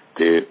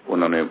ਤੇ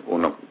ਉਹਨਾਂ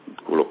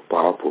ਕੋਲੋਂ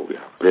ਪਾਪ ਹੋ ਗਿਆ।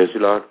 Praise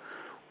Lord.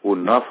 ਉਹ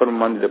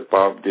ਨਾਫਰਮਾਨੀ ਦੇ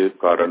ਪਾਪ ਦੇ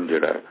ਕਾਰਨ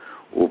ਜਿਹੜਾ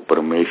ਉਹ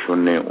ਪਰਮੇਸ਼ਵਰ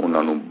ਨੇ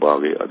ਉਹਨਾਂ ਨੂੰ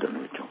ਬਾਗੇ ਅਦਨ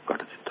ਵਿੱਚੋਂ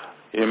ਕੱਢ ਦਿੱਤਾ।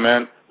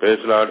 ਆਮੀਨ,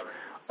 ਪ੍ਰੇਜ਼ ਲਾਰਡ।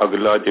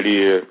 ਅਗਲਾ ਜਿਹੜੀ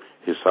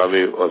ਹਿੱਸਾ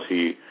ਵੇ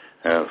ਅਸੀਂ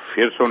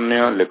ਫਿਰ ਸੁਣਨੇ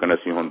ਆ, ਲੇਕਿਨ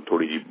ਅਸੀਂ ਹੁਣ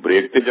ਥੋੜੀ ਜਿਹੀ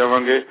ਬ੍ਰੇਕ ਤੇ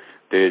ਜਾਵਾਂਗੇ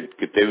ਤੇ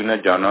ਕਿਤੇ ਵੀ ਨਾ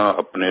ਜਾਣਾ।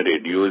 ਆਪਣੇ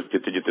ਰੇਡੀਓ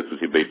ਜਿੱਥੇ ਜਿੱਥੇ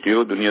ਤੁਸੀਂ ਬੈਠੇ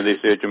ਹੋ ਦੁਨੀਆ ਦੇ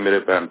ਹਿੱਸੇ ਵਿੱਚ, ਮੇਰੇ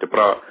ਭੈਣ ਤੇ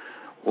ਭਰਾ,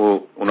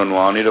 ਉਹ ਉਹਨਾਂ ਨੂੰ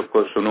ਆਨ ਹੀ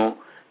ਰੱਖੋ, ਸੁਣੋ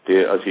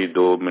ਤੇ ਅਸੀਂ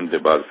 2 ਮਿੰਟ ਦੇ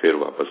ਬਾਅਦ ਫਿਰ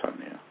ਵਾਪਸ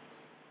ਆਨੇ ਆ।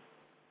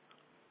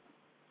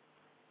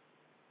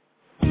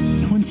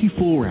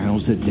 24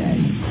 hours a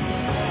day,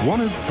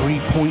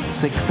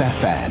 103.6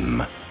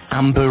 FM,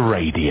 Amber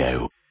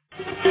Radio.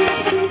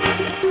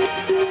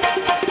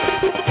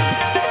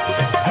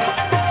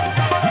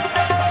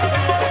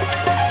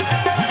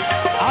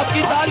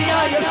 आपकी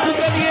तालियां यीशु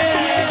के लिए।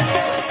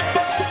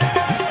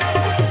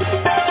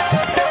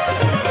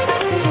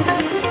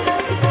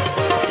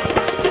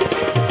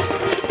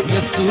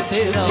 यीशु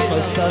तेरा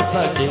मस्सा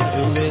साडे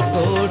जूए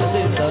तोड़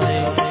देता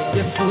है,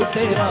 यीशु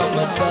तेरा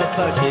मस्सा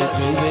साडे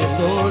जूए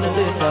तोड़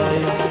देता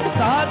है।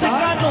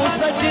 साधका नो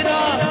सजरा,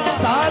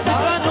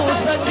 साधका नो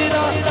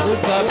सजरा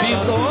उसका भी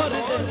तोड़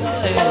देता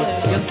है।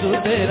 यीशु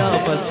तेरा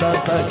मस्सा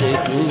साडे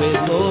जूए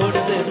तोड़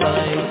देता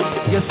है,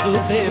 यीशु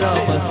तेरा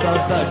मस्सा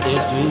साडे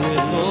जूए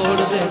तोड़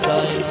देता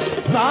है।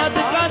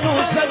 साधका नो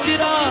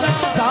सजरा,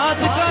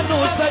 साधका नो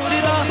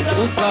सजरा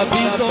उसका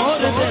भी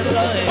तोड़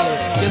देता है।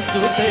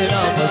 यीशु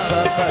तेरा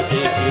मस्सा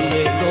साडे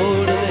जूए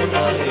तोड़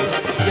देता है,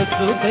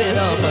 यसू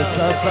तेरा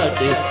मसा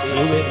साडे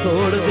रूए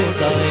तोड़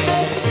देता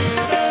है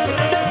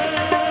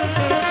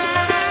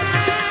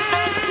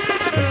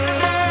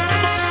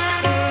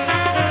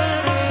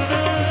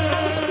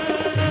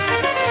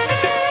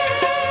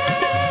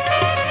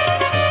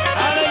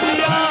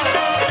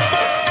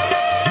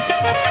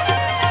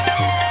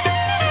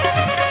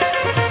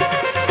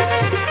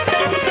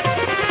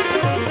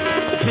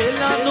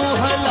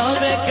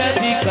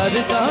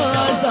करता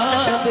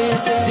आजादे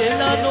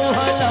जिन्हां नूं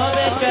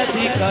हलावे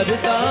कैदी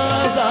करता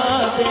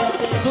आजादे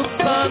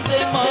दुखां दे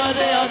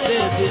मारिया ते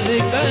दिल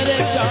करे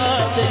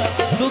शादे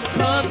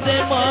दुखां दे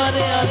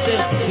मारिया ते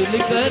दिल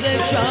करे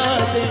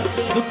शादे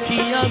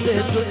दुखियां दे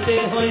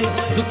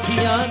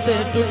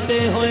टुटे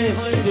होए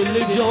दिल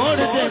जोड़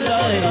देता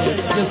है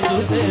यसू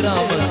तेरा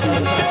मसा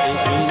साडे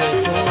रूए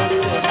तोड़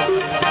देता है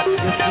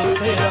यसू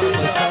तेरा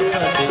मसा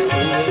साडे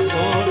रूए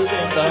तोड़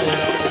देता है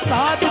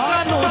साधका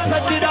नूं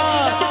सजदा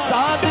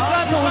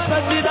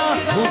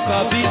भूखा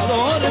भी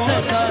तोड़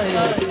देता है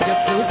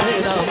यसू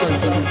तेरा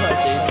मसा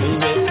साडे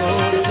रूए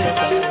तोड़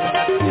देता है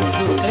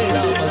यसू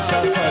तेरा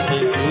मसा साडे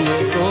रूए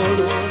तोड़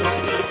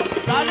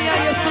तालियां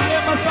यसू के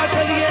मसा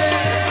के लिए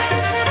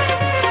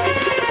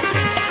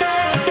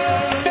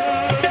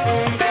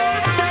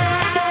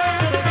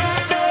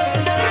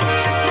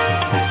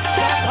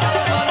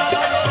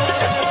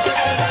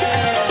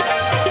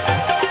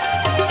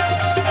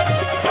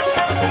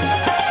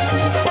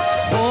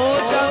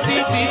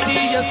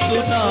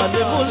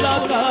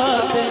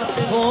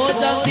हो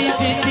जाती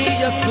बीती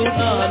यसू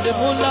नाल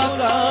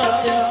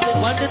मुलाकात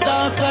वंडदा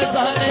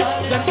खजाने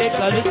चंगे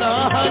करता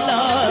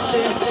हालात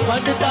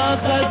वंडदा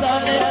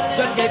खजाने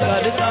चंगे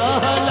करता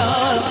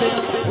हालात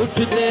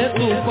उठते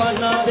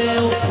तूफाना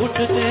देओ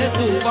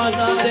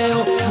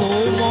मुंह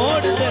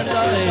मोड़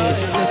देता है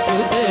यसू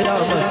तेरा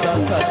मसा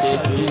साडे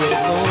रूए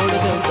तोड़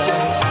देता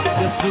है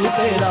यसू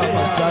तेरा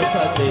मसा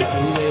साडे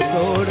रूए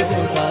तोड़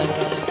देता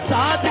है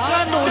साधका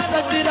नूं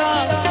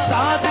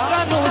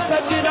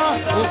सजरा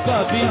वो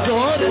कभी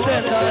जोर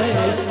देता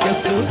है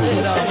यसू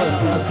तेरा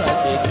मसा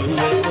साडे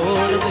रूए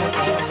तोड़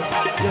देता है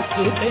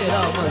यसू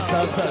तेरा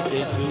मसा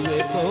साडे रूए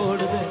तोड़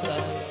देता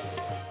है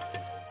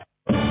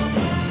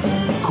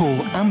Call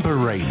Amber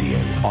Radio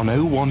on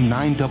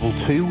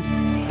 01922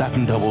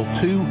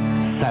 722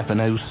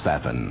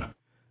 707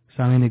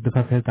 सामीन एक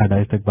दफा फिर ताड़ा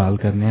इस्तकबाल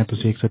करने हैं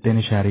तुसी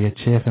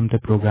 103.6 FM ते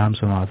प्रोग्राम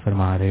समाज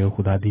फरमा रहे हो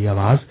खुदा दी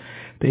आवाज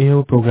ते ये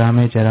वो प्रोग्राम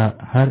है जरा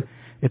हर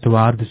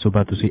इतवार दी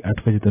सुबह तुसी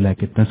 8 बजे तो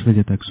लेके 10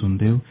 बजे तक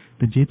सुनते हो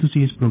तो जे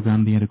तुसी इस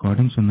प्रोग्राम दी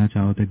रिकॉर्डिंग सुनना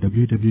चाहो तो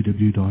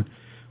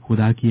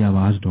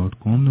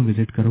www.khudakiawaz.com ਨੂੰ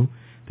विजिट करो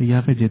तो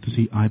या फिर जे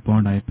तुसी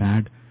आईपॉड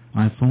आईपैड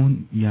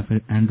आईफोन या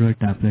फिर एंड्रॉयड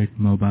टैबलेट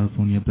मोबाइल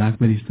फोन या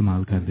ब्लैकबेरी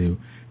इस्तेमाल करते हो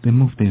तो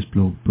मुफ्त इस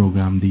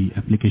प्रोग्राम दी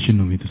एप्लीकेशन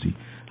ਨੂੰ ਵੀ ਤੁਸੀਂ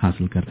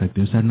हासिल कर सकते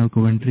हो ਸਾਡੇ ਨਾਲ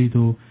ਕੋਵੈਂਟਰੀ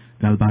ਤੋਂ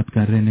ਗੱਲਬਾਤ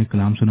ਕਰ ਰਹੇ ਨੇ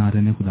ਕਲਾਮ ਸੁਣਾ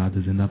ਰਹੇ ਨੇ ਖੁਦਾ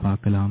ਦਾ ਜ਼ਿੰਦਾ ਪਾਕ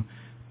ਕਲਾਮ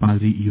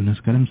ਪਾਦਰੀ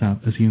ਯੂਨਸ ਕਰਮ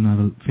ਸਾਹਿਬ ਅਸੀਂ ਉਹਨਾਂ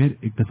ਨਾਲ ਫਿਰ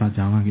ਇੱਕ ਦਫਾ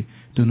ਜਾਵਾਂਗੇ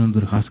ਤੇ ਉਹਨਾਂ ਨੂੰ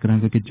ਦਰਖਾਸਤ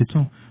ਕਰਾਂਗੇ ਕਿ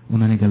ਜਿੱਥੋਂ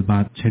ਉਹਨਾਂ ਨੇ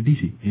ਗੱਲਬਾਤ ਛੱਡੀ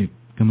ਸੀ ਇਹ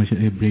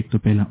ਕਮਰਸ਼ੀਅਲ ਬ੍ਰੇਕ ਤੋਂ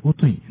ਪਹਿਲਾਂ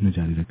ਉਤੋਂ ਹੀ ਇਹਨੂੰ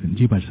ਜਾਰੀ ਰੱਖਣ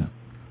ਜੀ Bhai Sahib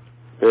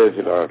praise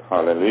Lord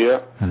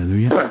hallelujah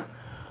hallelujah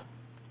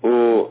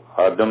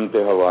ਉਹ ਆਦਮ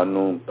ਤੇ ਹਵਾ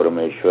ਨੂੰ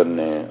ਪਰਮੇਸ਼ਵਰ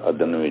ਨੇ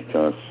ਅਦਨ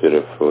ਵਿੱਚੋਂ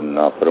ਸਿਰਫ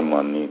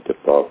ਨਾਫਰਮਾਨੀ ਤੇ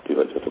ਪਾਪ ਦੀ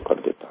ਵਜ੍ਹਾ ਤੋਂ ਕੱਢ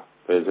ਦਿੱਤਾ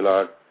ਪ੍ਰੇਜ਼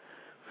ਲਾਰਡ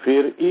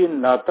ਫਿਰ ਇਹ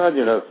ਨਾਤਾ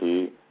ਜਿਹੜਾ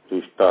ਸੀ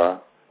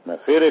ਰਿਸ਼ਤਾ ਮੈਂ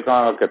ਫਿਰ ਇਹ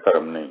ਕਹਾਂ ਕਿ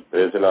ਧਰਮ ਨਹੀਂ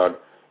ਪ੍ਰੇਜ਼ ਲਾਰਡ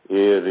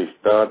ਇਹ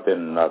ਰਿਸ਼ਤਾ ਤੇ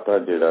ਨਾਤਾ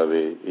ਜਿਹੜਾ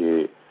ਵੇ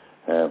ਇਹ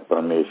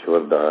ਪਰਮੇਸ਼ਵਰ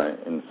ਦਾ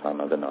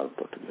ਇਨਸਾਨਾਂ ਦੇ ਨਾਲ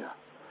ਟੁੱਟ ਗਿਆ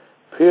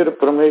ਫਿਰ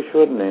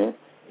ਪਰਮੇਸ਼ਵਰ ਨੇ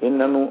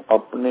ਇਹਨਾਂ ਨੂੰ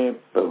ਆਪਣੇ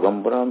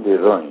ਪੈਗੰਬਰਾਂ ਦੇ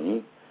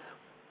ਰਾਹੀਂ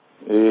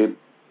ਇਹ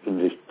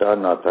ਰਿਸ਼ਤਾ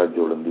ਨਾਤਾ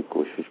ਜੋੜਨ ਦੀ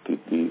ਕੋਸ਼ਿਸ਼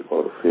ਕੀਤੀ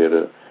ਔਰ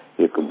ਫਿਰ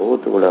ਇੱਕ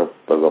ਬਹੁਤ ਬੜਾ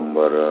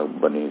ਪੈਗੰਬਰ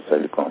ਬਣੀ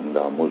ਇਸਰਾਇਲ ਕੌਮ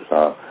ਦਾ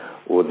ਮੂਸਾ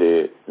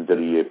ਉਹਦੇ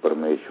ਜ਼ਰੀਏ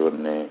ਪਰਮੇਸ਼ਵਰ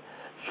ਨੇ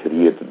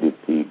ਸ਼ਰੀਅਤ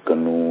ਦਿੱਤੀ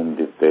ਕਾਨੂੰਨ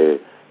ਦਿੱਤੇ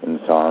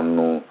ਇਨਸਾਨ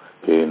ਨੂੰ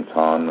ਕਿ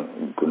ਇਨਸਾਨ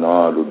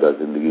ਗੁਨਾਹ ਰੁਦਾ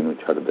ਜ਼ਿੰਦਗੀ ਨੂੰ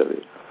ਛੱਡ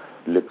ਦੇਵੇ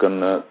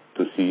ਲੇਕਿਨ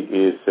ਤੁਸੀਂ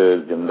ਇਸ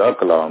ਜ਼ਿੰਦਾ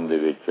ਕਲਾਮ ਦੇ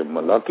ਵਿੱਚ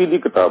ਮਲਾਕੀ ਦੀ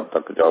ਕਿਤਾਬ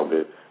ਤੱਕ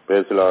ਜਾਓਗੇ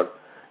ਫੈਸਲਾ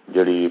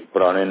ਜਿਹੜੀ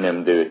ਪੁਰਾਣੇ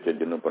ਨਿਯਮ ਦੇ ਵਿੱਚ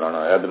ਜਿਹਨੂੰ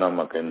ਪੁਰਾਣਾ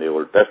ਅਹਿਦਨਾਮਾ ਕਹਿੰਦੇ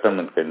ਓਲਡ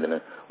ਟੈਸਟਾਮੈਂਟ ਕਹਿੰਦੇ ਨੇ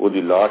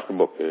ਉਹਦੀ ਲਾਸਟ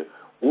ਬੁੱਕ ਹੈ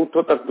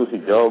ਉੱਥੋਂ ਤੱਕ ਤੁਸੀਂ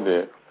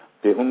ਜਾਓਗੇ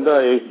ਤੇ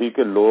ਹੁੰਦਾ ਇਹ ਸੀ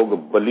ਕਿ ਲੋਕ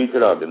ਬਲੀ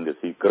ਚੜਾ ਦਿੰਦੇ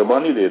ਸੀ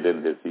ਕੁਰਬਾਨੀ ਦੇ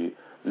ਦਿੰਦੇ ਸੀ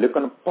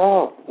ਲੇਕਿਨ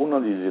ਪਾਪ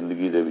ਉਹਨਾਂ ਦੀ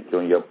ਜ਼ਿੰਦਗੀ ਦੇ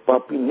ਵਿੱਚੋਂ ਜਾਂ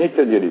ਪਾਪੀ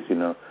ਨੇਚਰ ਜਿਹੜੀ ਸੀ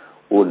ਨਾ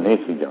ਉਹ ਨਹੀਂ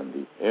ਸੀ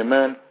ਜਾਂਦੀ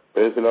ਆਮੇਨ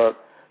ਫੈਸਲਾ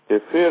ਤੇ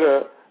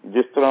ਫਿਰ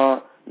ਜਿਸ ਤਰ੍ਹਾਂ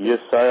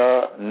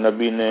ਯਸਾਇਆ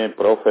ਨਬੀ ਨੇ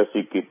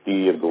ਪ੍ਰੋਫੈਸੀ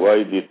ਕੀਤੀ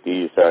ਅਗਵਾਈ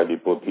ਦਿੱਤੀ ਯਸਾਇਆ ਦੀ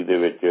ਪੋਥੀ ਦੇ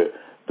ਵਿੱਚ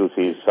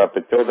ਤੁਸੀਂ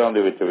 7:14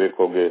 ਦੇ ਵਿੱਚ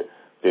ਵੇਖੋਗੇ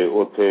ਤੇ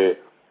ਉੱਥੇ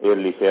ਇਹ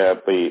ਲਿਖਿਆ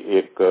ਭਈ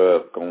ਇੱਕ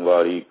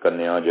ਕੁੰਵਾਰੀ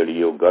ਕੰਨਿਆ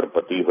ਜਿਹੜੀ ਉਹ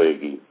ਗਰਭਵਤੀ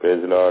ਹੋਏਗੀ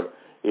ਪ੍ਰੇਜ਼ ਲਾਰਡ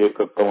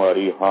ਇੱਕ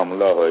ਕੁੰਵਾਰੀ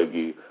ਹਾਮਲਾ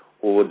ਹੋਏਗੀ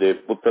ਉਹਦੇ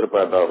ਪੁੱਤਰ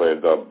ਪੈਦਾ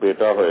ਹੋਏਗਾ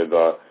ਬੇਟਾ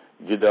ਹੋਏਗਾ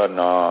ਜਿਹਦਾ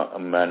ਨਾਂ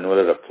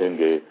ਮੈਨੂਅਲ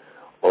ਰੱਖेंगे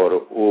ਔਰ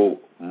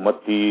ਉਹ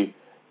ਮਤੀ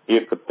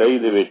 1:23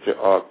 ਦੇ ਵਿੱਚ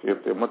ਆ ਕੇ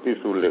ਤੇ ਮਤੀ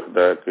ਸੂਲ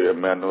ਲਿਖਦਾ ਹੈ ਕਿ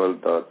ਮੈਨੂਅਲ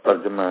ਦਾ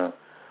ਤਰਜਮਾ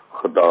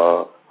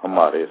ਖੁਦਾ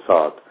ਹਮਾਰੇ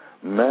ਸਾਥ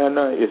ਮੈਂ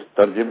ਨਾ ਇਸ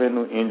ਤਰਜਮੇ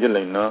ਨੂੰ ਇੰਜ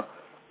ਲੈਣਾ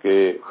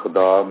ਕਿ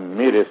ਖੁਦਾ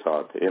ਮੇਰੇ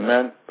ਸਾਥ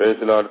ਆਮੇਨ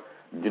ਪ੍ਰੇਜ਼ ਲਾਰਡ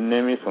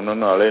ਜਿੰਨੇ ਵੀ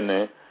ਸੁਣਨ ਵਾਲੇ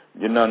ਨੇ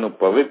ਜਿਨ੍ਹਾਂ ਨੂੰ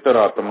ਪਵਿੱਤਰ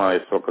ਆਤਮਾ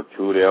ਇਸ ਵਕਤ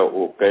ਛੂ ਰਿਹਾ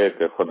ਉਹ ਕਹੇ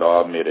ਕਿ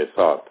ਖੁਦਾ ਮੇਰੇ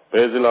ਸਾਥ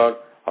ਪ੍ਰੇਜ਼ ਲਾਰਡ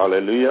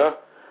ਹਾਲੇਲੂਇਆ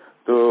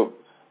तो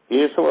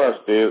इस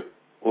वास्ते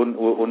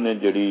उन्हें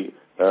जिहड़ी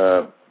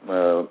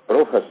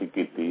प्रोफेसी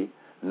की,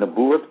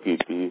 नबूवत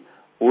की,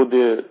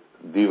 ओदे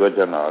दी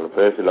वजह नाल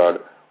फैसलाड़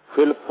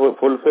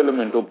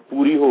फुलफिलमेंट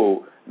पूरी हो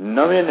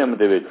नवे नियम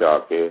दे विच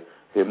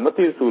आके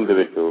मती रसूल दे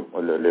विच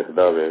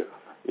लिखदा वे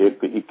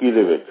 1:21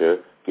 दे विच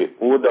कि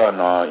ओदा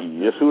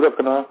नाम यसू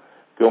रखना,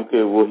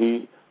 क्योंकि वही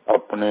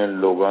अपने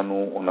लोगों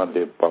नूं उन्हां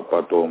दे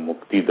पापां तो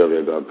मुक्ति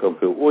देवेगा,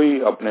 क्योंकि वही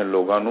अपने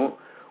लोगों नूं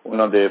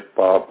उन्हां दे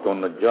पाप तो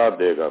नजात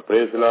देगा।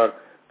 Praise Lord.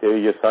 ते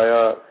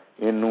यसाया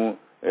इनू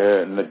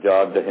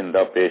नजात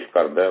दहिंदा पेश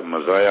करदा है,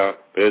 मज़ाया।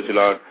 Praise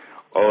Lord.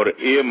 और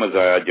ये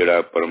मज़ाया जिहड़ा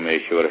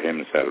परमेश्वर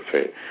हिमसेल्फ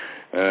है।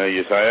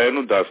 यसाया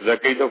इनू दसदा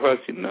कई दफा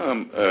सी ना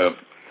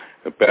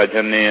पै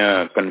जाने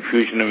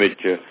कन्फ्यूजन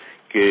विच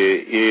कि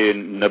ये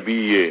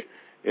नबी है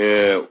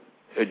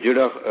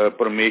जिहड़ा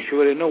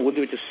परमेश्वर है ना,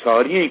 उहदे विच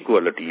सारियां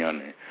इक्वलिटियां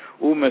ने।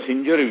 वो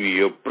मैसेंजर भी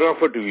है,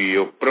 प्रॉफिट भी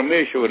है,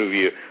 परमेश्वर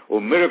भी है, वो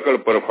मिरेकल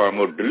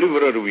परफॉर्मर,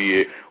 डिलीवरर भी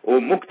है, वो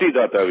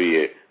मुक्तिदाता भी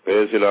है।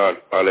 Praise Lord.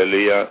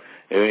 हालेलुया।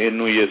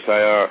 इनू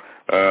यसाया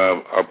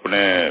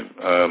अपने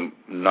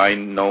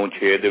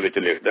 9:6 दे विच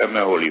लिखदा,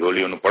 मैं हौली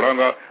हौली उन्हें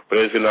पढ़ांगा।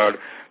 Praise Lord.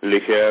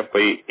 लिखिया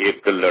भई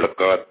एक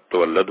लड़का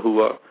तवलद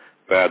हुआ,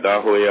 पैदा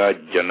होया,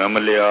 जन्म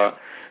लिया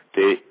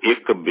ते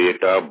एक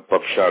बेटा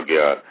बख्शा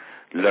गया।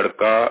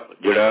 लड़का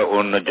जिहड़ा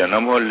उन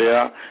जन्म हो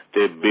लिया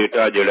ते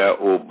बेटा जिहड़ा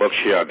वो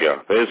बख्शिया गया।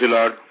 Praise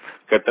Lord.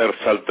 कहता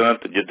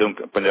सल्तनत जिद्दों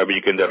पंजाबी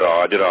कहंदे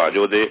राज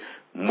ओहदे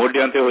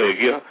मोढियां ते होए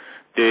गया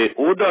ते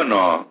ओहदा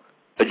नाम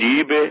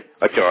अजीब है,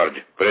 अचार्ज।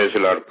 Praise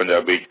Lord.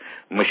 पंजाबी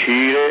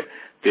मशीर है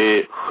ते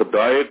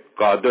खुदाए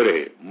कादर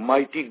है,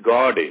 माइटी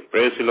गॉड है।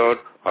 Praise Lord.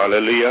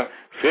 हालेलुया।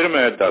 फिर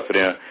मैं दस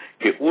रहा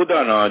कि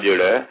ओहदा नाम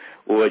जिहड़ा है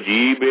वो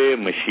अजीब है,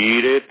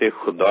 मशीर है ते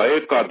खुदाए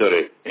कादर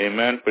है।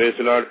 आमीन।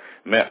 Praise Lord.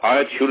 मैं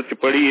आयत शुरू च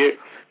पढ़ी है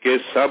कि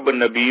सब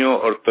नबियों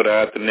और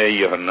तौरात ने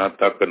यूहन्ना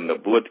तक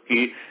नबूवत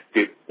की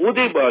कि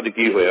ओदे बाद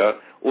की होया,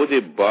 ओदे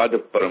बाद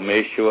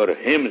परमेश्वर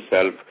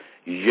हिमसेल्फ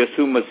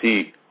यसू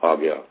मसीह आ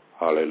गया।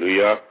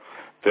 हालेलुया।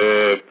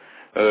 ते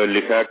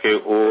लिखा कि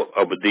वो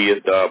अबदीयत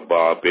दा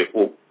बाप है,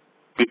 वो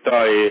पिता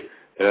है,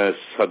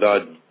 सदा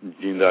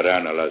जिंदा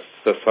रहने वाला,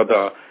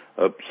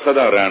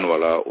 सदा रहने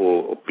वाला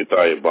वो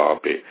पिता है,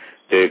 बाप है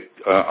ते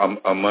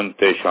अमन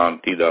ते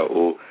शांति दा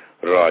वो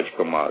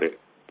राजकुमार है।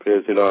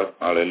 Praise Lord.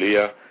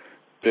 हालेलुया।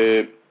 ते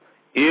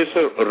इस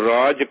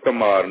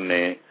राजकुमार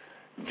ने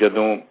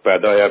जदों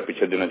पैदा होया,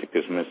 पिछले दिनों च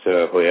क्रिसमस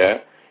होया,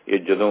 ये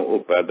जदों वो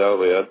पैदा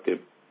होया ते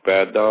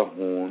पैदा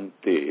होण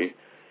ते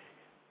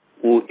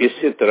वो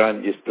इसे तरह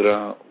जिस तरह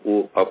वो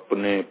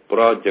अपने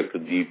प्रोजेक्ट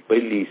दी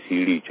पहली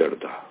सीढ़ी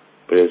चढ़दा।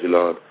 Praise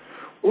Lord.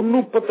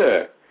 उन्नू पता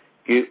है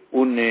कि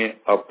उन्हें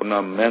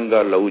अपना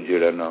महंगा लहू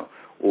जिहड़ा ना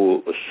वो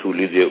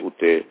सूली दे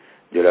उत्ते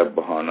जिहड़ा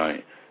बहाना है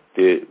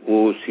ते वो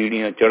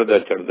सीढ़ियां चढ़दा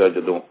चढ़दा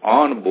जदों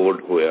ऑन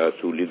बोर्ड होया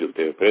सूली दे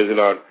उत्ते, प्रेज़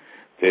लॉर्ड,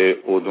 ते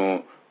उदों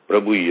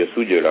प्रभु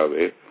यीशु जिहड़ा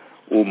वे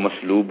वो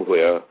मसलूब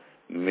होया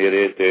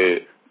मेरे ते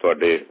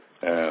तुहाडे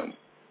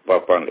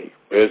पापां लई।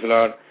 Praise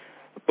Lord.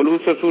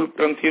 पौलुस रसूल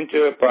करंथियन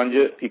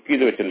 5:21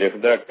 दे विच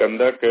लिखदा,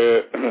 कहंदा कि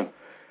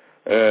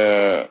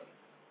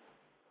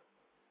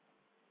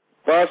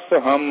बस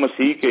हम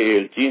मसीह के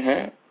एलची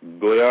हैं,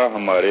 गोया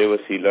हमारे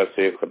वसीला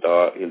से खुदा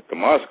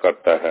इल्तमास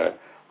करता है,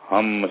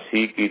 हम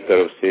मसीह की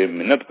तरफ से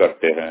मिन्नत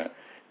करते हैं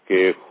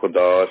कि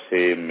खुदा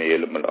से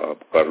मेल मिलाप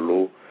कर लो।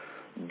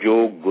 जो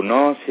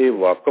गुनाह से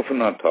वाकिफ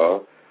न था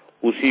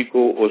उसी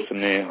को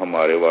उसने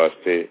हमारे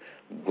वास्ते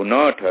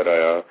गुनाह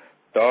ठहराया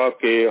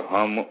ताकि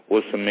हम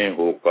उसमें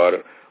होकर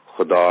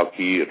खुदा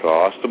की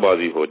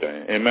रास्तबाजी हो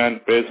जाएं। आमीन।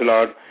 Praise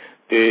Lord.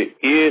 ते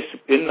इस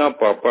इन्हां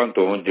पापां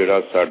तो जिहड़ा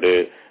साडे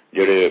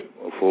जिहड़े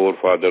फोर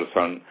फादर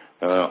सन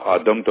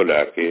आदम तो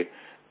लैके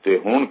ते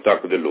हुण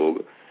तक दे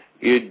लोग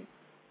ये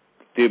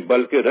ते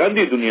बल्कि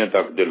रहंदी दुनिया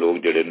तक दे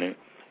लोग जिहड़े ने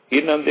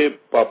इन्हां दे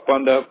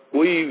पापां दा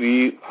कोई भी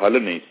हल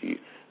नहीं सी,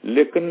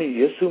 लेकिन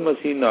यीशु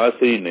मसीह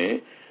नासरी ने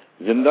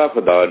जिंदा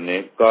खुदा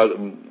ने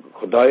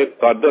खुदाए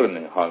कादर ने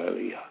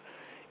हालेलुया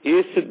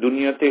इस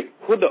दुनिया ते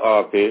खुद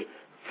आके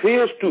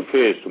फेस टू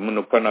फेस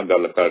मनुक्खां नाल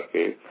गल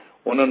करके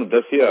उन्हां नूं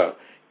दस्सिया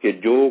कि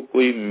जो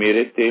कोई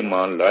मेरे ते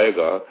ईमान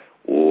लाएगा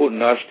वो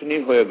नष्ट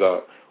नहीं होएगा,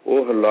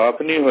 वो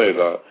हलाक नहीं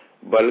होएगा,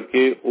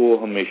 बल्कि वो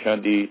हमेशा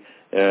दी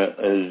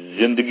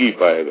जिंदगी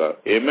पाएगा।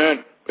 आमीन।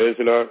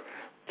 Praise Lord.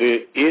 ते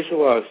इस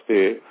वास्ते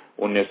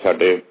उन्हें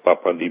साडे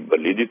पापां दी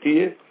बलि दिती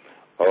है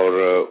और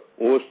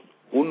उस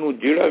उन्नू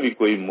जिहड़ा भी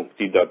कोई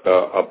मुक्तिदाता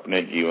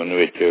अपने जीवन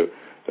विच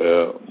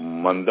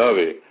मनदा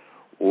वे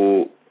वो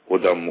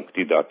ओदा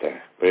मुक्तिदाता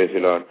है। Praise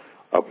Lord.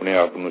 अपने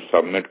आप नूं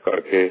सबमिट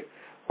करके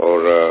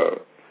और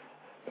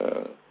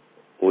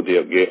ओदे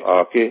अगे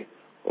आके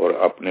और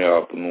अपने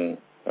आप नूं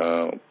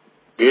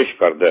पेश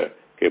करदा है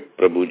कि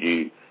प्रभु जी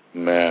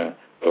मैं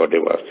तुहाडे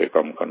वास्ते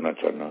काम करना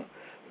चाहना,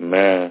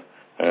 मैं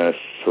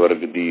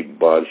स्वर्ग दी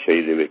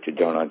बादशाही दे विच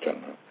जाना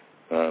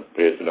चाहना।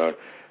 Praise Lord.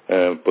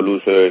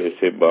 पौलुस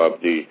इसे बाप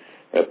दी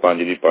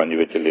 5:5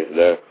 विच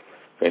लिखदा है,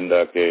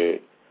 कहंदा कि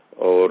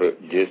और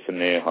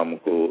जिसने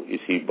हमको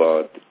इसी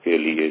बात के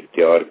लिए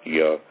तैयार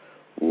किया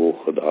वो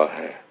खुदा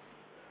है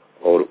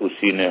और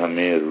उसी ने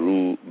हमें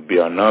रूह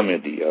बयाना में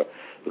दिया।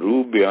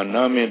 रूह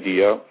बयाना में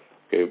दिया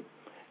कि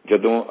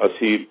जदों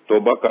असी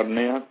तौबा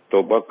करने आ,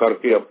 तौबा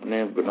करके अपने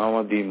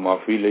गुनाहां दी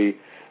माफी लई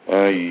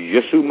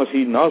यसू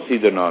मसीह नासी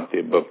दे नाम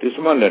ते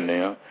बपतिस्मा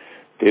लेने आ,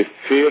 ते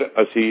फिर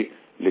असी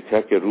लिखा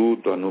कि रूह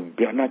तुहानू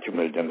बयाना च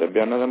मिल जांदा।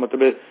 बयाना दा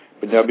मतलब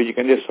पंजाबी च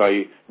कहंदे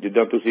साई,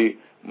 जिद्दां तुसी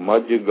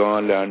मझ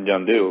गां लैण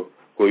जांदे हो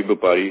कोई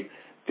व्यापारी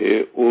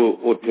ते ਉਹ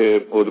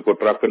ਉੱਥੇ ਉਹਦੇ ਕੋਲ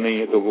ਟਰੱਕ ਨਹੀਂ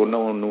ਹੈ, ਤਾਂ ਉਹਨਾਂ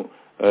ਉਹਨੂੰ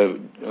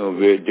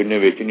ਜਿੰਨੇ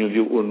ਵੇਚਣੀ ਹੁੰਦੀ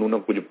ਉਹਨੂੰ ਨਾ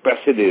ਕੁਝ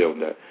ਪੈਸੇ ਦੇ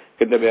ਆਉਂਦਾ,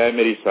 ਕਹਿੰਦਾ ਵੀ ਇਹ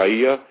ਮੇਰੀ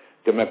ਸਾਈ ਆ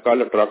ਤੇ ਮੈਂ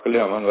ਕੱਲ ਟਰੱਕ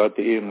ਲਿਆਵਾਂਗਾ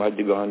ਤੇ ਇਹ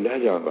ਮੱਝ ਗਾਂ ਲੈ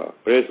ਜਾਵਾਂਗਾ।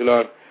 Praise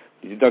Lord.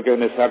 ਜਿੱਦਾਂ ਕਿ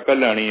ਉਹਨੇ ਸਾਈਕਲ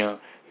ਲੈਣੀ ਆ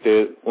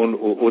ਤੇ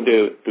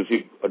ਉਹਦੇ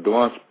ਤੁਸੀਂ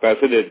ਐਡਵਾਂਸ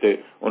ਪੈਸੇ ਦੇ ਦਿੱਤੇ,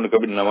 ਉਹਨੇ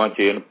ਕभी ਨਵਾਂ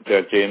ਚੇਨ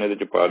ਇਹਦੇ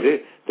ਚ ਪਾ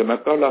ਦੇ ਤੇ ਮੈਂ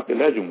ਕੱਲ ਆ ਕੇ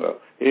ਲੈ ਜਾਊਂਗਾ।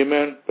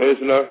 ਆਮੇਨ।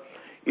 Praise Lord.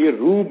 ਇਹ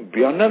ਰੂਹ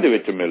ਬਿਆਨਾਂ ਦੇ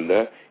ਵਿੱਚ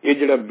ਮਿਲਦਾ। ਇਹ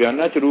ਜਿਹੜਾ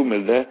ਬਿਆਨਾਂ ਚ ਰੂਹ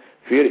ਮਿਲਦਾ,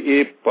 ਫਿਰ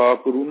ਇਹ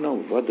ਪਾਕ रूह ना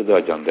ਵੱਧਦਾ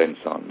ਜਾਂਦਾ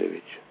इंसान ਦੇ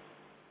ਵਿੱਚ,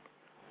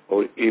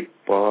 और ਇਹ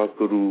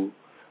ਪਾਕ रूह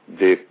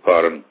ਦੇ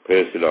ਕਾਰਨ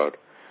ਪ੍ਰੇਸ ਲਾਰਡ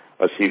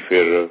ਅਸੀਂ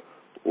ਫਿਰ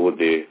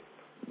ਉਹਦੇ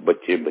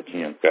ਬੱਚੇ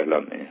ਬੱਚੀਆਂ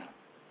ਕਹਿਲਾਉਂਦੇ ਹਾਂ।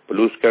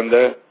 ਪਲੂਸ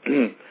ਕਹਿੰਦਾ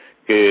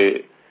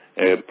ਕਿ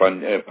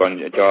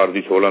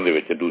 4:16 ਦੇ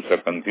ਵਿੱਚ ਦੂਸਰਾ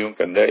ਕੰਤਿਓ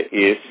ਕਹਿੰਦਾ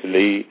ਇਸ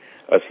ਲਈ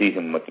ਅਸੀਂ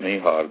ਹਿੰਮਤ ਨਹੀਂ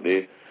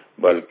ਹਾਰਦੇ,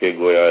 ਬਲਕਿ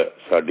ਗੋਇਆ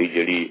ਸਾਡੀ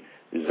ਜਿਹੜੀ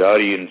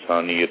ਜ਼ਾਹਰੀ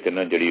ਇਨਸਾਨੀਅਤ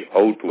ਨਾ ਜਿਹੜੀ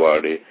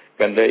ਆਊਟਵਰਡ ਹੈ,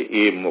 ਕਹਿੰਦਾ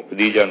ਇਹ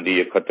ਮੁੱਕਦੀ ਜਾਂਦੀ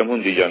ਹੈ, ਖਤਮ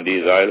ਹੁੰਦੀ ਜਾਂਦੀ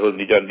ਹੈ, ਜ਼ਾਹਿਰ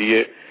ਹੁੰਦੀ ਜਾਂਦੀ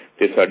ਹੈ,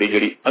 ਤੇ ਸਾਡੀ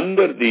ਜਿਹੜੀ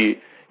ਅੰਦਰ ਦੀ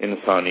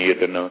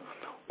ਇਨਸਾਨੀਅਤ ਨਾ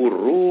ਉਹ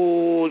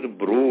ਰੋਜ਼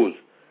ਬਰੋਜ਼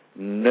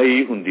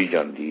ਨਈ ਹੁੰਦੀ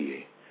ਜਾਂਦੀ ਹੈ।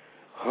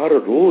 ਹਰ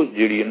ਰੋਜ਼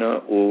ਜਿਹੜੀ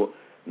ਨਾ ਉਹ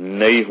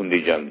ਨਈ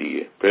ਹੁੰਦੀ ਜਾਂਦੀ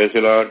ਹੈ। Praise the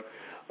Lord.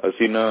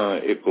 ਅਸੀਂ ਨਾ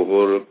ਇੱਕ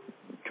ਹੋਰ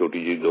ਛੋਟੀ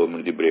ਜਿਹੀ 2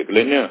 ਮਿੰਟ ਦੀ ਬ੍ਰੇਕ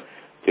ਲੈਂਦੇ ਹਾਂ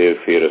ਤੇ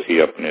ਫਿਰ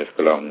ਅਸੀਂ ਆਪਣੇ ਇਸ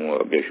ਕਲਾਮ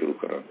ਨੂੰ ਅੱਗੇ ਸ਼ੁਰੂ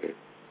ਕਰਾਂਗੇ।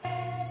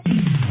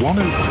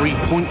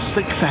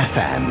 103.6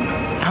 FM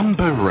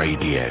Amber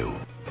Radio।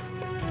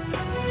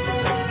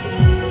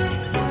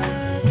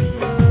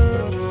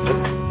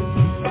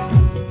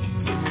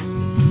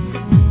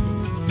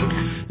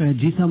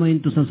 जी सामाइन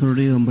तुसां सुन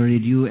रहे हो अंबर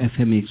रेडियो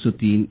FM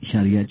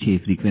 103.6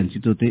 फ्रीक्वेंसी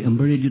तो ते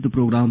अंबर रेडियो तो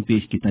प्रोग्राम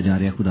पेश किया जा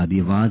रहा खुदा दी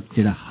आवाज़,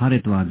 जिहड़ा हर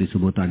इतवार दी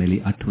सुबह ताणे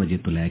लई 8 बजे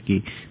तो लैके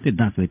ते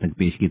 10 बजे तक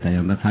पेश किया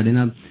जांदा। साडे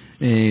नाल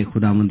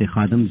खुदावंद दे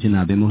खादम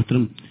जनाब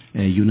मोहतरम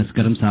यूनस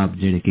करम साहब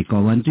जिहड़े कि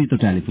कॉवेंट्री तो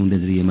टेलीफोन के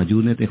जरिए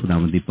मौजूद ने ते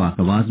खुदावंद दी पाक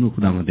आवाज़ नूं,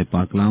 खुदावंद दे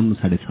पाक कलाम नूं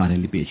साडे सारेयां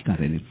लई पेश कर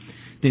रहे ने।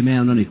 ते मैं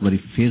उन्हां नूं एक बारी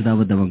फिर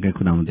दावत देवांगा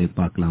खुदावंद दे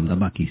पाक कलाम दा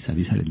बाकी हिस्सा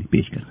भी साडे लई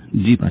पेश करन।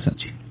 जी पास साहब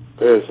जी।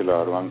 Praise the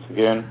Lord once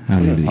again.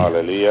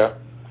 Hallelujah.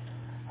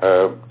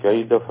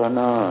 कई दफा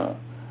ना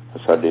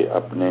साडे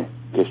अपने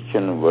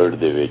क्रिश्चियन वर्ल्ड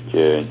दे विच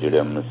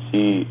जिहड़ा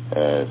मसीह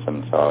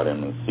संसार है,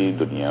 मसीह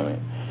दुनिया में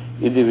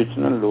इहदे विच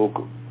ना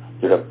लोग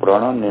जिहड़ा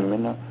पुराना नियम है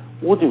ना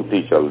ਉਹਦੇ ਉੱਤੇ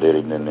ਹੀ ਚੱਲਦੇ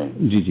ਰਹਿੰਦੇ ਨੇ।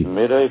 ਜੀ ਜੀ।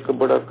 ਮੇਰਾ ਇੱਕ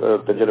ਬੜਾ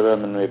ਤਜਰਬਾ,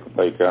 ਮੈਨੂੰ ਇੱਕ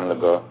ਭਾਈ ਕਹਿਣ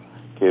ਲੱਗਾ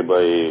ਕਿ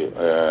ਭਾਈ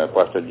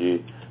ਪਾਸਟਰ ਜੀ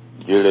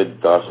ਜਿਹੜੇ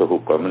 10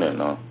 ਹੁਕਮ ਨੇ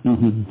ਨਾ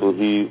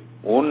ਤੁਸੀਂ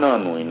ਉਹਨਾਂ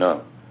ਨੂੰ ਹੀ ਨਾ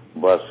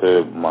ਬਸ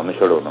ਮੰਨ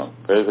ਛੱਡੋ ਨਾ।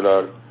 Praise the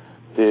Lord.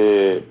 ਤੇ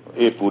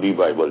ਇਹ ਪੂਰੀ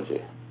ਬਾਈਬਲ 'ਚ।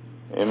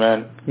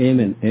 ਆਮੇਨ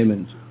ਆਮੇਨ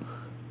ਆਮੇਨ।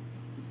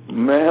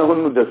 ਮੈਂ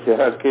ਉਹਨੂੰ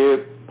ਦੱਸਿਆ ਕਿ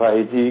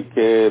ਭਾਈ ਜੀ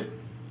ਕਿ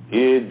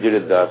ਇਹ ਜਿਹੜੇ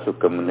 10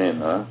 ਹੁਕਮ ਨੇ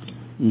ਨਾ,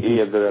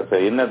 ਇਹ ਅਗਰ ਆਪਾਂ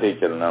ਇਹਨਾਂ ਤੇ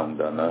ਚੱਲਣਾ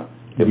ਹੁੰਦਾ ਨਾ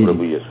ਤੇ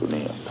ਪ੍ਰਭੂ ਯਿਸੂ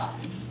ਨਹੀਂ ਆਉਂਦਾ।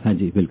 हाँ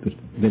जी बिल्कुल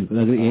बिल्कुल।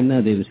 अगर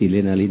इन्हां दे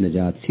वसीले नाल ही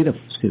नजात सिर्फ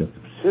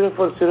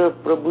और सिर्फ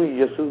प्रभु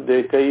यीशु दे।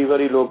 कई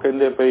बारी लोग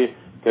कहंदे पई,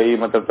 कई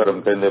मतलब धर्म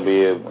कहंदे भी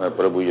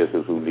प्रभु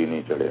यीशु सूली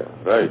नहीं चढ़िया,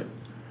 राइट।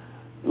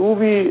 वो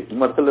भी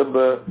मतलब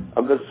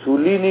अगर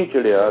सूली नहीं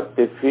चढ़िया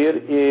ते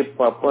फिर ये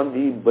पापां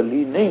दी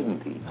बलि नहीं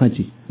हुंदी। हाँ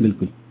जी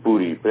बिल्कुल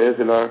पूरी। Praise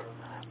the Lord.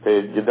 ते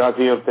जिद्दां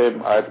कि उत्ते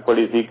आयत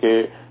पढ़ी थी कि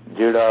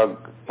जेड़ा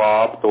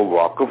पाप तो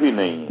वाकिफ ही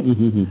नहीं है,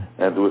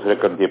 दूसरे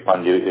कंते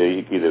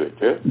 5:21 ਦੇ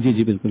ਵਿੱਚ। ਜੀ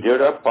ਜੀ ਬਿਲਕੁਲ।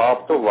 ਜਿਹੜਾ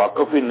ਪਾਪ ਤੋਂ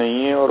ਵਾਕਿਫ ਹੀ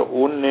ਨਹੀਂ ਹੈ ਔਰ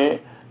ਉਹਨੇ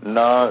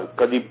ਨਾ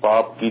ਕਦੀ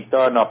ਪਾਪ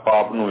ਕੀਤਾ ਨਾ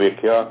ਪਾਪ ਨੂੰ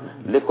ਵੇਖਿਆ,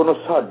 ਲੇਕਿਨ ਉਹ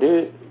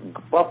ਸਾਡੇ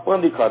ਪਾਪਾਂ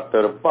ਦੀ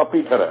ਖਾਤਰ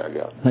ਪਾਪੀ ਠਹਿਰਾਇਆ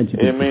ਗਿਆ।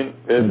 ਆਮੀਨ।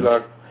 Praise the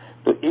Lord.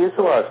 तो इस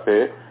वास्ते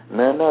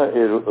मैं ना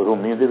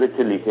रोमी ਦੇ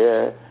ਵਿੱਚ ਲਿਖਿਆ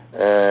ਹੈ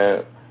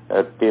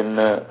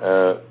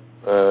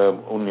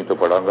 3:19 ਤੋਂ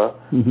ਪੜਾਂਗਾ।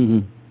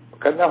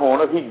 ਕਹਿੰਦਾ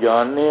ਹੁਣ ਅਸੀਂ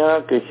ਜਾਣਦੇ ਆ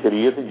ਕਿ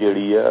ਸ਼ਰੀਅਤ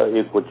ਜਿਹੜੀ ਆ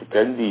ਇਹ ਕੁਝ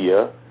ਕਹਿੰਦੀ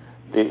ਆ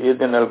ਤੇ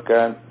ਇਹਦੇ ਨਾਲ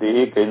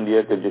ਇਹ ਕਹਿੰਦੀ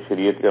ਹੈ ਕਿ ਜੋ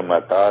शरीयत के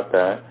महतात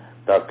है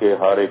ताकि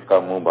हर एक का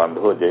मुंह बंद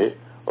हो जाए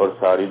और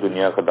सारी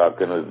दुनिया खुदा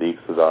के नजदीक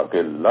सजा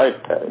के लायक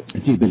ठहरे।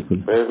 जी बिल्कुल।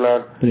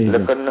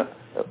 लेकिन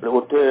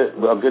उत्थे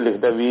अगे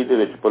लिखता 20 ਦੇ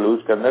ਵਿੱਚ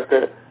पलूस कहना कि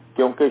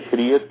क्योंकि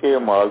शरीयत के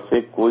अमाल से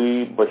कोई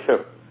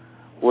बशर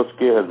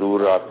उसके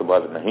हजूर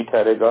रास्तबाज नहीं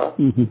ठहरेगा,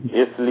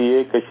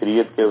 इसलिए कि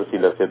शरीयत के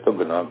वसीले से तो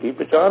गुनाह की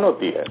पहचान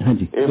होती है।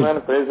 आमीन।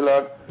 Praise the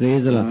Lord.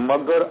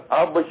 मगर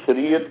अब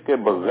शरीयत के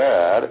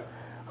बगैर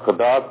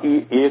खुदा की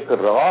एक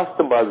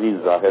रास्तबाजी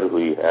जाहिर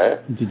हुई है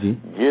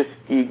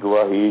जिसकी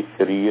गवाही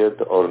शरीयत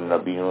और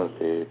नबियों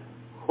से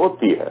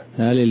होती है।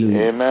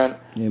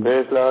 आमीन।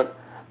 Praise the Lord.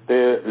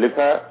 ते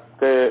लिखा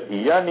कि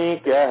यानी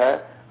क्या है,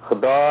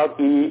 खुदा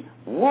की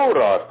वो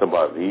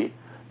रास्तबाजी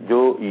जो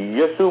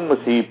यीशु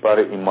मसीह पर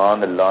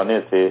ईमान लाने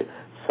से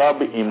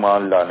सब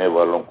ईमान लाने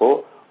वालों को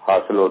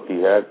हासिल होती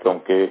है,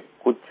 क्योंकि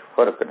कुछ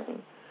फर्क नहीं।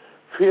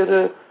 फिर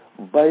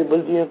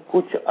ਬਾਈਬਲ ਦੀਆਂ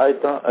ਕੁਝ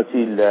ਆਇਤਾਂ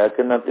ਅਸੀਂ ਲੈ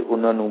ਕੇ ਨਾ ਤੇ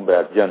ਉਹਨਾਂ ਨੂੰ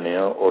ਬੈਠ ਜਾਂਦੇ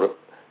ਹਾਂ ਔਰ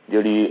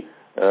ਜਿਹੜੀ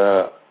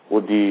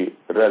ਉਹਦੀ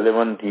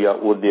ਰੈਲੇਵੈਂਟ ਜਾਂ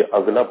ਉਹਦੇ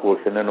ਅਗਲਾ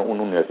ਪੋਰਸ਼ਨ ਹੈ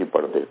ਉਹਨੂੰ ਨਹੀਂ ਅਸੀਂ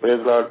ਪੜ੍ਹਦੇ।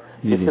 Praise Lord.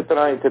 ਇਸੇ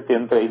ਤਰ੍ਹਾਂ ਇੱਥੇ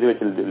 3:23 ਦੇ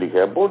ਵਿੱਚ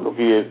ਲਿਖਿਆ, ਬਹੁਤ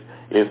ਲੋਕੀ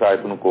ਇਸ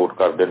ਆਇਤ ਨੂੰ ਕੋਟ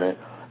ਕਰਦੇ ਨੇ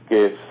ਕਿ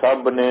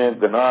ਸਭ ਨੇ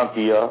ਗੁਨਾਹ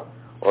ਕੀਆ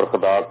और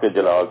खुदा के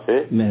जलाल से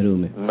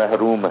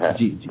महरूम है।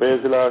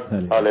 Praise Lord,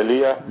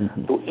 hallelujah.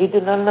 तो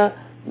ਇਹਦੇ ਨਾਲ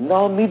ना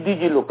उम्मीदी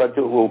जी लोगों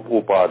च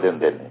वो पा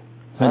देंगे ने।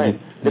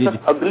 लेकिन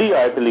अगली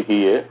आयत लिखी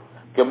है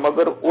कि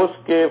मगर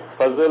उसके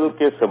फजल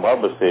के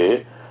सबब से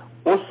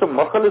उस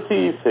मखलसी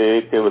से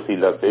के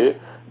वसीला से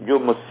जो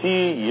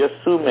मसीह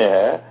यस्सु में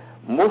है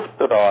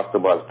मुफ्त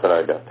रास्तबाज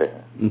ठहराए जाते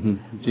हैं।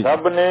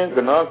 सब ने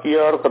गुनाह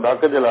किया और खुदा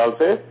के जलाल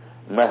से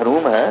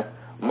महरूम है,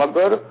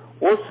 मगर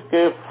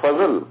उसके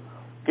फजल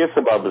के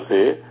सबब से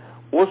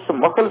उस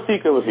मखलसी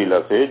के वसीला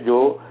से जो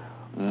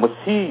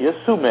मसीह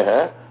यस्सु में है,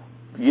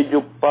 ये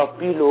जो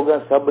पापी लोग हैं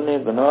सब ने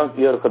गुनाह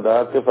किया और खुदा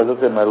के फजल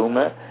से महरूम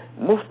है,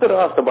 मुफ्त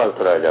रास्तबाज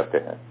ठहराए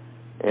जाते हैं।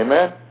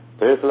 आमीन,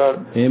 प्रेज़ लॉर्ड।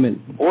 आमीन।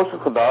 उस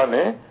खुदा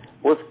ने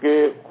उसके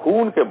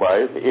खून के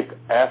बायस एक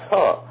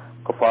ऐसा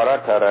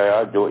कफारा ठहराया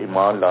जो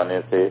ईमान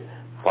लाने से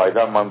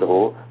फायदामंद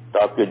हो,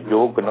 ताकि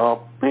जो गुनाह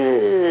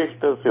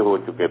पेशतर से हो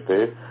चुके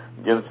थे,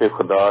 जिनसे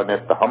खुदा ने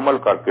तहम्मुल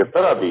करके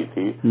तरह दी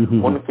थी,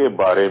 उनके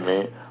बारे में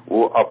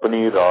वो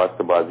अपनी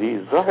रास्तबाजी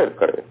जाहिर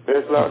करे।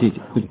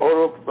 और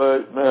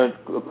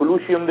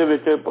कलूशियम दे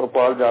विच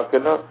पाल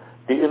जाके ना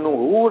ते इनू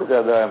होर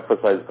ज्यादा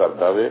एम्फसाइज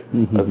करदा वे।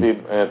 ਅਸੀਂ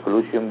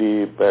कलूशियम ਦੀ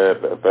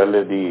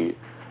ਪਹਿਲੇ ਦੀ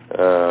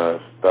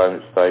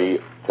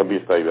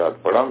 26-27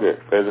 ਬਾਤ ਪੜਾਂਗੇ।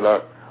 Praise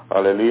Lord,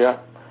 hallelujah.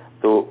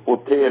 तो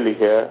ਉੱਥੇ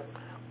ਲਿਖਿਆ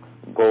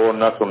ਗੌਰ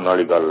ਨਾਲ ਸੁਣਨ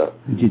ਵਾਲੀ ਗੱਲ ਹੈ।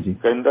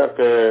 ਕਹਿੰਦਾ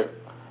ਕਿ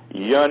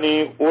यानी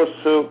उस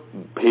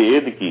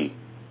भेद की,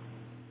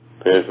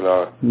 प्रेज़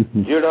लॉर्ड,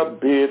 जेड़ा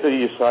भेद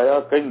यशाया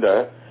कहंदा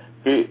है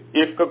कि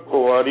एक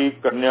कुंवारी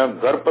कन्या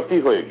गर्भवती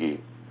होएगी,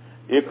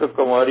 एक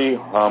कुंवारी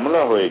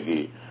हामला होएगी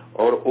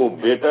और वो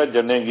बेटा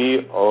जनेगी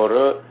और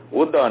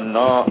उसका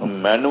नाम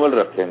मैनुअल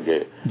रखेंगे।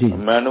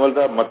 मैनुअल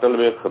का मतलब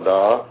है खुदा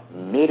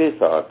मेरे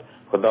साथ,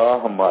 खुदा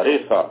हमारे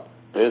साथ।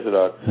 Praise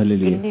Lord.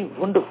 कितनी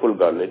वंडरफुल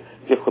गल है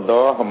कि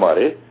खुदा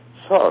हमारे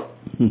साथ,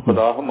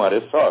 खुदा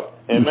हमारे साथ।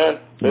 आमीन,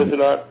 प्रेज़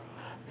लॉर्ड।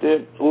 ਤੇ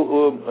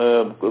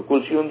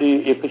ਕੁਲਸੀਓਂ ਦੀ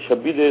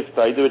 1:26 ਦੇ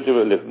 27 ਦੇ ਵਿੱਚ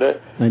ਲਿਖਦਾ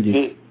ਹੈ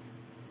ਕਿ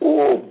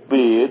ਉਹ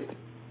ਭੇਦ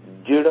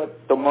ਜਿਹੜਾ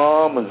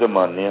तमाम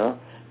ਜ਼ਮਾਨਿਆਂ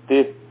ਤੇ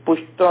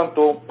ਪੁਸ਼ਤਾਂ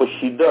ਤੋਂ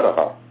ਪੋਸ਼ੀਦਾ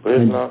ਰਹਾ।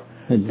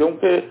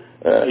 ਕਿਉਂਕਿ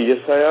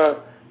ਯਸਾਇਆ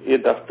ਇਹ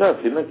ਦੱਸਦਾ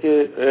ਸੀ ਨਾ ਕਿ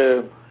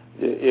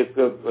ਇੱਕ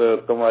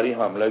ਕੁਮਾਰੀ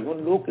ਹਾਮਲਾ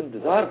ਹੋਈ, ਲੋਕ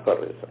ਇੰਤਜ਼ਾਰ ਕਰ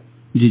ਰਹੇ ਸਨ।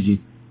 ਜੀ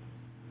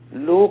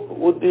ਲੋਕ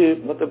ਉਹਦੇ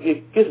ਮਤਲਬ ਕਿ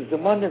ਕਿਸ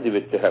ਜ਼ਮਾਨੇ ਦੇ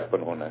ਵਿੱਚ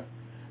ਹੈਪਨ ਹੋਣਾ ਹੈ।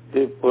 ਤੇ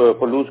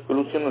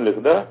ਕਲੂਸੀਓਂ ਨੂੰ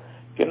ਲਿਖਦਾ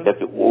ਕਹਿੰਦਾ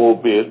ਕਿ ਉਹ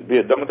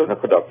ਭੇਦ ਦਾ ਮਤਲਬ ਨਾ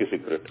ਖੁਦਾ ਕੀ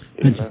ਸੀਕ੍ਰੇਟ,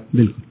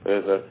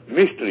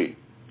 ਮਿਸਟਰੀ,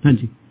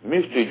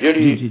 ਮਿਸਟਰੀ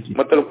ਜਿਹੜੀ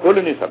मतलब खुल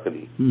नहीं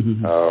सकती।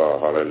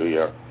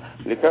 हालेलुया।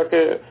 लिखा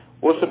कि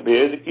उस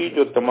भेद की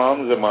जो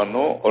तमाम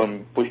जमानों और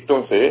पुश्तों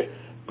से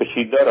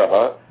पोशीदा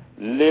रहा,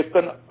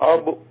 लेकिन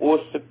अब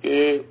उसके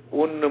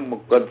उन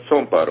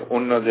मुकद्दसों पर,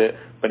 उन्होंने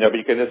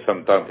पंजाबी कहते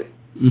संतां दे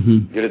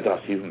ਜਿਹੜੇ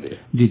ਦਾਸੀ ਹੁੰਦੇ ਆ,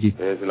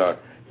 प्रेज़ लॉर्ड,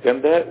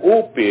 ਕਹਿੰਦਾ ਹੈ ਉਹ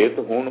ਭੇਦ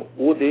ਹੁਣ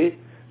ਉਹਦੇ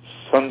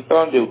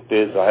ਸੰਤਾਂ ਦੇ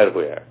ਉੱਤੇ ਜ਼ਾਹਿਰ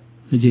ਹੋਇਆ ਹੈ।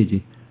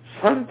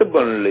 संत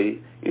बनने ਲਈ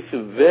इस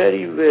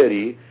वेरी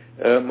वेरी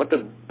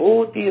मतलब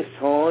बहुत ही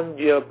आसान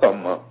जिहा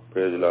काम है।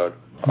 Praise Lord,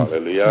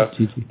 hallelujah.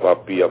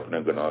 पापी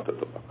अपने गुनाह तो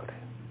तौबा करे।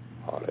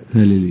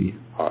 Hallelujah,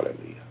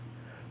 hallelujah.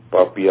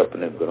 पापी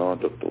अपने गुनाह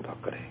तो तौबा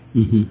करे,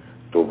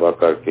 तौबा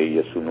करके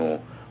यीशु ਨੂੰ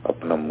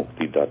अपना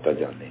मुक्तिदाता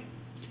जाने,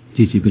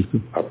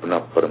 बिल्कुल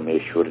अपना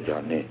परमेश्वर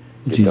जाने।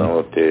 जिदा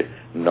उत्ते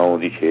 9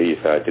 ਦੀ 6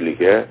 ਈਸਾਈ ਚ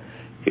ਲਿਖਿਆ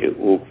ਕਿ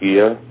ਉਹ ਕੀ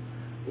ਆ,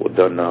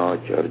 ਉਹਦਾ ਨਾਂ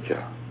ਚਰਚ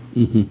ਆ,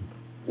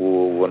 वो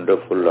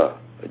वंडरफुल आ,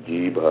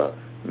 अजीब आ,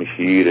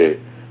 मशीर है,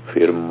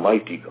 फिर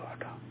माइटी गॉड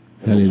आ,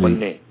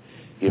 मन्ने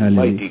ये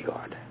माइटी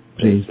गॉड है।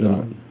 प्रेज़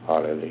लॉर्ड,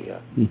 हालेलुया।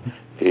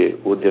 ते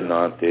ओदे नां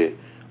ते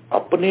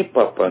अपने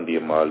पापां दी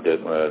माल दे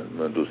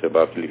दूसरे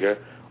बाप लिखा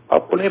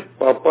अपने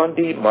पापां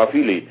दी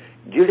माफी लई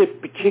ਜਿਹੜੇ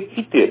ਪਿੱਛੇ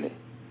ਕੀਤੇ ਨੇ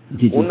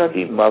ਉਹਨਾਂ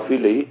ਦੀ ਮਾਫੀ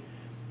ਲਈ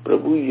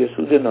ਪ੍ਰਭੂ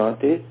ਯਿਸੂ ਦੇ ਨਾਮ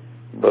ਤੇ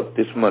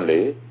ਬਪਤਿਸਮਾ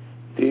ਲਏ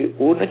ਤੇ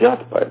ਉਹ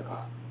ਨਜਾਤ ਪਾਏਗਾ।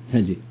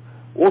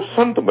 ਉਹ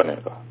ਸੰਤ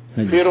ਬਣੇਗਾ।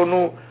 ਫਿਰ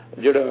ਉਹਨੂੰ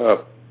ਜਿਹੜਾ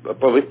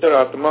ਪਵਿੱਤਰ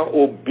ਆਤਮਾ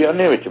ਉਹ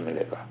ਬਿਆਨੇ ਵਿੱਚ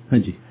ਮਿਲੇਗਾ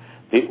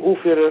ਤੇ ਉਹ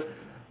ਫਿਰ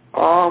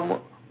ਆਮ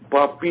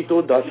ਪਾਪੀ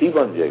ਤੋਂ ਦਾਸੀ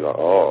ਬਣ ਜਾਏਗਾ।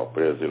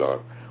 Praise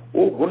Lord.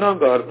 ਉਹ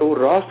ਗੁਨਾਹਗਾਰ ਤੋਂ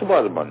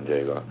ਰਾਸਤਬਾਜ਼ ਬਣ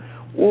ਜਾਏਗਾ।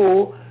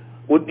 ਉਹ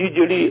ਉਹਦੀ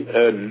ਜਿਹੜੀ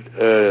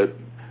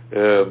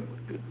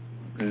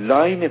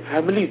ਲਾਈਨ ਹੈ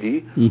ਫੈਮਿਲੀ ਦੀ,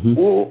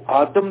 ਉਹ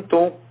ਆਦਮ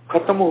ਤੋਂ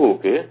ਖਤਮ ਹੋ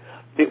ਕੇ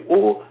ਤੇ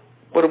ਉਹ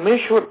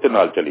ਪਰਮੇਸ਼ਵਰ ਦੇ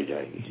ਨਾਲ ਚਲੀ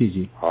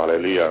ਜਾਏਗੀ।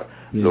 ਹਾਲੇਲੂਇਆ।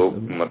 ਲੋਕ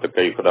ਮਤਲਬ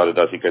ਕਈ ਖੁਦਾ ਦੇ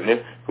ਦਾਸੀ ਕਹਿੰਦੇ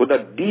ਉਹਦਾ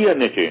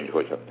DNA ਚੇਂਜ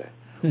ਹੋ ਜਾਂਦਾ ਹੈ,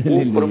 ਉਹ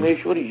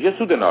परमेश्वर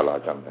यीशु के नाल आ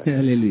जाता है।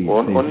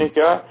 उन्होंने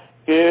कहा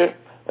कि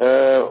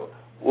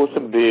उस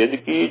भेद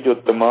की जो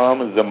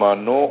तमाम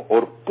जमानों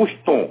और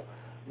पुश्तों,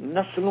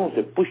 नस्लों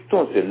से,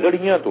 पुश्तों से,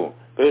 लड़ियां तो,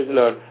 praise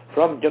Lord,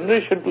 from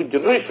generation to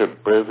generation,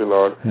 praise the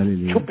Lord,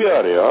 छुपिया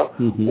रहा,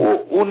 वो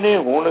उन्हें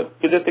हुन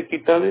किधर तक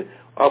कीता वे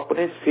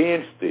अपने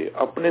सेंट्स ते,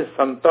 अपने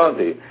संतां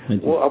ते,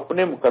 वो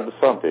अपने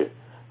मुकद्दसां ते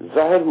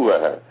जाहिर हुआ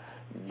है,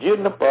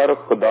 जिन पर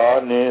खुदा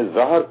ने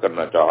जाहिर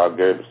करना चाहा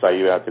गए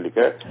ईसाई वहां से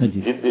लिखा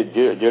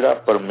है जेड़ा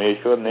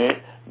परमेश्वर ने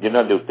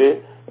जिन्हां दे उत्ते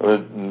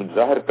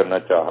जाहिर करना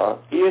चाहा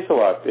इस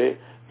वास्ते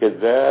कि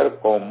गैर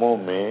कौमों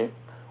में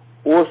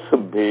उस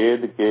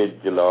भेद के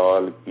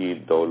जलाल की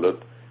दौलत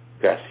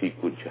कैसी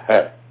कुछ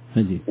है,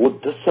 वो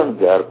दसन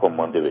गैर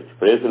कौमों दे विच,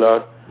 प्रेज़ द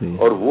लॉर्ड।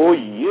 और वो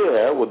ये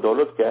है, वो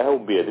दौलत क्या है, वो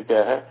भेद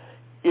क्या है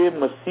कि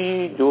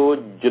मसीह जो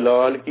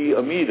जलाल की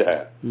उम्मीद है।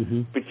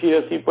 पिछे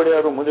असी पढ़िया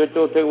रोम दे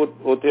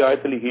उथे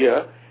आयत लिखी है,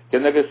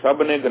 कहना कि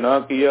सब ने गुनाह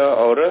किया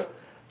और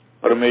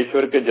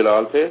परमेश्वर के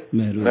जलाल से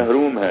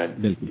महरूम है।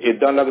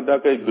 इदा लगता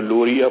कि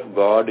ग्लोरी ऑफ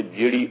गॉड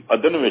जेड़ी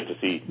अदन विच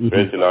सी,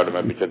 प्रेज़ द लॉर्ड,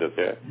 मैं पिछे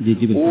दस्या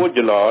वो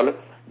जलाल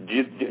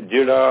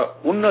जेड़ा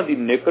उन्हां दी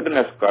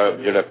नेकडनेस का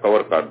जेड़ा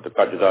कवर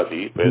करदा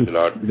सी, प्रेज़ द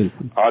लॉर्ड,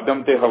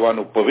 आदम ते हवा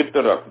नूं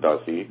पवित्र रखदा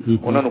सी,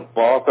 उन्हां नूं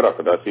पाक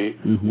रखदा सी।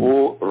 वो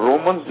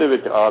रोमन्स दे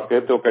विच आके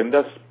तो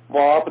कहंदा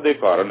पाप दे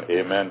कारण,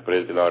 आमीन,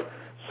 प्रेज़ द लॉर्ड,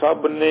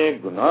 सब ने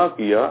गुनाह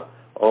किया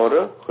और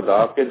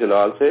खुदा के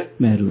जलाल से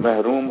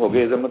महरूम हो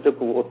गए।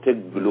 मतलब उत्थे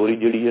ग्लोरी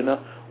जिहड़ी है ना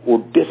वो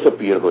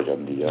डिसअपीयर हो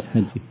जाती है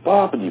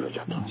पाप की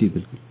वजह तो।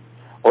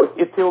 और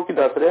इत्थे वो की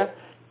दस रहा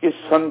कि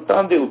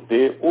संतां दे उत्ते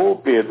वो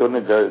भेद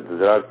उन्हें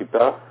ज़ाहिर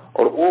किया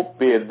और वो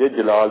भेद दे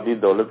जलाल की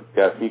दौलत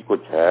कैसी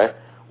कुछ है,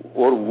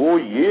 और वो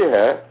ये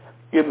है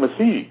कि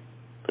मसीह,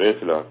 प्रेज़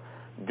द लॉर्ड,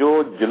 जो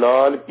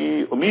जलाल की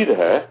उम्मीद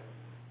है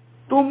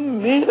तुम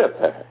में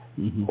रहता है।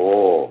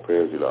 ओ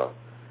प्रेज़ द लॉर्ड,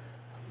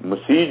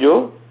 मसीह जो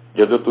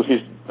जब तुसी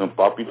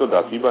पापी तो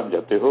दासी बन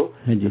जाते हो,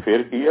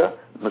 फिर किया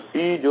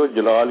मसीह जो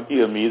जलाल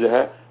की उम्मीद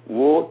है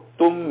वो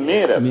तुम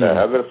में रहता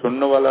है। अगर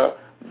सुनने वाला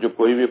जो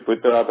कोई भी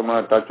पवित्र आत्मा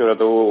टच हो रहा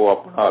तो वो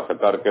अपना हाथ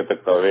करके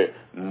तक कहे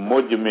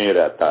मुझ में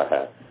रहता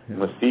है।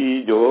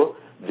 मसीह जो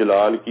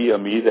जलाल की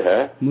उम्मीद है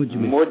मुझ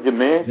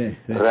में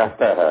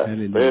रहता है,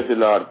 प्रेज़ द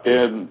लॉर्ड।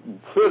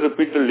 फिर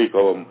रिपीटेडली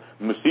कहो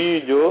मसीह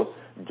जो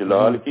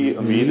जलाल की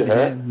उम्मीद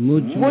है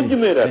मुझ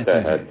में रहता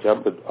है। जब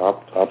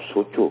आप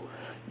सोचो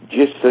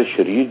जिस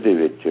शरीर दे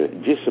विच,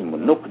 जिस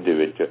मनुख दे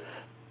विच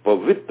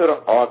पवित्र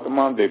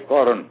आत्मा दे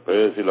कारण,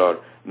 प्रेज़ द लॉर्ड,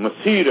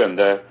 मसीह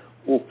रहिंदा है,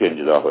 वो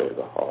किंज दा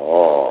होएगा।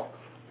 हाँ,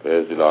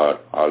 प्रेज़ द लॉर्ड,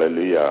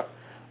 हालेलुया।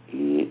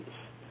 ये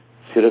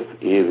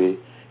सिर्फ ये वे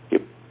कि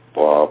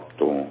पाप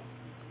तो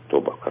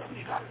तौबा करने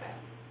की गल है।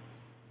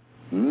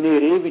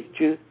 मेरे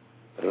विच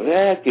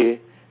रह के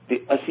ते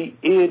असी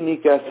ये नहीं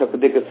कह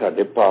सकते कि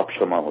साडे पाप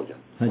क्षमा हो जाए।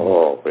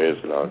 Praise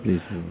the Lord.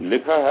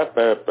 लिखा है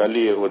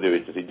पहली ओहदे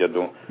विच सी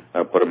जदों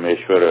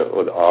परमेश्वर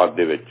आद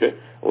दे विच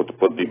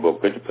उत्पत्ति दी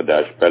बुक विच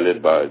पैदाइश पहले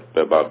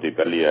बाब दी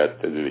पहली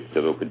आयत दे विच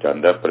जदों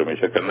जांदा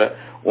परमेश्वर कहंदा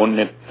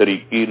उन्हें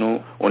तरीकी नूं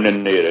उन्हें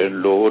नेरे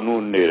लो नूं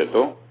नेरे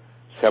तो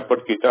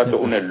सैपरेट कीता तो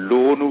उन्हें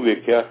लो नूं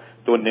वेख्या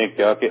तो उन्हें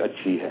कहा कि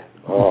अच्छी है।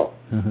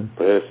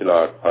 Praise the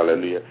Lord,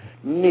 hallelujah.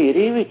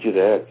 नेरे विच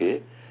रह के,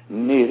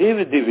 नेरे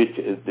दे विच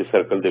दे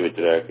सर्कल दे विच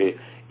रह के,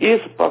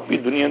 इस पापी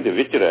दुनिया दे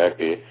विच रह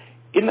के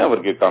इन्हां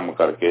वर्गे काम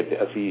करके ते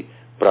असी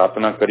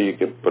प्रार्थना करिए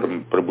कि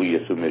प्रभु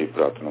यीशु मेरी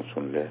प्रार्थना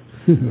सुन ले,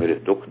 मेरे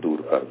दुख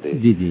दूर कर दे,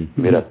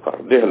 मेरा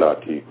घर दे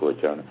हालात ठीक हो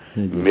जान,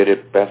 मेरे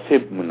पैसे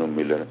मैनू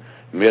मिलन,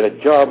 मेरा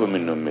जॉब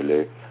मैनू मिले,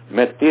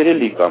 मैं तेरे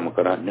लिए काम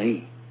करा। नहीं,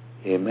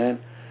 आमीन।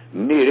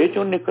 नेरे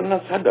चों निकलना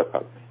साडा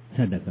काम है।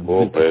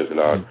 ओ प्रेज़ द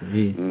लॉर्ड,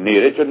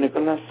 नेरे चों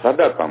निकलना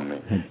साडा काम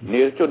है।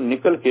 नेरे चों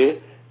निकल के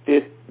ते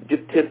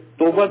जिथे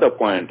तौबा दा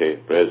पॉइंट है,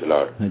 प्रेज़ द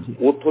लॉर्ड,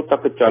 उथों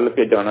तक चल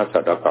के जाना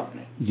साडा काम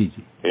है।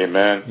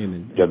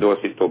 आमीन। जदों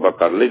असीं तौबा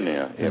कर लेने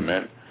आ,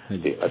 आमीन,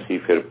 ते असीं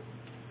फिर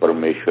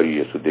परमेश्वर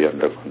यीशु दे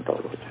अंदर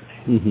कंट्रोल हो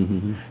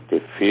जाने ते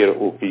फिर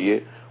वो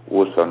कीए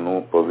वो सानू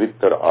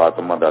पवित्र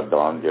आत्मा दा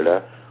दान जिहड़ा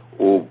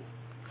वो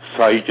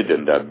साई च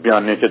दिंदा है,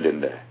 बयाने च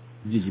दिंदा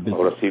है।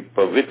 और असीं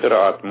पवित्र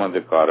आत्मा दे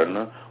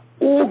कारण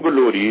वो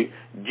ग्लोरी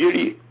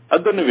जिहड़ी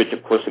अदन विच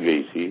खुस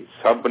गई सी,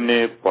 सब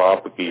ने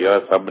पाप किया,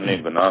 सब ने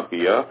गुनाह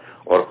किया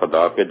और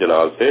खुदा के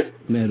जलाल से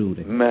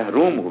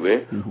महरूम हुए,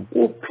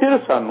 वो फिर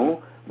सानू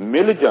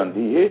मिल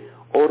जाती है।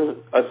 और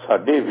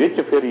साडे विच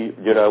फिर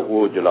जिहड़ा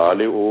वो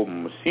जलाल है वो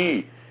मसीह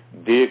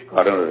दे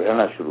कारण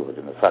रहना शुरू हो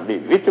जाता, साडे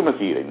विच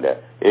मसीह रहिंदा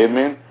है।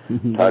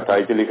 आमीन।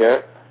 28 लिखा है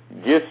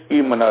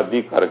जिसकी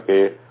मनादी करके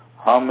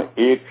हम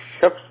एक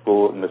शख्स को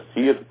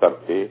नसीहत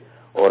करते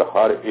और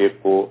हर एक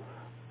को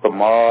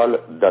कमाल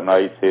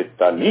दनाई से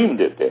तालीम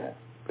देते हैं।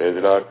 Praise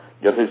the Lord.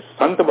 जैसे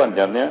संत बन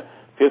जाते हैं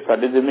फिर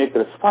साडे जिम्मे एक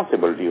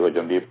रिस्पांसिबिलिटी हो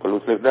जाती है।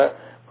 पौलुस लिखदा है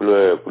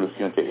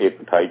कुलुसियों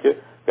 1:28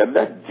 कहता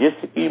है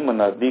जिसकी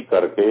मनादी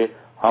करके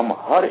हम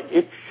हर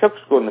एक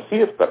शख्स को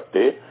नसीहत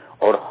करते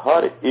और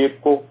हर एक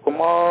को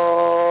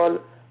कमाल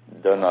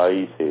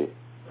दनाई से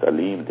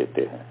तालीम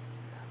देते हैं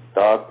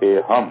ताकि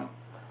हम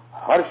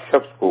हर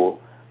शख्स को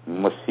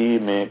मसीह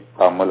में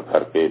कामल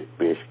करके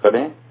पेश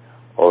करें।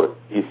 और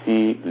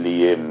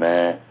इसीलिए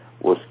मैं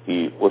उसकी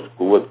उस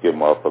कुव्वत के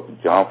माफक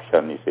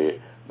जांफशानी से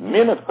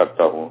मेहनत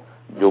करता हूँ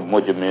जो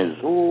मुझ में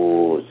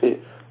जोर से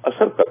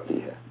असर करती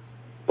है।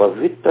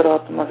 ਪਵਿੱਤਰ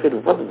ਆਤਮਾ ਫਿਰ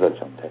ਵੱਧਦਾ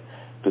ਜਾਂਦਾ ਹੈ।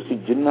 ਤੁਸੀਂ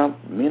ਜਿੰਨਾ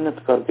ਮਿਹਨਤ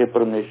ਕਰਕੇ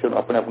ਪਰਮੇਸ਼ਰ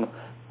ਆਪਣੇ ਆਪ ਨੂੰ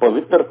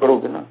ਪਵਿੱਤਰ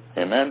ਕਰੋਗੇ ਨਾ,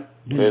 ਆਮੇਨ,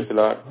 ਪ੍ਰੇਜ਼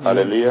ਲਾਰਡ,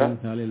 ਹਾਲੇਲੂਇਆ।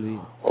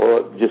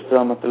 ਔਰ ਜਿਸ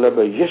ਤਰ੍ਹਾਂ ਮਤਲਬ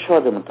ਯਸ਼ਵਾ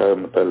ਦੇ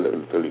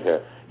ਮਤਲਬ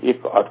ਹੈ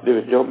 1:8 ਦੇ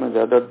ਵਿੱਚ, ਜੋ ਮੈਂ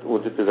ਜ਼ਿਆਦਾ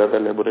ਉਹਦੇ ਤੇ ਜ਼ਿਆਦਾ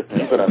ਐਲੈਬੋਰੇਟ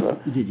ਨਹੀਂ ਕਰਾਂਗਾ,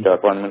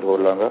 4-5 ਮਿੰਟ ਹੋਰ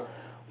ਲਾਂਗਾ,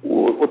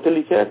 ਉੱਥੇ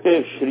ਲਿਖਿਆ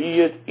कि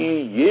शरीयत की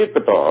ये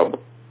किताब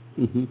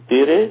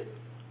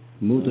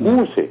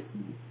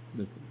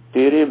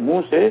तेरे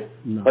मुंह से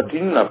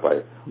हटने ना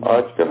पाए।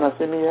 आज का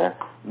मैसेज नहीं है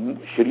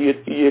शरीयत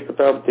की ये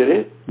किताब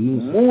तेरे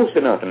मुंह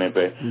से ना हटने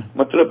पाए,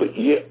 मतलब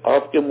ये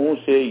आपके मुंह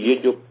से ये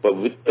जो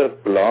पवित्र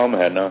कलाम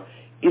है ना,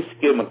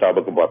 इसके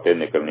मुताबिक बातें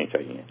निकलनी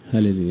चाहिए।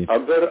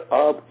 अगर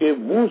आपके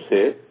मुंह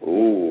से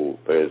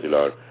प्रेज़ द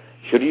लॉर्ड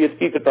शरीयत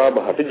की किताब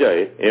हट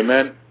जाए,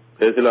 आमीन,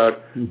 प्रेज़ द लॉर्ड,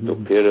 तो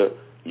फिर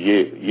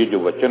ये जो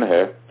वचन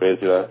है, प्रेज़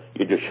द लॉर्ड,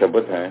 ये जो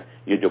शब्द है,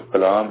 ये जो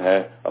कलाम है,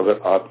 अगर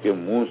आपके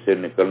मुंह से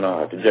निकलना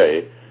हट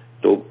जाए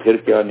तो फिर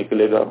क्या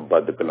निकलेगा?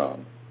 बद कलाम।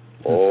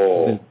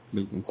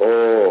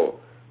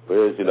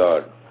 Praise the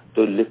Lord.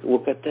 तो वो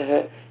कहते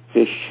हैं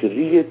कि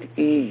शरीयत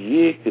की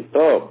ये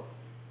किताब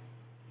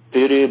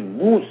तेरे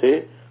मुंह से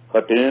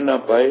हटने ना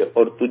पाए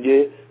और तुझे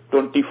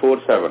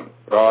 24/7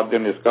 रात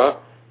दिन इसका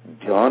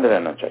ध्यान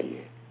रहना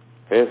चाहिए।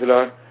 Praise the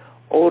Lord.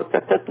 और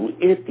कहता तू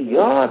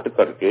एहतियात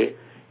करके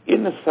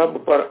इन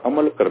सब पर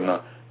अमल करना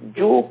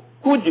जो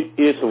कुछ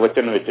इस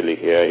वचन विच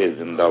लिखिया है। ये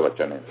जिंदा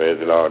वचन है, प्रेज़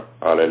द लॉर्ड,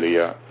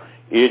 हालेलुया।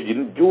 ये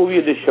जो भी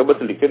ये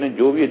शब्द लिखे ने,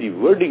 जो भी ये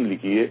वर्डिंग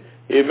लिखी है,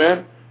 आमीन,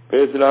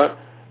 प्रेज़ द लॉर्ड,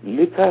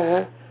 लिखा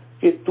है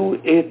कि तू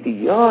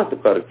एहतियात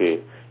करके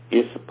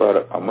इस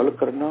पर अमल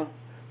करना,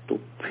 तो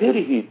फिर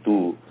ही तू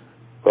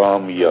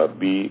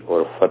कामयाबी और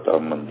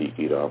फतहमंदी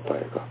की राह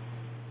पाएगा।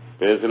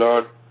 Praise the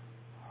Lord,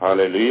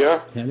 hallelujah,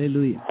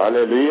 hallelujah,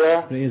 hallelujah,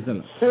 praise the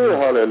Lord, से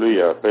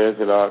हालेलुया, प्रेज़ द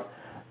लॉर्ड।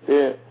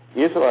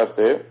 इस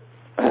वास्ते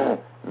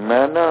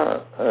मैं ना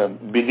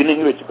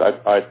बिगिनिंग विच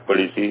आज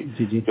पढ़ी सी,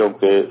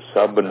 क्योंकि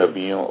सब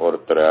नबियों और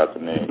तरात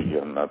ने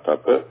यूहन्ना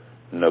तक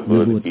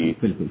नबूवत की।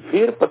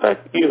 फिर पता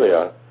की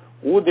होया,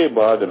 ਉਹਦੇ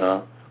बाद ना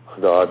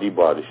खुदा दी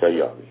बादशाही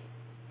आ गई।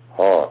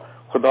 हाँ,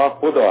 खुदा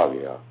खुद आ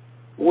गया।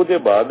 ਉਹਦੇ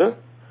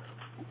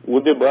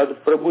बाद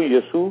प्रभु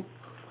यीशु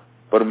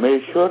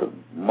परमेश्वर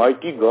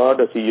माइटी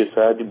गॉड, ਅਸੀਂ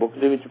ਯਸਾਇਆ ਦੀ बुक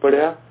ਦੇ ਵਿੱਚ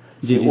पढ़िया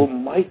कि वो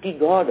माइटी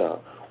गॉड आ,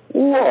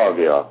 वो आ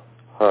गया,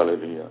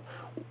 हालेलुया,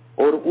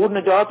 और वो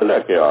निजात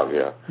लेके आ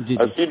गया।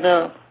 ਅਸੀਂ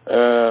ना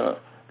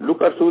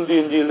लूका रसूल दी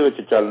इंजील ਦੇ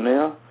ਵਿੱਚ ਚੱਲਨੇ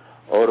ਆ,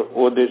 और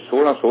ਉਹਦੇ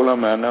 16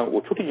 मैं ना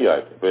वो छुट्टी जी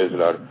आए थे, प्रेज़ द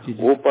लॉर्ड,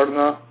 वो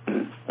पढ़ना,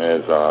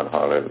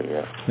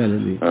 हालेलुया,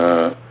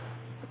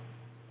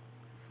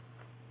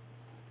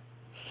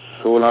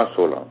 16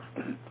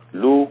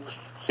 लूक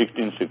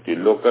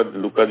 16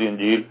 लूका दी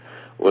इंजील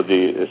ਉਹਦੀ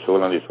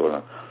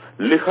 16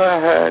 लिखा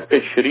है कि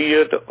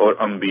शरीयत और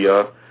अंबिया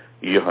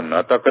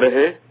यूहन्ना तक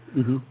रहे,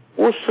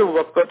 उस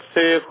वक्त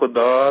से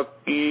खुदा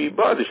की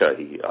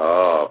बादशाही,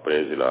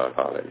 प्रेज़ द लॉर्ड,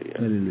 हालेलुया,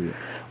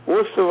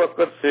 उस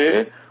वक्त से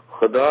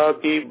खुदा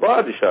की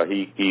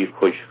बादशाही की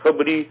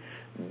खुशखबरी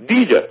दी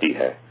जाती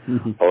है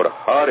और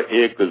हर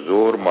एक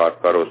जोर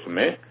मारकर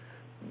उसमें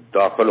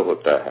दाखिल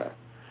होता है।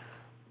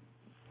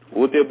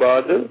 उसके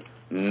बाद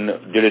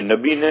जेड़े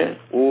नबी ने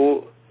वो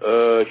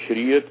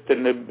शरीयत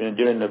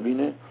जेड़े नबी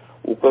ने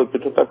वो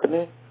कितों तक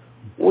ने,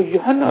 वो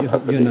यूहन्ना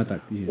तक।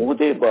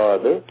 उसके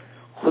बाद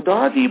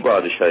खुदा दी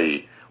बादशाही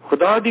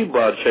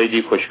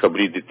दी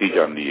खुशखबरी दी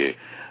जाती है।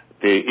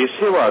 ते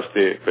इसे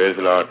वास्ते प्रेज़ द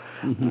लॉर्ड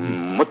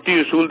मत्ती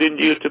रसूल दी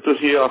इंजील च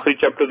तुसी आखिरी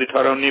चैप्टर दी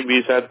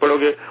 18-19-20 आयत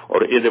पढ़ोगे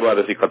और इसके बाद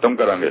असी खत्म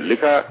करांगे।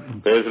 लिखा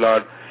प्रेज़ द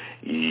लॉर्ड,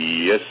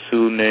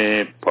 यीशु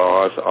ने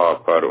पास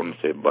आकर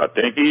उनसे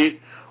बातें की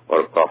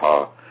और कहा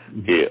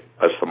कि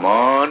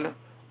आसमान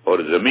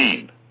और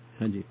जमीन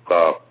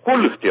का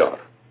कुल इख्तियार,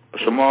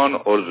 आसमान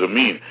और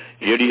जमीन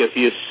जेड़ी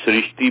असी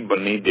सृष्टि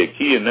बनी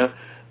देखी है ना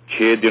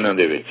 6 दिनों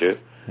दे विच,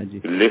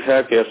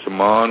 लिखा कि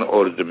आसमान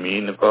और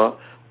जमीन का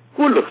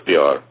कुल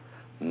इख्तियार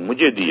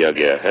मुझे दिया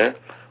गया है,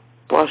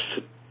 बस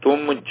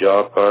तुम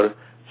जाकर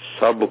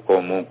सब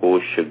कौमों को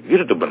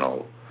शागिर्द बनाओ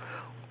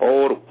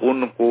और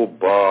उनको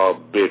बाप,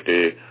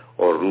 बेटे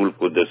और रूल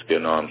कुदस के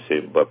नाम से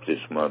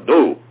बपतिस्मा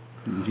दो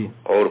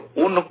और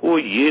उनको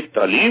ये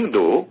तालीम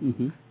दो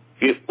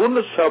कि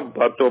उन सब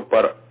बातों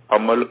पर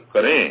अमल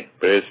करें,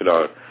 प्रेज़ द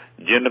लॉर्ड,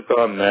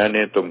 जिनका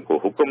मैंने तुमको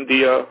हुक्म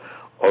दिया,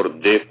 और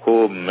देखो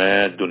मैं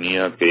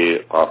दुनिया के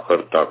आखिर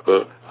तक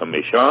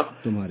हमेशा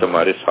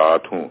तुम्हारे साथ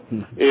हूँ।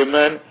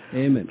 आमीन,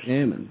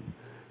 आमीन।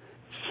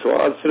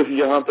 सवाल सिर्फ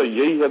यहाँ तो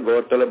यही है,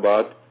 गौरतलब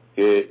बात,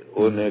 कि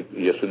उन्हें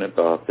यीशु ने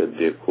कहा कि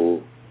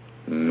देखो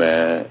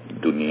मैं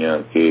दुनिया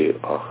के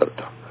आखिर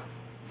तक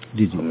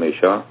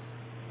हमेशा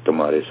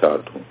तुम्हारे साथ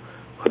हूँ।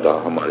 खुदा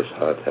हमारे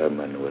साथ है,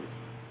 मैनुअल,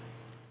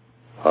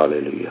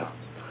 हालेलुया।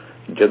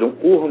 जदों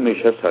वो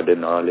हमेशा साडे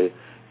नाल है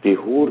ते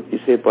होर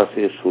किसे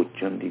पासे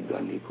सोचण दी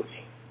गल ही कोई नहीं।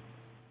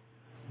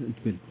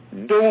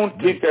 डोंट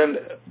थिंक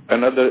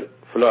अनदर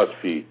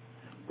फिलॉसफी,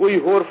 कोई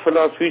होर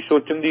फिलॉसफी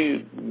सोचण दी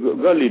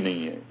गल ही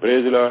नहीं है।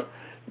 Praise the Lord.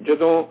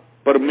 जदों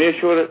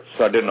परमेश्वर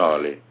साडे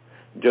नाल है,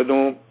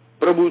 जदों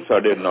प्रभु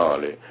साडे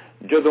नाल है,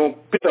 ਜਦੋਂ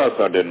ਪਿਤਾ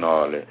ਸਾਡੇ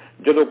ਨਾਲ ਹੈ,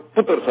 ਜਦੋਂ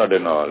ਪੁੱਤਰ ਸਾਡੇ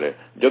ਨਾਲ ਹੈ,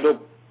 ਜਦੋਂ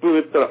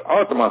ਪਵਿੱਤਰ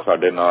ਆਤਮਾ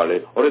ਸਾਡੇ ਨਾਲ ਹੈ,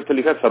 ਔਰ ਇੱਥੇ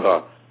ਲਿਖਿਆ ਸਦਾ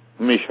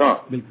ਹਮੇਸ਼ਾ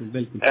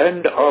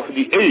ਐਂਡ ਆਫ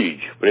ਦੀ ਏਜ,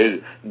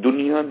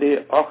 ਦੁਨੀਆ ਦੇ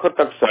ਆਖਰ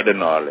ਤੱਕ ਸਾਡੇ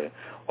ਨਾਲ ਹੈ।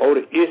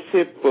 ਔਰ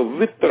ਇਸੇ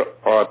ਪਵਿੱਤਰ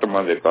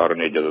ਆਤਮਾ ਦੇ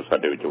ਕਾਰਨ ਜਦੋਂ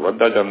ਸਾਡੇ ਵਿੱਚ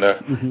ਵੱਧਦਾ ਜਾਂਦਾ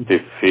ਤੇ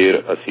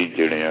ਫਿਰ ਅਸੀਂ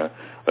ਜਿਹੜੇ ਆ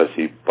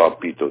ਅਸੀਂ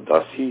ਪਾਪੀ ਤੋਂ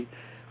ਦਾਸੀ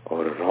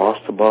ਔਰ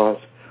ਰਾਸਤਬਾਜ਼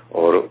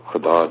ਔਰ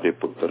ਖੁਦਾ ਦੇ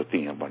ਪੁੱਤਰ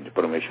ਧੀਆਂ ਬਣ,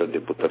 ਪਰਮੇਸ਼ਰ ਦੇ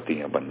ਪੁੱਤਰ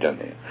ਧੀਆਂ ਬਣ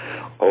ਜਾਂਦੇ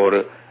ਆ।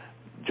 ਔਰ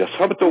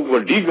ਸਭ ਤੋਂ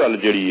ਵੱਡੀ ਗੱਲ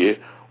ਜਿਹੜੀ ਹੈ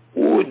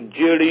ਉਹ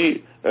ਜਿਹੜੀ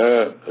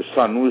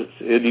ਸਾਨੂੰ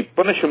ਇਹਦੀ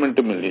ਪਨਿਸ਼ਮੈਂਟ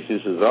ਮਿਲਣੀ ਸੀ,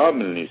 ਸਜ਼ਾ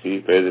ਮਿਲਣੀ ਸੀ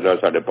ਜਿਹੜਾ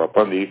ਸਾਡੇ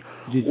ਪਾਪਾਂ ਦੀ,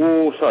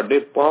 ਉਹ ਸਾਡੇ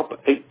ਪਾਪ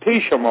ਇੱਥੇ ਹੀ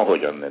क्षमा ਹੋ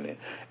ਜਾਂਦੇ ਨੇ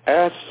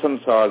ਇਸ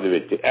ਸੰਸਾਰ ਦੇ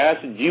ਵਿੱਚ,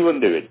 ਇਸ ਜੀਵਨ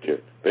ਦੇ ਵਿੱਚ।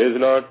 Praise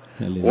Lord.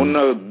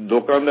 ਉਹਨਾਂ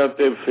ਲੋਕਾਂ ਦਾ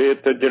ਤੇ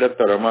ਫੇਥ ਜਿਹੜਾ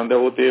ਧਰਮ ਆਂਦਾ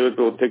ਉਹ ਤੇ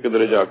ਉੱਥੇ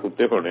ਕਿਧਰੇ ਜਾ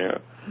ਕੁੱਤੇ ਹੋਣੇ ਆ।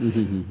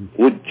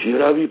 ਉਹ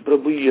ਜਿਹੜਾ ਵੀ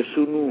ਪ੍ਰਭੂ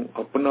ਯਿਸੂ ਨੂੰ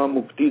ਆਪਣਾ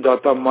ਮੁਕਤੀ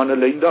ਦਾਤਾ ਮੰਨ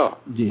ਲੈਂਦਾ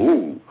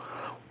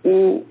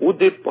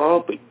ਉਹਦੇ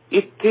ਪਾਪ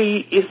ਇੱਥੇ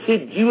ਹੀ ਇਸੇ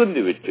ਜੀਵਨ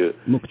ਦੇ ਵਿੱਚ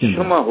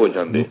क्षमा ਹੋ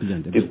ਜਾਂਦੇ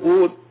ਤੇ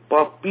ਉਹ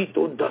ਪਾਪੀ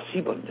ਤੋਂ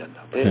ਦਾਸੀ ਬਣ ਜਾਂਦਾ।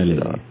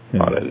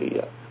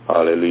 Hallelujah,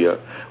 hallelujah.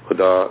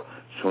 ਖੁਦਾ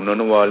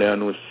ਸੁਣਨ ਵਾਲਿਆਂ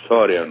ਨੂੰ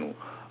ਸਾਰਿਆਂ ਨੂੰ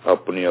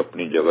ਆਪਣੀ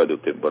ਆਪਣੀ ਜਗ੍ਹਾ ਦੇ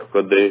ਉੱਤੇ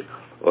ਬਰਕਤ ਦੇ।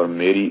 ਔਰ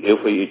ਮੇਰੀ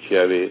ਇਹੋ ਹੀ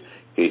ਇੱਛਾ ਵੇ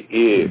ਕਿ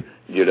ਇਹ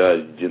ਜਿਹੜਾ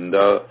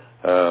ਜਿੰਦਾ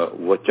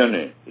ਵਚਨ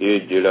ਹੈ,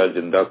 ਇਹ ਜਿਹੜਾ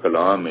ਜਿੰਦਾ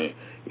ਕਲਾਮ ਹੈ,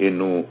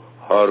 ਇਹਨੂੰ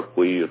ਹਰ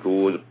ਕੋਈ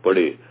ਰੋਜ਼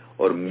ਪੜ੍ਹੇ।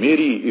 ਔਰ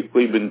ਮੇਰੀ ਇੱਕੋ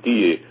ਹੀ ਬੇਨਤੀ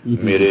ਹੈ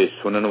ਮੇਰੇ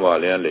ਸੁਣਨ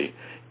ਵਾਲਿਆਂ ਲਈ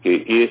ਕਿ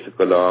ਇਸ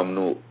ਕਲਾਮ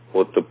ਨੂੰ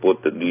ਪੁੱਤ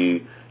ਪੁੱਤ ਦੀ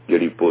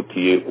ਜਿਹੜੀ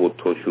ਪੋਥੀ ਹੈ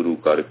ਉੱਥੋਂ ਸ਼ੁਰੂ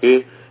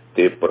ਕਰਕੇ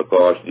ਤੇ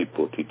ਪ੍ਰਕਾਸ਼ ਦੀ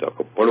ਪੋਥੀ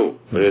ਤੱਕ ਪੜ੍ਹੋ।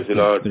 Praise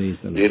Lord.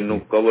 ਇਹਨੂੰ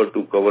ਕਵਰ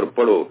ਟੂ ਕਵਰ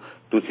ਪੜ੍ਹੋ।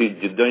 ਤੁਸੀਂ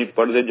ਜਿੱਦਾਂ ਹੀ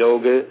ਪੜ੍ਹਦੇ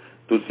ਜਾਓਗੇ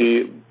ਤੁਸੀਂ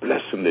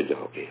ਬਲੈਸ ਹੁੰਦੇ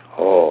ਜਾਓਗੇ।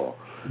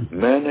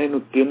 ਮੈਂ ਨਾ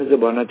ਇਹਨੂੰ 3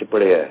 ਜ਼ਬਾਨਾਂ ਚ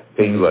ਪੜ੍ਹਿਆ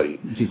ਕਈ ਵਾਰੀ,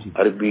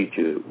 ਅਰਬੀ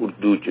ਚ,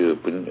 ਉਰਦੂ ਚ,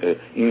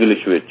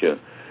 ਇੰਗਲਿਸ਼ ਵਿੱਚ,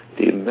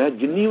 ਤੇ ਮੈਂ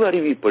ਜਿੰਨੀ ਵਾਰੀ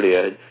ਵੀ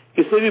ਪੜ੍ਹਿਆ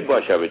ਕਿਸੇ ਵੀ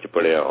ਭਾਸ਼ਾ ਵਿੱਚ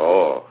ਪੜ੍ਹਿਆ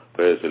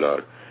ਪ੍ਰੇਜ਼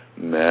ਲਾਰਡ,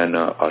 ਮੈਂ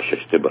ਨਾ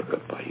ਆਸ਼ੀਸ਼ ਤੇ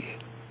ਬਰਕਤ ਪਾਈ ਹੈ।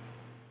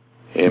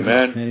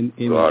 Amen.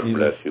 God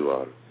bless you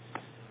all.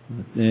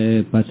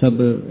 Bhai Sahib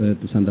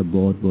ਤੁਸਾਂ ਦਾ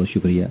ਬਹੁਤ ਬਹੁਤ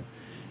ਸ਼ੁਕਰੀਆ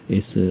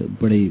ਇਸ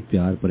ਬੜੇ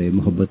ਪਿਆਰ ਭਰੇ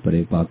ਮੁਹੱਬਤ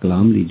ਭਰੇ ਪਾਕ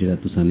ਕਲਾਮ ਲਈ ਜਿਹੜਾ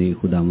ਤੁਸਾਂ ਨੇ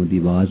ਖੁਦਾਵੰਦ ਦੀ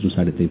ਆਵਾਜ਼ ਨੂੰ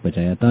ਸਾਡੇ ਤੇ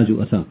ਪਹੁੰਚਾਇਆ ਤਾਂ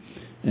ਜੋ ਅਸਾਂ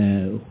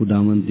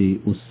ਖੁਦਾਵੰਦ ਦੇ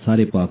ਉਸ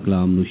ਸਾਰੇ ਪਾਕ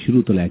ਕਲਾਮ ਨੂੰ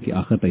ਸ਼ੁਰੂ ਤੋਂ ਲੈ ਕੇ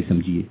ਆਖਰ ਤੱਕ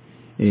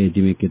ਸਮਝੀਏ।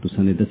 ਜਿਵੇਂ ਕਿ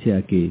ਤੁਸਾਂ ਨੇ ਦੱਸਿਆ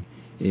ਕਿ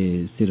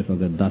ਸਿਰਫ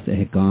ਅਗਰ 10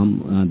 ਅਹਿਕਾਮ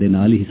ਦੇ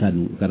ਨਾਲ ਹੀ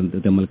ਸਾਨੂੰ ਕਰਨ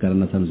ਤੇ ਅਮਲ ਕਰਨ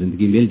ਨਾਲ ਸਾਨੂੰ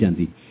ਜ਼ਿੰਦਗੀ ਮਿਲ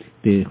ਜਾਂਦੀ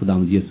ਤੇ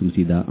ਖੁਦਾਵੰਦ ਯਿਸੂ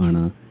ਮਸੀਹ ਦਾ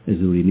ਆਣਾ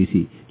ਜ਼ਰੂਰੀ ਨਹੀਂ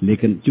ਸੀ।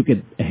 ਲੇਕਿਨ ਚੂੰਕਿ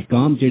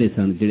ਅਹਿਕਾਮ ਜਿਹੜੇ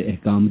ਸਨ, ਜਿਹੜੇ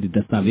ਅਹਿਕਾਮ ਦੀ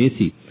ਦਸਤਾਵੇਜ਼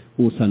ਸੀ,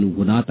 ਉਹ ਸਾਨੂੰ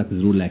ਗੁਨਾਹ ਤੱਕ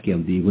ਜ਼ਰੂਰ ਲੈ ਕੇ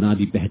ਆਉਂਦੀ, ਗੁਨਾਹ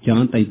ਦੀ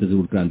ਪਹਿਚਾਣ ਤਾਈਂ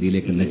ਜ਼ਰੂਰ ਕਰਾਉਂਦੀ,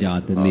 ਲੇਕਿਨ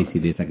ਨਜਾਤ ਨਹੀਂ ਸੀ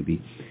ਦੇ ਸਕਦੀ।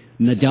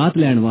 ਨਜਾਤ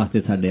ਲੈਣ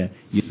ਵਾਸਤੇ ਸਾਡੇ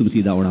ਯਿਸੂ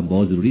ਮਸੀਹ ਦਾ ਆਉਣਾ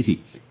ਬਹੁਤ ਜ਼ਰੂਰੀ ਸੀ,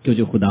 ਕਿਉਂ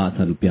ਜੋ ਖੁਦਾ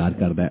ਸਾਨੂੰ ਪਿਆਰ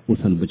ਕਰਦਾ, ਉਹ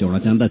ਸਾਨੂੰ ਬਚਾਉਣਾ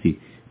ਚਾਹੁੰਦਾ ਸੀ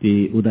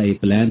ਤੇ ਉਹਦਾ ਇਹ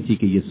ਪਲਾਨ ਸੀ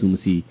ਕਿ ਯਿਸੂ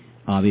ਮਸੀਹ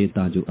ਆਵੇ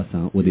ਤਾਂ ਜੋ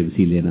ਅਸਾਂ ਉਹਦੇ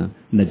ਵਸੀਲੇ ਨਾਲ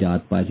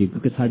ਨਜਾਤ ਪਾ ਸੀ।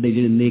 ਕਿਉਂਕਿ ਸਾਡੇ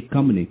ਜਿਹੜੇ ਨੇਕ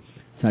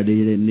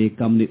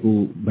ਕੰਮ ਨੇ,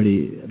 ਉਹ ਬੜੇ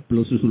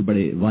ਪੌਲੁਸ ਰਸੂਲ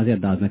ਬੜੇ ਵਾਜ਼ਿਹ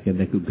ਅੰਦਾਜ਼ ਨਾਲ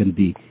ਕਹਿੰਦਾ ਕਿ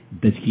ਗੰਦੀ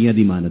ਦਚਕੀਆਂ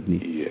ਦੀ ਮਾਨਤ ਨੇ,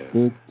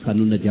 ਉਹ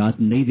ਸਾਨੂੰ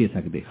ਨਜਾਤ ਨਹੀਂ ਦੇ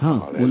ਸਕਦੇ। ਹਾਂ,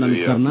 ਉਹਨਾਂ ਨੂੰ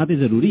ਕਰਨਾ ਤੇ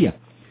ਜ਼ਰੂਰੀ ਆ,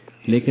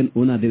 ਲੇਕਿਨ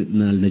ਉਹਨਾਂ ਦੇ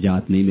ਨਾਲ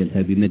ਨਜਾਤ ਨਹੀਂ ਮਿਲ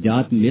ਸਕਦੀ।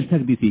 ਨਜਾਤ ਮਿਲ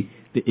ਸਕਦੀ ਸੀ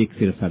ਤੇ ਇੱਕ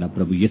ਸਿਰਫ ਸਾਡਾ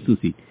ਪ੍ਰਭੂ ਯਿਸੂ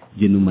ਸੀ,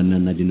 ਜਿਹਨੂੰ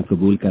ਮੰਨਣ ਨਾਲ, ਜਿਹਨੂੰ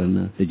ਕਬੂਲ ਕਰਨ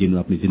ਨਾਲ ਤੇ ਜਿਹਨੂੰ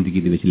ਆਪਣੀ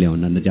ਜ਼ਿੰਦਗੀ ਦੇ ਵਿੱਚ ਲਿਆਉਣ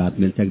ਨਾਲ ਨਜਾਤ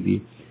ਮਿਲ ਸਕਦੀ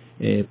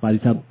ਹੈ। ਪਾਲੀ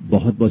ਸਾਹਿਬ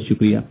ਬਹੁਤ ਬਹੁਤ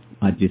ਸ਼ੁਕਰੀਆ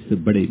ਅੱਜ ਇਸ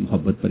ਬੜੇ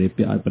ਮੁਹੱਬਤ ਭਰੇ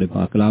ਪਿਆਰ ਭਰੇ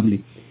ਪਾਕ ਕਲਾਮ ਲਈ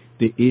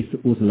ਤੇ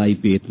ਉਸ ਲਾਈ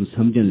ਭੇਤ ਨੂੰ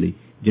ਸਮਝਣ ਲਈ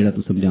ਜਿਹੜਾ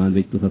ਤੂੰ ਸਮਝਾਉਣ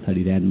ਵਿੱਚ ਤੁਸੀਂ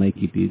ਸਾਡੀ ਰਹਿਨਮਾਈ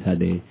ਕੀਤੀ,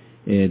 ਸਾਡੇ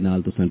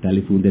ਨਾਲ ਤੁਸੀਂ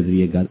ਟੈਲੀਫੋਨ ਦੇ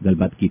ਜ਼ਰੀਏ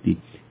ਗੱਲਬਾਤ ਕੀਤੀ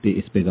ਤੇ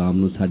ਇਸ ਪੈਗਾਮ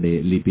ਨੂੰ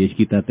ਸਾਡੇ ਲਈ ਪੇਸ਼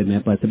ਕੀਤਾ। ਤੇ ਮੈਂ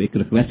ਭਾਈ ਸਾਹਿਬ ਇੱਕ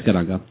ਰਿਕਵੈਸਟ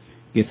ਕਰਾਂਗਾ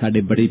ਕਿ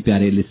ਸਾਡੇ ਬੜੇ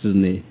ਪਿਆਰੇ ਲਿਸਟਰ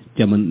ਨੇ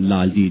ਚਮਨ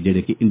ਲਾਲ ਜੀ,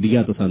 ਜਿਹੜੇ ਕਿ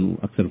ਇੰਡੀਆ ਤੋਂ ਸਾਨੂੰ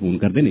ਅਕਸਰ ਫੋਨ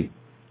ਕਰਦੇ ਨੇ,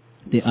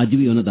 ਤੇ ਅੱਜ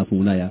ਵੀ ਉਹਨਾਂ ਦਾ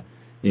ਫੋਨ ਆਇਆ।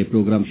 ਇਹ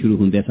ਪ੍ਰੋਗਰਾਮ ਸ਼ੁਰੂ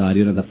ਹੁੰਦੇ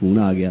ਸਾਰੇ ਉਹਨਾਂ ਦਾ ਫੋਨ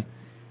ਆ ਗਿਆ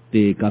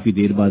ਤੇ ਕਾਫੀ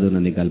ਦੇਰ ਬਾਅਦ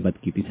ਉਹਨਾਂ ਨੇ ਗੱਲਬਾਤ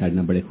ਕੀਤੀ, ਸਾਡੇ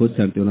ਨਾਲ ਬੜੇ ਖੁਸ਼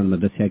ਸਨ ਤੇ ਉਹਨਾਂ ਨੇ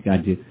ਦੱਸਿਆ ਕਿ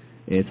ਅੱਜ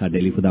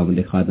ਸਾਡੇ ਲਈ ਖੁਦਾਵੰਦ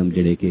ਦੇ ਖਾਦਮ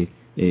ਜਿਹੜੇ ਕਿ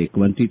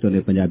ਕਵੰਟਰੀ ਤੋਂ ਨੇ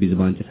ਪੰਜਾਬੀ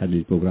ਜ਼ਬਾਨ 'ਚ ਸਾਡੇ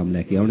ਲਈ ਪ੍ਰੋਗਰਾਮ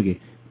ਲੈ ਕੇ ਆਉਣਗੇ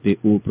ਤੇ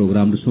ਉਹ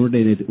ਪ੍ਰੋਗਰਾਮ ਨੂੰ ਸੁਣ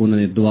ਰਹੇ ਨੇ ਤੇ ਉਹਨਾਂ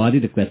ਨੇ ਦੁਆ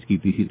ਦੀ ਰਿਕੁਐਸਟ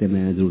ਕੀਤੀ ਸੀ ਤੇ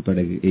ਮੈਂ ਜ਼ਰੂਰ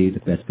ਤੁਹਾਡੇ ਇਹ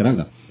ਰਿਕੁਐਸਟ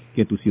ਕਰਾਂਗਾ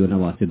ਕਿ ਤੁਸੀਂ ਉਹਨਾਂ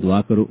ਵਾਸਤੇ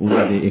ਦੁਆ ਕਰੋ।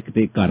 ਉਹਨਾਂ ਦੇ ਇੱਕ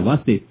ਤੇ ਘਰ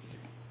ਵਾਸਤੇ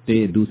ਤੇ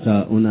ਦੂਸਰਾ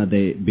ਉਹਨਾਂ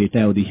ਦੇ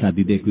ਬੇਟਾ, ਉਹਦੀ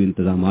ਸ਼ਾਦੀ ਦੇ ਕੋਈ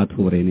ਇੰਤਜ਼ਾਮਾਤ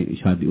ਹੋ ਰਹੇ ਨੇ,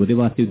 ਸ਼ਾਦੀ ਉਹਦੇ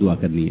ਵਾਸਤੇ ਵੀ ਦੁਆ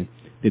ਕਰਨੀ ਹੈ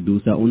ਤੇ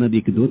ਦੂਸਰਾ ਉਹਨਾਂ ਦੀ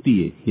ਇੱਕ ਦੋਤੀ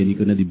ਹੈ, ਯਾਨੀ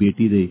ਕਿ ਉਹਨਾਂ ਦੀ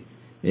ਬੇਟੀ ਦੇ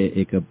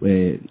ਇੱਕ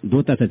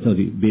ਦੋਤਾ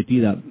ਬੇਟੀ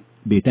ਦਾ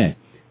ਬੇਟਾ ਹੈ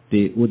ਤੇ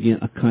ਉਹਦੀਆਂ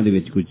ਅੱਖਾਂ ਦੇ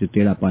ਵਿੱਚ ਕੁਝ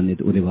ਟੇੜਾਪਨ ਹੈ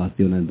ਤੇ ਉਹਦੇ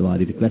ਵਾਸਤੇ ਉਹਨਾਂ ਨੇ ਦੁਆ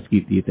ਦੀ ਰਿਕੁਐਸਟ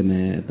ਕੀਤੀ ਹੈ ਤੇ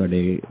ਮੈਂ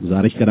ਤੁਹਾਡੇ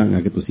ਗੁਜ਼ਾਰਿਸ਼ ਕਰਾਂਗਾ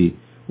ਕਿ ਤੁਸੀਂ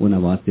ਉਹਨਾਂ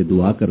ਵਾਸਤੇ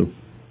ਦੁਆ ਕਰੋ।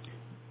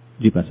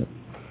 ਜੀ ਪਾਸਾ।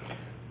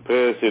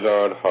 Praise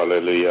Lord.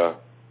 ਹਾਲੇਲੂਇਆ।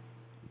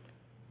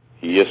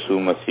 ਯਿਸੂ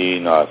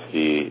ਮਸੀਹ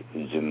ਨਾਸਰੀ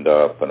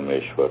ਜਿੰਦਾ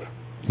ਪਰਮੇਸ਼ਵਰ,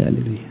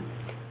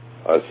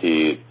 ਹਾਲੇਲੂਇਆ,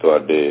 ਅਸੀਂ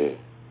ਤੁਹਾਡੇ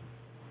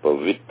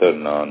ਪਵਿੱਤਰ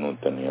ਨਾਮ ਨੂੰ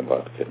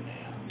ਧੰਨਵਾਦ ਕਰਨੇ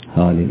ਹਾਂ।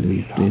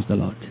 Hallelujah. Praise the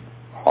Lord.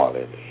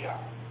 Hallelujah.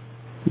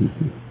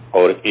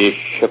 ਔਰ ਇਹ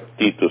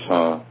ਸ਼ਕਤੀ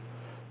ਤੁਸੀਂ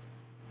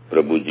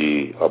ਪ੍ਰਭੂ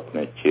ਜੀ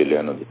ਆਪਣੇ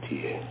ਚੇਲਿਆਂ ਨੂੰ ਦਿੱਤੀ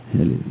ਹੈ।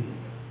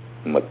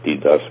 ਮੱਤੀ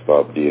 10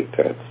 ਬਾਬ ਦੀ ਇੱਕ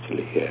ਆਇਤ ਚ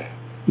ਲਿਖਿਆ ਹੈ,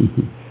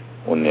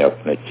 ਉਹਨੇ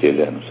ਆਪਣੇ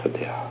ਚੇਲਿਆਂ ਨੂੰ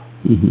ਸੱਦਿਆ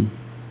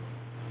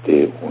ਤੇ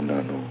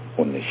ਉਹਨਾਂ ਨੂੰ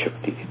ਉਹਨੇ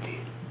ਸ਼ਕਤੀ ਦਿੱਤੀ।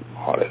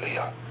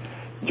 ਹਾਲੇਲੂਇਆ।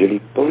 ਜਿਹੜੀ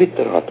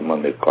ਪਵਿੱਤਰ ਆਤਮਾ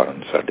ਦੇ ਕਾਰਨ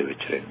ਸਾਡੇ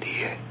ਵਿੱਚ ਰਹਿੰਦੀ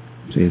ਹੈ।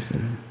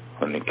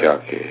 ਉਹਨੇ ਕਿਹਾ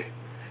ਕਿ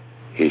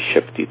ਇਹ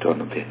ਸ਼ਕਤੀ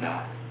ਤੁਹਾਨੂੰ ਦੇਣਾ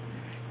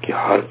ਕਿ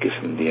ਹਰ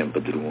ਕਿਸਮ ਦੀਆਂ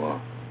ਬਦਰੂਆਂ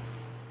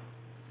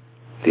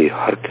ਤੇ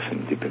ਹਰ ਕਿਸਮ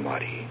ਦੀ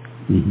ਬਿਮਾਰੀ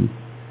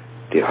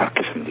ਤੇ ਹਰ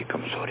ਕਿਸਮ ਦੀ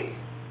ਕਮਜ਼ੋਰੀ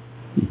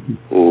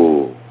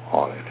ਉਹ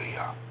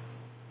ਹਾਲੇਲੂਇਆ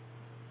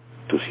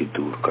ਤੁਸੀਂ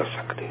ਦੂਰ ਕਰ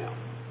ਸਕਦੇ ਹੋ।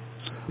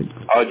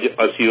 ਅੱਜ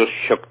ਅਸੀਂ ਉਸ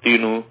ਸ਼ਕਤੀ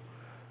ਨੂੰ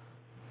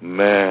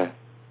ਮੈਂ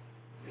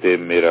ਤੇ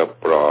ਮੇਰਾ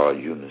ਭਰਾ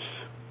ਯੂਨਸ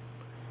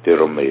ਤੇ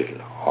ਰੋਮੇਲ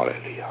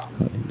ਹਾਲੇਲੂਇਆ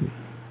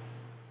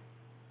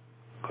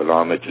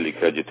ਕਲਾਮ ਵਿੱਚ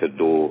ਲਿਖਿਆ ਜਿੱਥੇ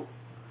ਦੋ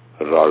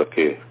ਰਲ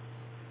ਕੇ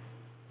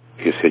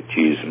ਕਿਸੇ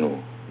ਚੀਜ਼ ਨੂੰ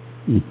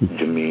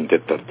ਜ਼ਮੀਨ ਤੇ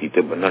ਧਰਤੀ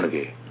ਤੇ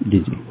ਬੰਨਣਗੇ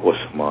ਉਹ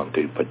ਸਮਾਨ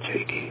ਤੇ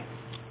ਬਚੇਗੀ।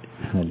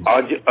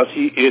 ਅੱਜ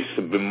ਅਸੀਂ ਇਸ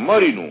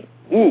ਬਿਮਾਰੀ ਨੂੰ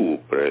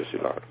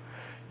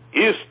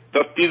ਇਸ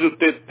ਧਰਤੀ ਦੇ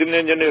ਉੱਤੇ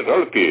ਤਿੰਨੇ ਜਣੇ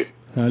ਰਲ ਕੇ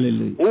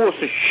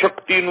ਉਸ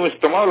ਸ਼ਕਤੀ ਨੂੰ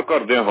ਇਸਤੇਮਾਲ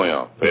ਕਰਦਿਆਂ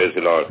ਹੋਇਆ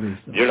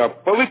ਜਿਹੜਾ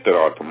ਪਵਿੱਤਰ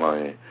ਆਤਮਾ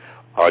ਹੈ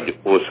ਅੱਜ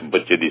ਉਸ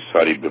ਬੱਚੇ ਦੀ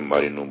ਸਾਰੀ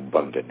ਬਿਮਾਰੀ ਨੂੰ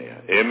ਬੰਦ ਦਿੰਦੇ ਆ।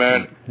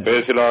 ਆਮੇਨ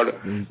ਪ੍ਰੇਜ਼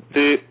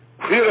ਤੇ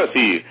ਫਿਰ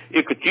ਅਸੀਂ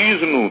ਇੱਕ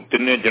ਚੀਜ਼ ਨੂੰ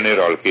ਤਿੰਨੇ ਜਣੇ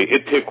ਰਲ ਕੇ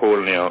ਇੱਥੇ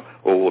ਖੋਲਨੇ ਆ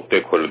ਉਹ ਉੱਤੇ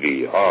ਖੁੱਲ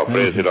ਗਈ।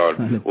 ਪ੍ਰੇਜ਼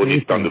ਉਹਦੀ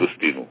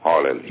ਤੰਦਰੁਸਤੀ ਨੂੰ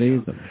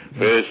ਹਾਲੇਲੂਇਆ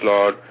ਪ੍ਰੇਜ਼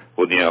ਲਾਰਡ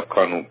ਉਹਦੀਆਂ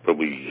ਅੱਖਾਂ ਨੂੰ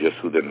ਪ੍ਰਭੂ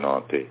ਯਿਸੂ ਦੇ ਨਾਂ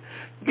ਤੇ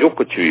ਜੋ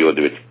ਕੁਛ ਵੀ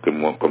ਉਹਦੇ ਵਿੱਚ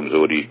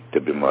ਕਮਜ਼ੋਰੀ ਤੇ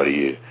ਬਿਮਾਰੀ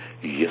ਹੈ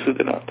ਯਿਸੂ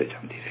ਦੇ ਨਾਂ ਤੇ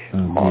ਜਾਂਦੀ ਰਹੇ।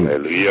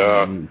 Hallelujah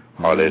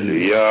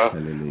hallelujah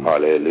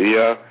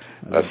hallelujah.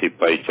 ਅਸੀਂ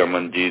ਭਾਈ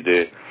ਚਮਨ ਜੀ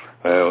ਦੇ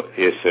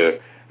ਇਸ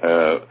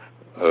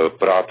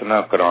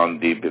ਪ੍ਰਾਰਥਨਾ ਕਰਾਉਣ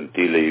ਦੀ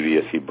ਬੇਨਤੀ ਲਈ ਵੀ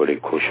ਅਸੀਂ ਬੜੇ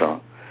ਖੁਸ਼ ਹਾਂ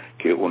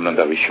ਕਿ ਉਹਨਾਂ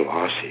ਦਾ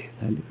ਵਿਸ਼ਵਾਸ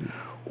ਹੈ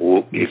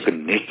ਉਹ ਇੱਕ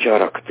ਨੇਚਾ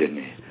ਰੱਖਦੇ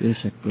ਨੇ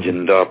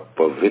ਜਿੰਦਾ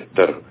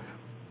ਪਵਿੱਤਰ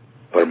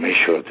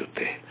ਪਰਮੇਸ਼ਵਰ ਦੇ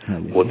ਉੱਤੇ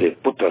ਉਹਦੇ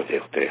ਪੁੱਤਰ ਦੇ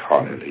ਉੱਤੇ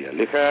ਹਾਲੇਲੂਇਆ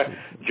ਲਿਖਿਆ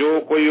ਜੋ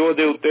ਕੋਈ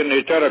ਉਹਦੇ ਉੱਤੇ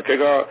ਨੇਚਾ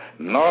ਰੱਖੇਗਾ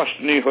ਨਾਸ਼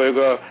ਨਹੀਂ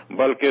ਹੋਏਗਾ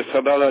ਬਲਕਿ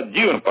ਸਦਾ ਦਾ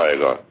ਜੀਵਨ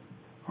ਪਾਏਗਾ।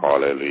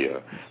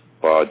 ਹਾਲੇਲੂਇਆ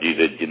ਬਾਜੀ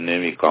ਦੇ ਜਿੰਨੇ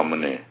ਵੀ ਕੰਮ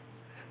ਨੇ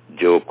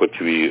ਜੋ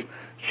ਕੁਛ ਵੀ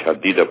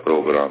ਸ਼ਾਦੀ ਦਾ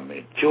ਪ੍ਰੋਗਰਾਮ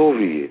ਹੈ ਜੋ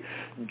ਵੀ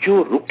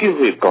ਜੋ ਰੁਕੇ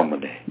ਹੋਏ ਕੰਮ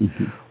ਨੇ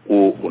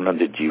ਉਹ ਉਹਨਾਂ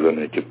ਦੇ ਜੀਵਨ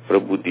ਵਿੱਚ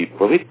ਪ੍ਰਭੂ ਦੀ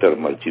ਪਵਿੱਤਰ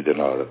ਮਰਜ਼ੀ ਦੇ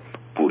ਨਾਲ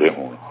ਪੂਰੇ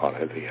ਹੋਣ।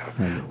 ਹਾਲੇਲੂਇਆ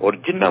ਔਰ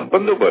ਜਿੰਨਾ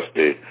ਬੰਦੋਬਸਤ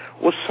ਹੈ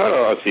ਉਹ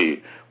ਸਾਰਾ ਅਸੀਂ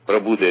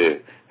ਪ੍ਰਭੂ ਦੇ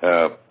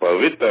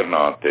ਪਵਿੱਤਰ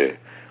ਨਾਂ ਤੇ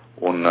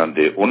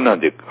ਉਹਨਾਂ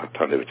ਦੇ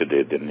ਹੱਥਾਂ ਦੇ ਵਿੱਚ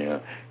ਦੇ ਦਿੰਦੇ ਹਾਂ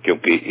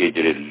ਕਿਉਂਕਿ ਇਹ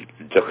ਜਿਹੜੇ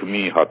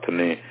ਜ਼ਖਮੀ ਹੱਥ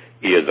ਨੇ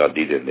ਇਹ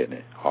ਆਜ਼ਾਦੀ ਦਿੰਦੇ ਨੇ।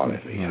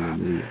 ਹਾਲੇਲੂਇਆ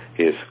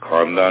ਇਸ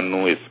ਖਾਨਦਾਨ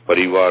ਨੂੰ ਇਸ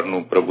ਪਰਿਵਾਰ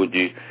ਨੂੰ ਪ੍ਰਭੂ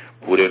ਜੀ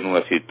ਪੂਰੇ ਨੂੰ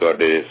ਅਸੀਂ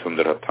ਤੁਹਾਡੇ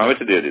ਸੁੰਦਰ ਹੱਥਾਂ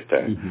ਵਿੱਚ ਦੇ ਦਿੱਤਾ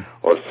ਹੈ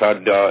ਔਰ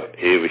ਸਾਡਾ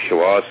ਇਹ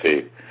ਵਿਸ਼ਵਾਸ ਹੈ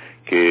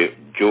ਕਿ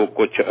ਜੋ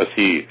ਕੁਛ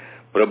ਅਸੀਂ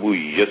ਪ੍ਰਭੂ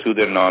ਯਿਸੂ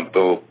ਦੇ ਨਾਂ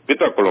ਤੋਂ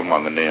ਪਿਤਾ ਕੋਲੋਂ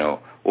ਮੰਗਦੇ ਹਾਂ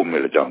ਉਹ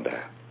ਮਿਲ ਜਾਂਦਾ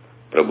ਹੈ।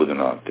 ਪ੍ਰਭੂ ਦੇ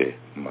ਨਾਂ ਤੇ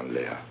ਮੰਨ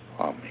ਲਿਆ।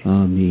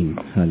 ਆਮੀਨ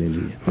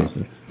ਹਾਲੇਲੂਇਆ।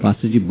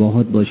 ਪਾਸਟਰ ਜੀ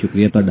ਬਹੁਤ ਬਹੁਤ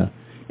ਸ਼ੁਕਰੀਆ ਤੁਹਾਡਾ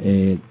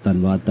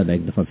ਧੰਨਵਾਦ ਤੁਹਾਡਾ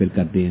ਇੱਕ ਦਫਾ ਫਿਰ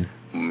ਕਰਦੇ ਹਾਂ।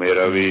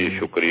 ਮੇਰਾ ਵੀ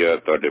ਸ਼ੁਕਰੀਆ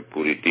ਤੁਹਾਡੇ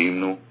ਪੂਰੀ ਟੀਮ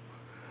ਨੂੰ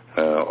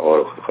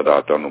ਔਰ ਖੁਦਾ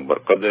ਤੁਹਾਨੂੰ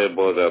ਬਰਕਤ ਦੇ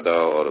ਬਹੁਤ ਜ਼ਿਆਦਾ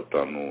ਔਰ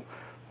ਤੁਹਾਨੂੰ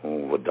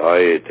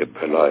ਵਧਾਏ ਤੇ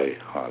ਫੈਲਾਏ।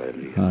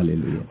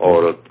 ਹਾਲੇਲੂਇਆ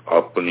ਔਰ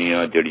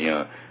ਆਪਣੀਆਂ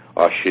ਜਿਹੜੀਆਂ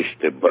ਆਸ਼ੀਸ਼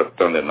ਤੇ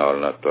ਬਰਕਤਾਂ ਦੇ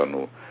ਨਾਲ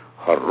ਤੁਹਾਨੂੰ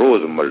ਹਰ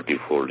ਰੋਜ਼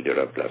ਮਲਟੀਫੋਲਡ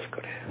ਜਿਹੜਾ ਬਲੈਸ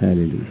ਕਰੇ।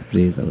 ਹਾਲੇਲੂਇਆ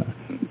ਪ੍ਰੇਜ਼ ਅੱਲਾਹ।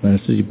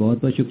 ਪਾਸਟਰ ਜੀ ਬਹੁਤ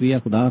ਬਹੁਤ ਸ਼ੁਕਰੀਆ।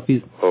 ਖੁਦਾ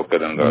ਹਾਫਿਜ਼। Okay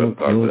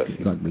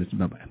god bless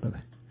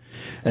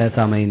bye.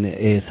 ਸਾਮਈਨ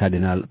ਇਹ ਸਾਡੇ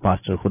ਨਾਲ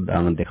ਪਾਸਟਰ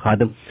ਖੁਦਾਵੰਦ ਦੇ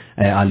ਖਾਦਮ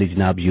ਆਲੀ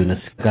ਜਨਾਬ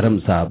ਯੂਨਸ ਕਰਮ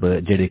ਸਾਹਿਬ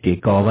ਜਿਹੜੇ ਕਿ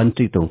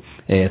ਕੋਵੈਂਟਰੀ ਤੋਂ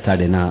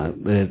ਸਾਡੇ ਨਾਲ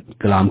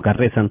ਕਲਾਮ ਕਰ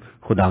ਰਹੇ ਸਨ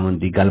ਖੁਦਾਵੰਦ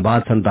ਦੀ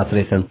ਗੱਲਬਾਤ ਸਾਨੂੰ ਦੱਸ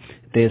ਰਹੇ ਸਨ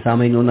ਤੇ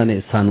ਸਾਮਈਨ ਉਹਨਾਂ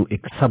ਨੇ ਸਾਨੂੰ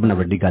ਇੱਕ ਸਭ ਨਾਲੋਂ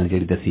ਵੱਡੀ ਗੱਲ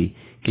ਜਿਹੜੀ ਦੱਸੀ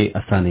ਕਿ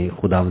ਅਸਾਂ ਨੇ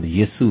ਖੁਦਾਵੰਦ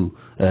ਯਿਸੂ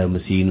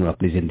ਮਸੀਹ ਨੂੰ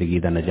ਆਪਣੀ ਜ਼ਿੰਦਗੀ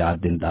ਦਾ ਨਜਾਤ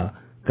ਦਿੰਦਾ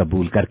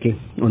ਕਬੂਲ ਕਰਕੇ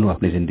ਉਹਨੂੰ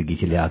ਆਪਣੀ ਜ਼ਿੰਦਗੀ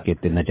 'ਚ ਲਿਆ ਕੇ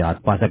ਤੇ ਨਜਾਤ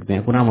ਪਾ ਸਕਦੇ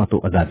ਹਾਂ ਗੁਨਾਹਾਂ ਤੋਂ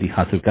ਆਜ਼ਾਦੀ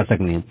ਹਾਸਲ ਕਰ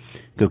ਸਕਦੇ ਹਾਂ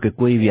ਕਿਉਂਕਿ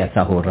ਕੋਈ ਵੀ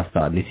ਐਸਾ ਹੋਰ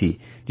ਰਸਤਾ ਨਹੀਂ ਸੀ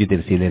ਜਿਹਦੇ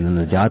ਵਸੀਲੇ ਨਾਲ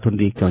ਨਜਾਤ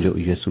ਹੁੰਦੀ ਕਿਉਂ ਜੋ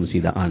ਯਿਸੂ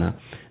ਮਸੀਹ ਦਾ ਆਉਣਾ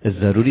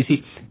ਜ਼ਰੂਰੀ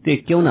ਸੀ। ਤੇ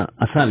ਕਿਉਂ ਨਾ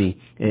ਅਸਾਂ ਵੀ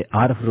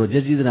ਆਰਫ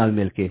ਰੋਜਰ ਜੀ ਦੇ ਨਾਲ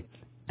ਮਿਲ ਕੇ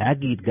ਇਹ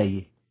ਗੀਤ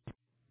ਗਾਈਏ।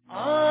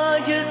 ਆ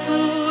ਯਿਸੂ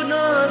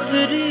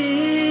ਨਾਜ਼ਰੀ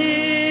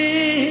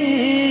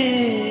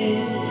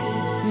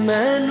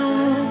ਮੈਨੂੰ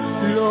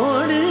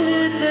ਲੋੜ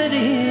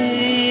ਤੇਰੀ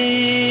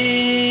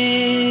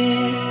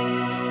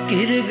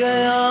ਗਿਰ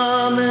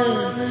ਗਿਆ ਮੈਂ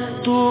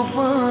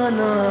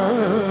ਤੂਫਾਨਾਂ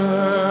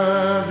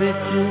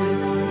ਵਿੱਚ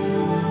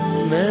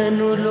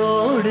ਮੈਨੂੰ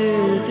ਲੋੜ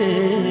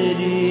ਤੇਰੀ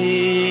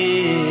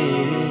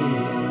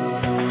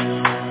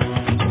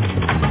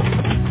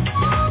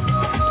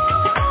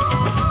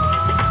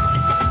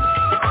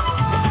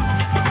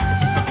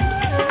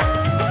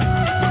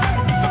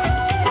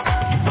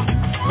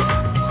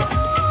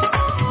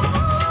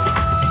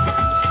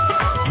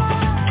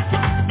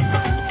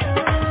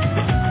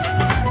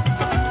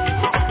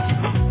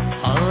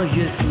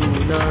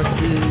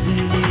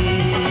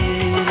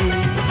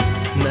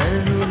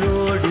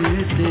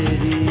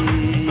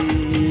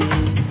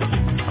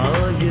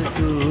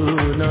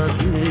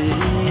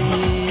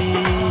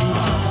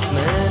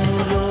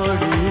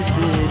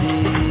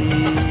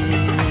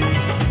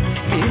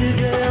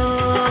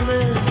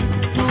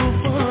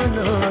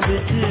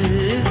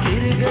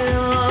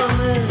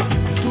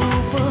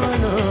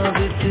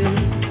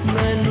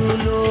ਮੈਨੂੰ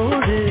ਲੋੜ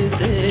ਤੇਰੀ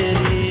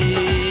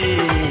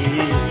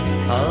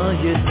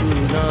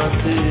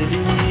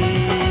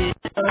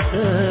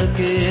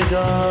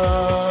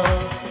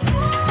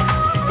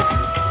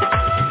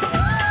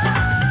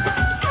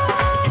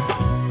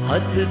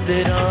हद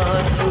तेरा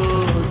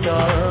छोटा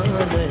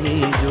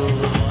नहीं जो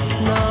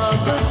ना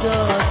बचा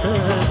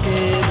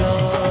सकेगा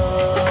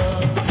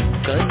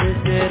कल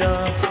तेरा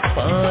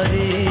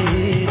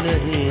पारी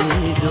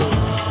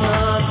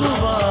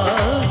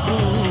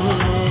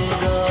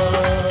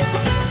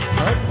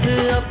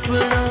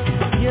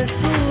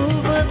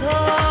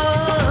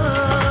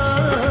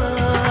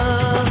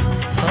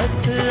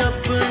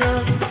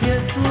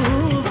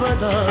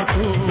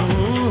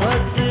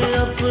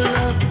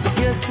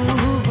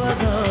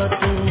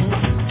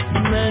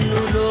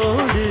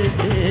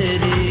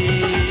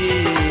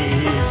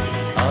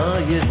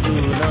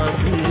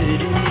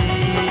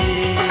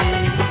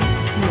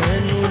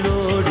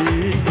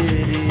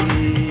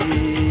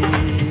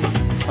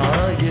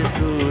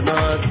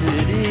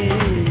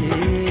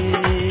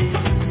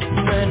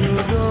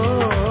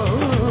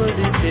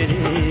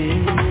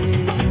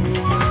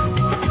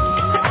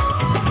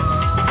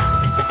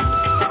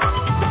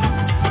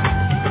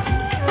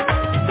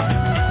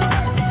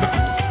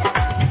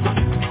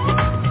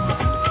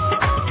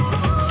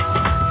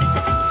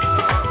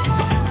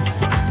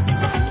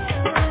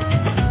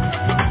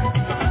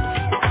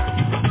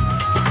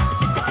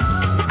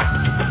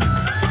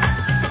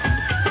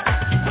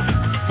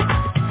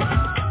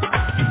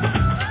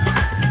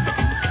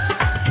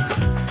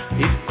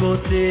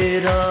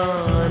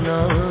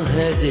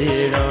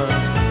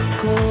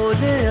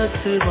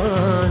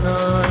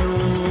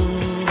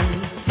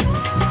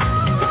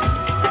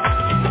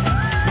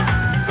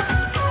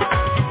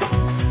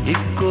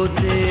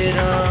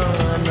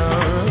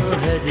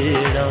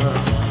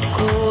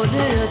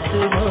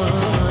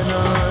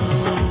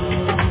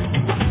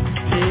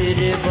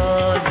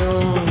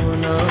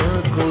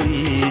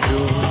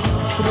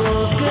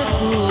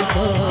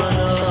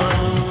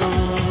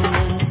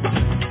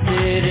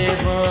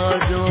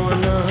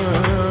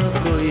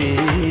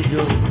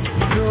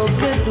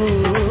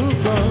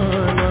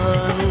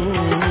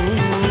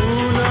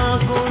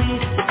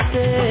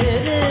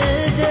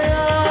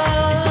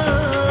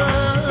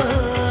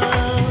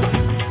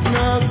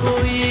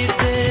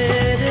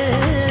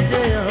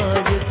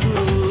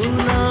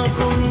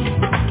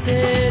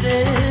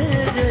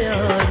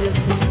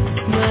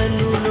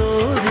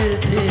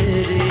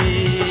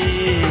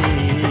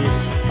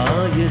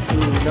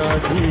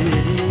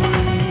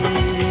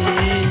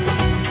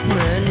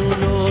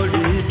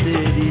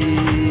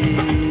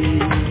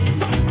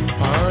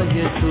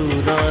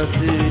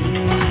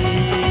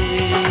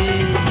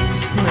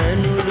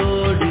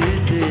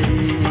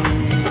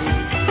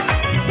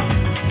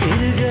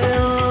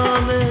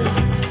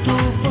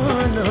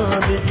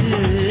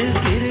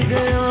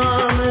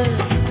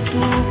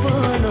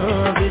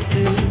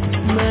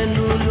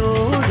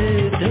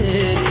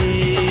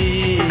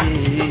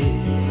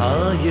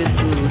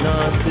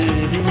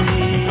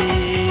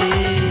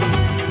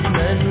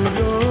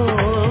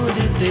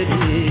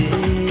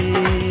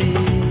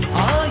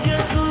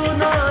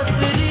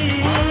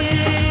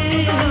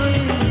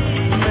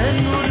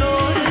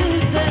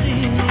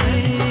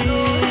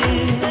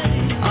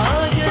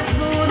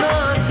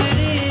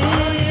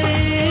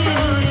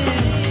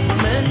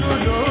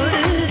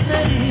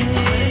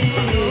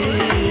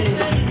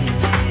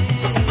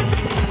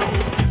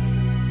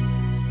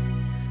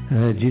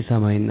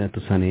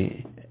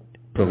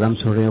प्रोग्राम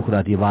सुन रहे हो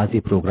खुदा दी आवाज़। ये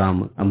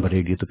प्रोग्राम अंबर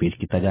रेडियो तो पेश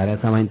किया जा रहा है।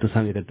 सामाइन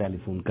तुसां अगर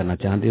टेलीफोन करना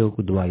चाहते हो,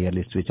 कोई दुआ या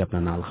लिस्ट में अपना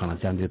नाम खाना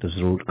चाहते हो तो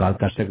जरूर कॉल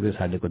कर सकते हो।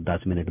 साढ़े को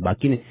 10 मिनट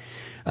बाकी ने,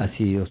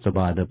 ਅਸੀਂ ਉਸ ਤੋਂ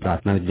ਬਾਅਦ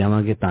ਪ੍ਰਾਰਥਨਾ ਵਿੱਚ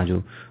ਜਾਵਾਂਗੇ ਤਾਂ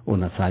ਜੋ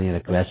ਉਹਨਾਂ ਸਾਰੀਆਂ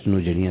ਰਿਕਵੈਸਟ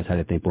ਨੂੰ ਜਿਹੜੀਆਂ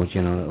ਸਾਡੇ ਤਾਈਂ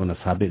ਪਹੁੰਚੀਆਂ ਉਹਨਾਂ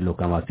ਸਭ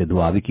ਲੋਕਾਂ ਵਾਸਤੇ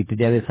ਦੁਆ ਵੀ ਕੀਤੀ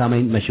ਜਾਵੇ।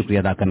 ਸਾਮਾਈਨ ਮੈਂ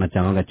ਸ਼ੁਕਰੀਆ ਅਦਾ ਕਰਨਾ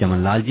ਚਾਹਾਂਗਾ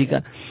ਚਮਨ ਲਾਲ ਜੀ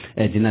ਦਾ,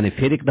 ਜਿਨ੍ਹਾਂ ਨੇ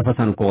ਫਿਰ ਇੱਕ ਦਫਾ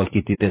ਸਾਨੂੰ ਕਾਲ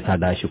ਕੀਤੀ ਤੇ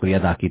ਸਾਡਾ ਸ਼ੁਕਰੀਆ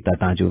ਅਦਾ ਕੀਤਾ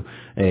ਤਾਂ ਜੋ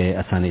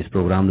ਅਸਾਂ ਨੇ ਇਸ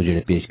ਪ੍ਰੋਗਰਾਮ ਨੂੰ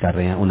ਜਿਹੜੇ ਪੇਸ਼ ਕਰ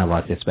ਰਹੇ ਹਾਂ ਉਹਨਾਂ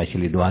ਵਾਸਤੇ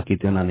ਸਪੈਸ਼ਲੀ ਦੁਆ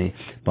ਕੀਤੀ। ਉਹਨਾਂ ਨੇ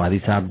ਪਾਰੀ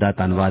ਸਾਹਿਬ ਦਾ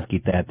ਧੰਨਵਾਦ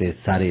ਕੀਤਾ ਹੈ ਤੇ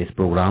ਸਾਰੇ ਇਸ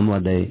ਪ੍ਰੋਗਰਾਮ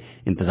ਦੇ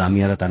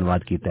ਇੰਤਜ਼ਾਮੀਆ ਦਾ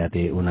ਧੰਨਵਾਦ ਕੀਤਾ ਹੈ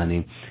ਤੇ ਉਹਨਾਂ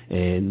ਨੇ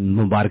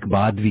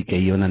ਮੁਬਾਰਕਬਾਦ ਵੀ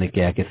ਕਹੀ। ਉਹਨਾਂ ਨੇ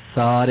ਕਿਹਾ ਕਿ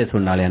ਸਾਰੇ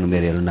ਸੁਣਨ ਵਾਲਿਆਂ ਨੂੰ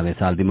ਮੇਰੇ ਵੱਲੋਂ ਨਵੇਂ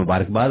ਸਾਲ ਦੀ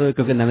ਮੁਬਾਰਕਬਾਦ ਹੋਵੇ,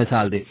 ਕਿਉਂਕਿ ਨਵੇਂ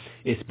ਸਾਲ ਦੇ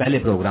ਇਸ ਪਹਿਲੇ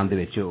ਪ੍ਰੋਗਰਾਮ ਦੇ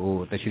ਵਿੱਚ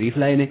ਉਹ ਤਸ਼ਰੀਫ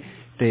ਲਾਏ ਨੇ।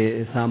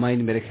 ਤੇ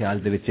ਸਾਮਾਈਨ ਮੇਰੇ ਖਿਆਲ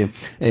ਦੇ ਵਿੱਚ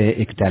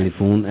ਇੱਕ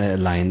ਟੈਲੀਫੋਨ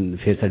ਲਾਈਨ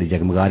ਫਿਰ ਸਾਡੀ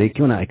ਜਗਮਗਾ ਰਹੀ,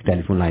 ਕਿਉਂ ਨਾ ਇੱਕ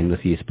ਟੈਲੀਫੋਨ ਲਾਈਨ ਨੂੰ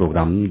ਅਸੀਂ ਇਸ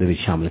ਪ੍ਰੋਗਰਾਮ ਦੇ ਵਿੱਚ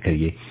ਸ਼ਾਮਲ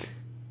ਕਰੀਏ।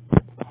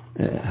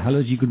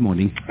 ਹੈਲੋ ਜੀ, ਗੁੱਡ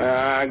ਮਾਰਨਿੰਗ।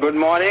 गुड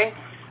मॉर्निंग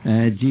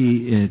जी,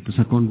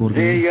 तुसा कौन बोल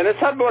रहे हैं? जी यूनुस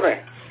साहब बोल रहे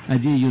हैं।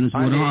 जी यूनुस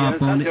बोल रहा हूँ,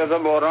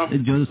 आप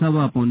जोधर साहब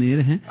आप ऑन एयर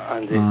हैं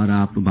और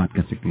आप बात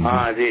कर सकते हैं।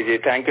 हाँ जी जी,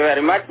 थैंक यू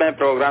वेरी मच। मैं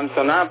प्रोग्राम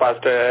सुना,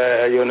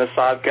 पास्टर यूनुस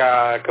साहब का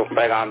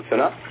पैगाम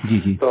सुना जी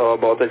जी, तो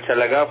बहुत अच्छा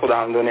लगा।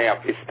 खुदावंद ने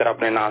इस तरह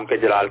अपने नाम के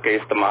जलाल के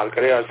इस्तेमाल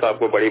करे और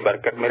सबको बड़ी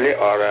बरकत मिले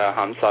और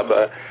हम सब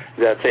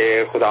जैसे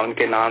खुदावंद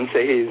के नाम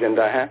से ही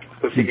जिंदा हैं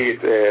उसी की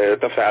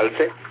तफैल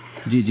से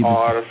जी जी,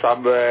 और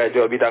सब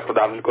जो अभी तक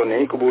खुदावंद को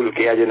नहीं कबूल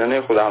किया जिन्होंने,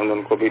 खुदावंद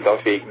उनको भी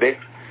तौफीक दे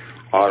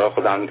और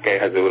खुदावंद के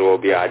हजूर वो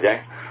भी आ जाए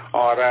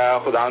और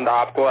खुदावंद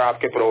आपको और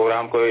आपके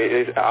प्रोग्राम को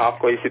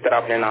आपको इसी तरह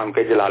अपने नाम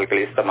के जलाल के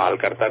लिए इस्तेमाल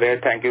करता रहे।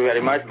 Thank you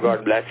very much,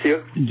 God bless you.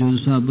 Jodhar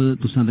साहब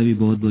तुसां दा भी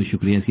बहुत बहुत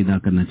शुक्रिया असीं अदा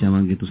करना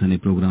चाहांगे। तुसां ने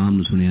प्रोग्राम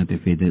ਨੂੰ ਸੁਣਿਆ ਤੇ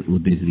ਫਿਰ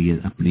ਉਹਦੇ ਜ਼ਰੀਏ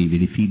ਆਪਣੀ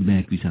ਜਿਹੜੀ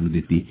ਫੀਡਬੈਕ ਵੀ ਸਾਨੂੰ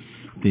ਦਿੱਤੀ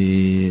ਤੇ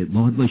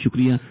ਬਹੁਤ ਬਹੁਤ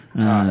ਸ਼ੁਕਰੀਆ।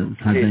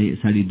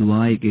 ਸਾਡੀ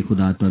ਦੁਆ ਹੈ ਕਿ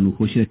ਖੁਦਾ ਤੁਹਾਨੂੰ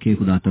ਖੁਸ਼ ਰੱਖੇ,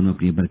 ਖੁਦਾ ਤੁਹਾਨੂੰ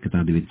ਆਪਣੀ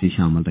ਬਰਕਤਾਂ ਦੇ ਵਿੱਚ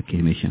ਸ਼ਾਮਲ ਰੱਖੇ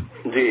ਹਮੇਸ਼ਾ।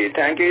 जी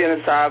थैंक यू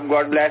यूनुस साहब,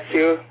 God bless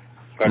you.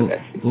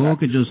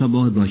 Okay Jodhar साहब,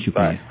 बहुत बहुत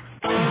शुक्रिया।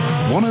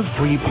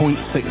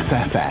 103.6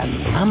 FM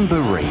Amber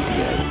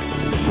Radio,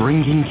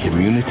 bringing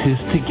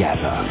communities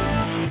together।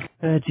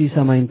 जी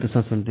सामाइन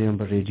तुसां सुनते हो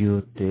अंबर रेडियो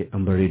ते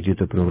अंबर रेडियो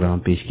तो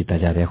प्रोग्राम पेश किया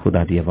जा रहा है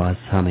खुदा दी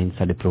आवाज़। सामाइन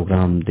साडे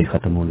प्रोग्राम दे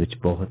खत्म होने विच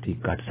बहुत ही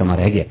घट समा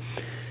रह गया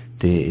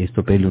ਤੇ ਇਸ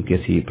ਤੋਂ ਪਹਿਲਾਂ ਕਿ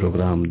ਅਸੀਂ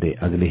ਪ੍ਰੋਗਰਾਮ ਦੇ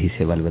ਅਗਲੇ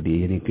ਹਿੱਸੇ ਵੱਲ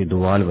ਵਧੀਏ ਯਾਨੀ ਕਿ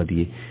ਦੁਆ ਵੱਲ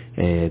ਵਧੀਏ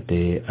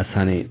ਤੇ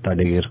ਅਸਾਂ ਨੇ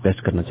ਤੁਹਾਡੇ ਅੱਗੇ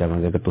ਰਿਕੁਐਸਟ ਕਰਨਾ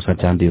ਚਾਹਾਂਗੇ ਅਗਰ ਤੁਸੀਂ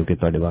ਚਾਹੁੰਦੇ ਹੋ ਕਿ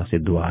ਤੁਹਾਡੇ ਵਾਸਤੇ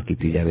ਦੁਆ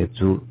ਕੀਤੀ ਜਾਵੇ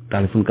ਜ਼ਰੂਰ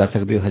ਟੈਲੀਫੋਨ ਕਰ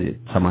ਸਕਦੇ ਹੋ ਹਜੇ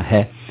ਸਮਾਂ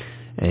ਹੈ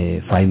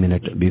 5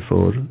 ਮਿੰਟ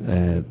ਬਿਫੋਰ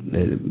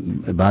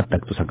ਬਾਅਦ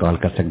ਤੱਕ ਤੁਸੀਂ ਕਾਲ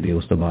ਕਰ ਸਕਦੇ ਹੋ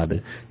ਉਸ ਤੋਂ ਬਾਅਦ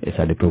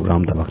ਸਾਡੇ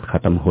ਪ੍ਰੋਗਰਾਮ ਦਾ ਵਕਤ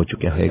ਖਤਮ ਹੋ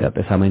ਚੁੱਕਿਆ ਹੋਏਗਾ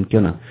ਤੇ ਸਮਾਂ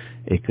ਕਿਉਂ ਨਾ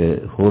ਇੱਕ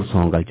ਹੋਰ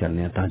ਸੌਂਗ ਗੱਲ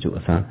ਚੱਲਨੇ ਆ ਤਾਂ ਜੋ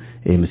ਅਸਾਂ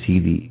ਇਹ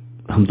ਮਸੀਹ ਦੀ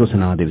ਹਮਦੋ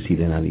ਸਨਾ ਦੇ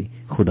ਵਸੀਲੇ ਨਾਲ ਵੀ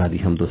खुदा दी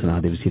हमदो सना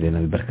दे वसीले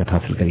नाल बरकत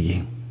हासिल करिए।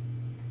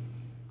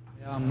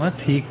 कयामत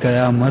ही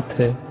कयामत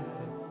है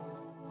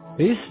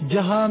इस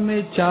जहां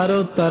में चारों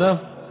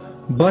तरफ,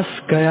 बस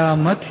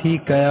कयामत ही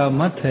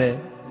कयामत है।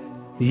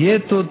 ये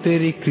तो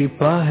तेरी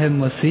कृपा है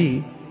मसीह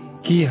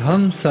कि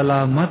हम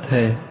सलामत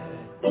है।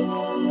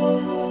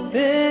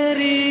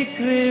 तेरी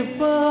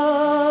कृपा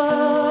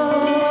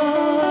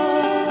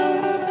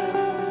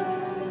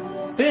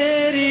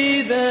तेरी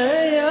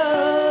दया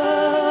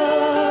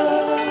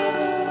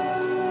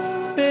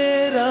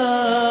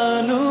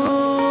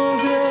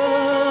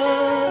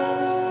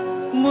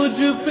मुझ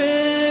पे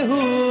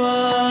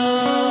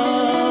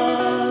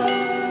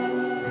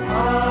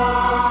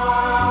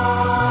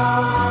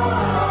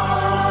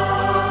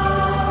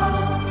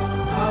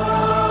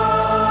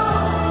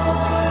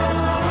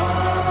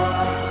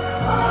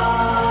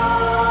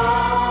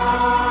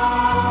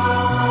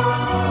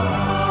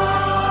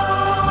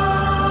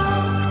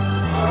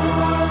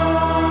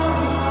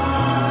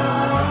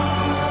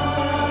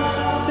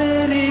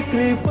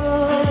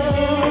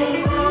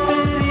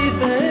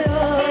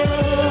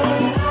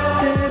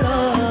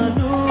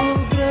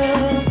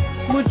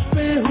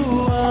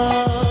हुआ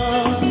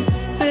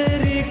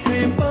तेरी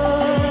कृपा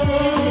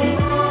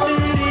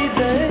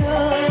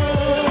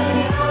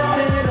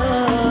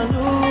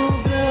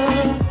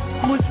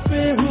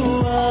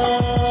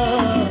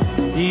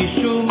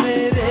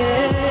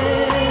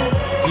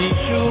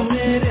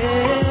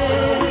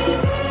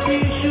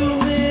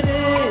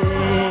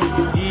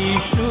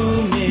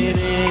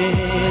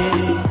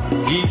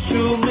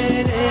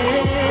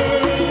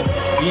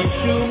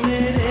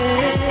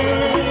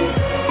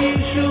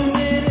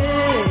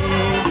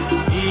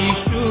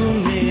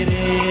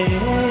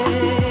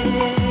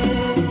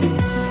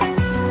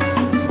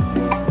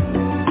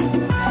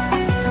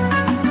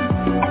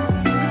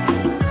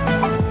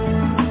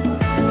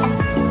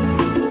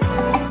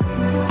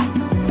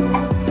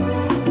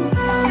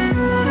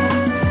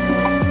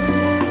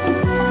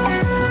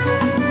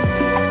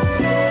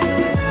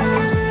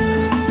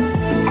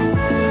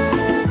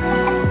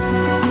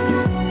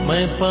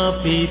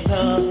पापी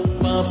था,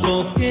 पापों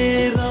के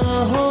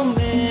राहों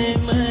में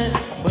मैं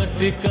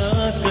भटका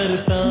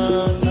करता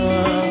था।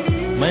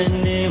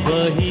 मैंने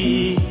वही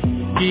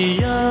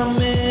किया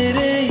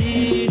मेरे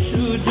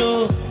यीशु जो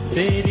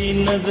तेरी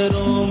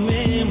नजरों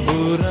में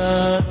बुरा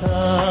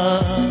था।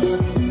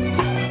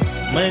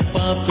 मैं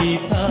पापी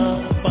था,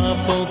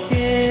 पापों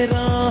के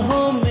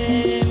राहों में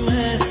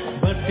मैं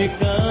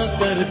भटका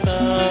करता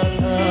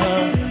था।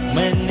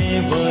 मैंने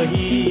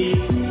वही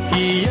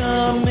किया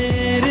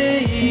मेरे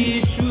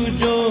यीशु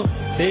जो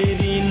तेरी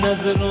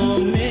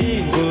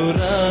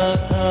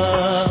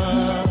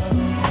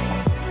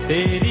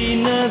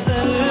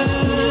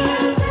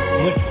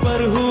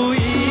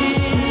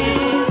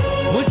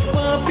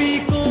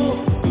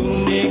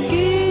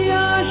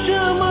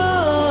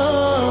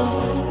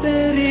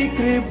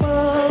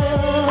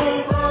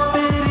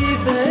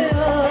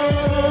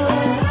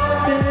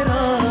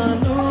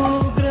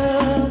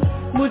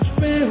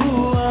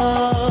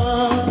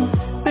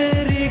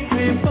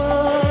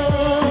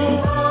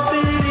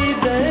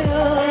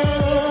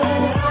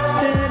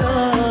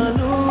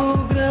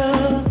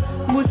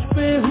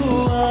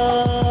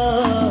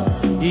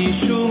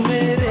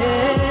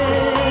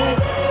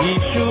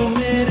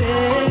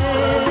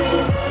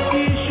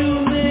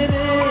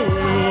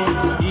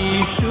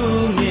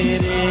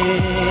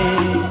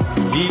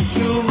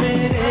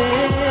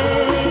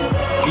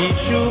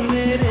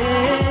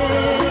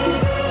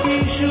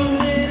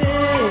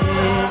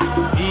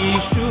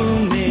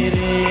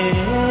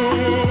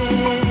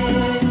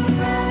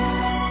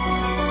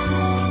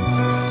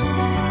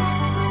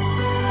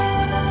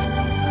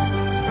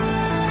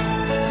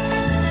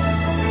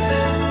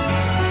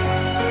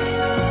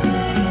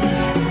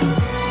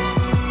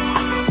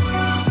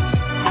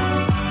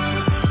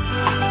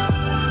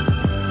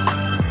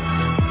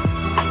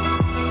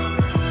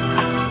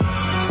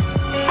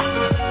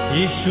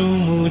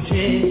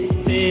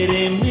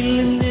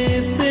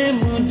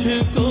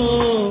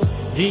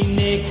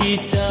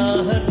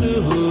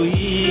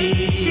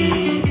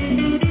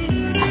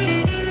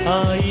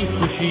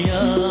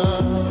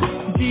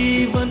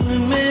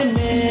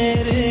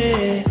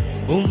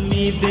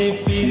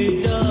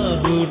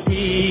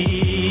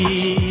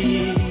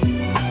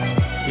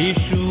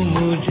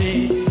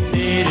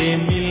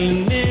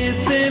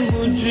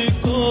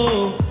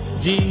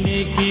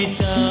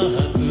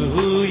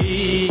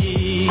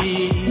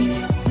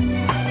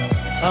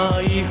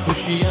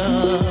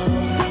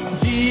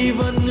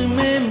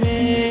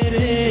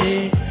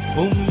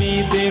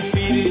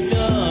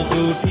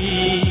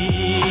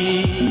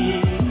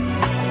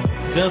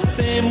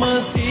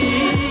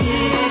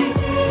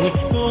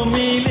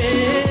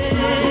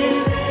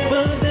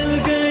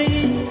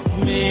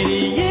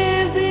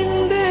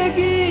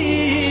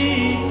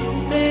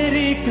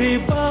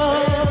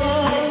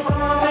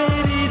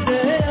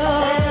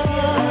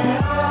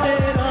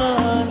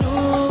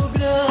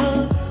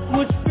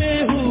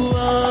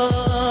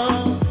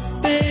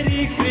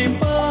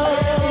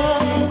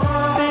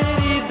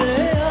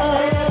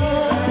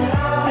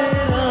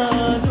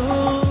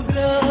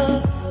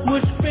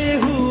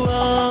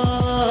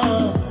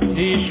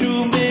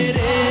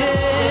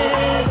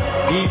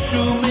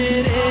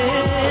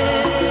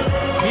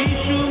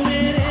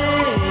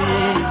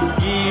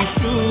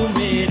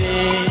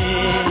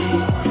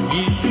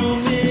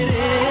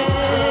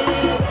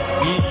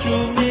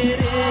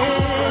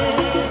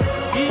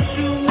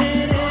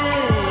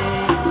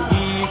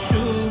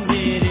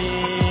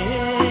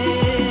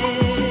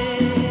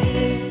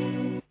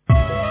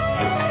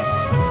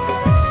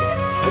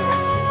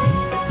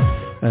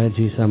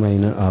जी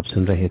सामाइन, आप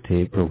सुन रहे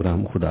थे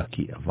प्रोग्राम खुदा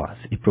की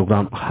आवाज़। ये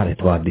प्रोग्राम हर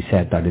इतवार दी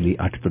सैर तुहाडे लई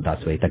 8 ਤੋਂ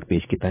 10 ਵਜੇ तक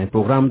पेश कीता है।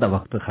 प्रोग्राम ਦਾ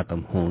वक्त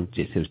खत्म होण च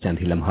सिर्फ चंद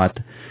ही लम्हात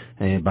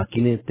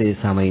बाकी ने ते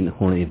सामाइन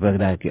हुण ਇਹ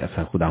ਵਗਦਾ ਹੈ ਕਿ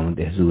ਅਸਾਂ ਖੁਦਾਵੰਦ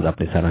ਦੇ ਹਜ਼ੂਰ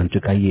ਆਪਣੇ ਸਰਾਂ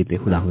ਝੁਕਾਈਏ ਤੇ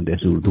ਖੁਦਾਵੰਦ ਦੇ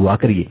ਹਜ਼ੂਰ दुआ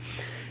करिए।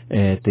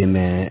 ਤੇ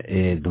मैं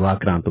दुआ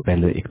कराने तो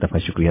पहले एक दफ़ा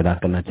शुक्रिया अदा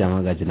करना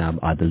चाहूँगा जनाब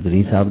आदिल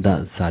जरीन साहब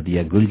का,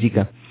 सादिया गुल जी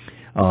का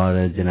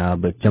और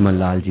जनाब चमन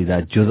लाल जी का,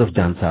 जोसफ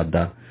जान साहब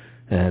का,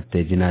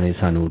 ਤੇ ਜਿਨ੍ਹਾਂ ਨੇ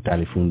ਸਾਨੂੰ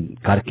ਟੈਲੀਫੋਨ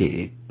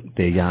ਕਰਕੇ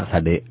ਤੇ ਜਾਂ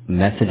ਸਾਡੇ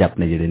ਮੈਸੇਜ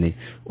ਆਪਣੇ ਜਿਹੜੇ ਨੇ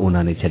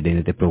ਉਹਨਾਂ ਨੇ ਛੱਡੇ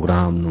ਨੇ ਤੇ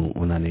ਪ੍ਰੋਗਰਾਮ ਨੂੰ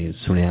ਉਹਨਾਂ ਨੇ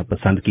ਸੁਣਿਆ,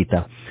 ਪਸੰਦ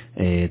ਕੀਤਾ।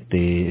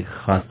 ਤੇ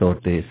ਖਾਸ ਤੌਰ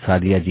ਤੇ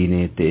ਸਾਦੀਆ ਜੀ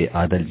ਨੇ ਤੇ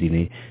ਆਦਲ ਜੀ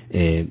ਨੇ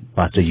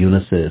ਪਾਸਟਰ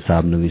ਯੂਨਸ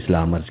ਸਾਹਿਬ ਨੂੰ ਵੀ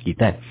ਸਲਾਮ ਅਰਜ਼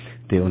ਕੀਤਾ ਹੈ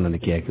ਤੇ ਉਹਨਾਂ ਨੇ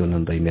ਕਿਹਾ ਕਿ ਉਹਨਾਂ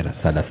ਨੂੰ ਮੇਰਾ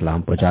ਸਾਡਾ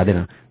ਸਲਾਮ ਪਹੁੰਚਾ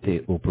ਦੇਣਾ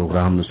ਤੇ ਉਹ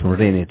ਪ੍ਰੋਗਰਾਮ ਨੂੰ ਸੁਣ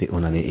ਰਹੇ ਨੇ ਤੇ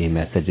ਉਹਨਾਂ ਨੇ ਇਹ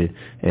ਮੈਸੇਜ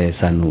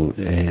ਸਾਨੂੰ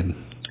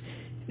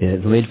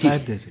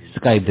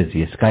ਸਕਾਈਪ ਦੇ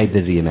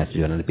ਜ਼ਰੀਏ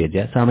ਮੈਸੇਜ ਉਹਨਾਂ ਨੇ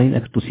ਭੇਜਿਆ। ਸਾਮਾਈਨ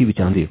ਅਗਰ ਤੁਸੀਂ ਵੀ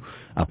ਚਾਹੁੰਦੇ ਹੋ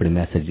ਆਪਣੇ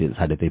ਮੈਸੇਜ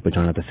ਸਾਡੇ ਤੇ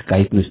ਪਹੁੰਚਾਉਣਾ ਤਾਂ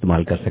ਸਕਾਈਪ ਨੂੰ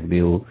ਇਸਤੇਮਾਲ ਕਰ ਸਕਦੇ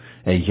ਹੋ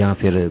ਜਾਂ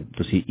ਫਿਰ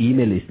ਤੁਸੀਂ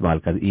ਈਮੇਲ ਇਸਤੇਮਾਲ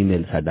ਕਰ,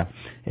 ਈਮੇਲ ਸਾਡਾ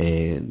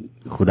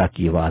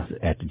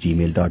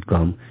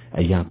khudakiawaz@gmail.com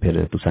ਜਾਂ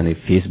ਫਿਰ ਤੁਸੀਂ ਨੇ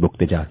ਫੇਸਬੁੱਕ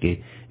ਤੇ ਜਾ ਕੇ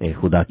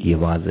ਖੁਦਾ ਕੀ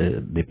ਆਵਾਜ਼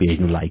ਦੇ ਪੇਜ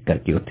ਨੂੰ ਲਾਈਕ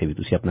ਕਰਕੇ ਉੱਥੇ ਵੀ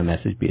ਤੁਸੀਂ ਆਪਣਾ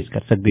ਮੈਸੇਜ ਭੇਜ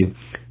ਕਰ ਸਕਦੇ ਹੋ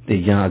ਤੇ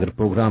ਜਾਂ ਅਗਰ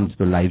ਪ੍ਰੋਗਰਾਮ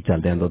ਜਦੋਂ ਲਾਈਵ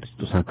ਚੱਲਦੇ ਹਨ ਤਾਂ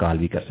ਤੁਸੀਂ ਕਾਲ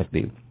ਵੀ ਕਰ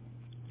ਸਕਦੇ ਹੋ।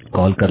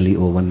 ਕਾਲ ਕਰ ਲਈ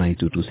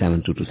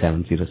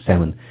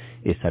 01922722707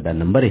 ਇਹ ਸਾਡਾ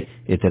ਨੰਬਰ ਹੈ,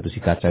 ਇੱਥੇ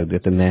ਤੁਸੀਂ ਕਰ ਸਕਦੇ ਹੋ।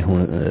 ਤੇ ਮੈਂ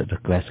ਹੁਣ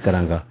ਰਿਕੁਐਸਟ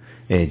ਕਰਾਂਗਾ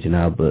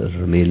ਜਨਾਬ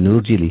ਰਮੇਲ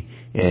ਨੂਰ ਜੀ ਲਈ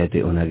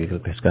ਤੇ ਉਹਨਾਂ ਅੱਗੇ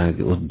ਰਿਕੁਐਸਟ ਕਰਾਂਗਾ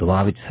ਕਿ ਉਸ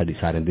ਦੁਆ ਵਿੱਚ ਸਾਡੀ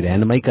ਸਾਰਿਆਂ ਦੀ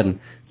ਰਹਿਨਮਾਈ ਕਰਨ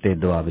ਤੇ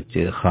ਦੁਆ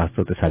ਵਿੱਚ ਖਾਸ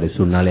ਤੌਰ ਤੇ ਸਾਡੇ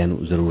ਸੁਣਨ ਵਾਲਿਆਂ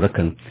ਨੂੰ ਜ਼ਰੂਰ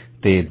ਰੱਖਣ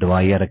ਤੇ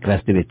ਦੁਆ ਜਾਂ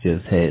ਰਿਕੁਐਸਟ ਦੇ ਵਿੱਚ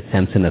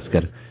ਸੈਮਸਨ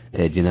ਅਸਕਰ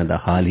ਜਿਨ੍ਹਾਂ ਦਾ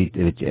ਹਾਲ ਹੀ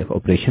ਦੇ ਵਿੱਚ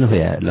ਆਪਰੇਸ਼ਨ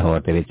ਹੋਇਆ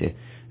ਲਾਹੌਰ ਦੇ ਵਿੱਚ,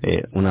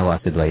 ਉਹਨਾਂ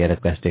ਵਾਸਤੇ ਦੁਆ ਜਾਂ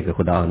ਰਿਕੁਐਸਟ ਹੈ ਕਿ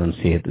ਖੁਦਾ ਉਹਨਾਂ ਨੂੰ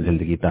ਸਿਹਤ,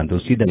 ਜ਼ਿੰਦਗੀ,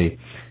 ਤੰਦਰੁਸਤੀ ਦੇਵੇ।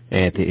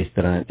 ਤੇ ਇਸ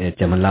ਤਰ੍ਹਾਂ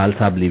ਚਮਨ ਲਾਲ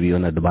ਸਾਹਿਬ ਲਈ ਵੀ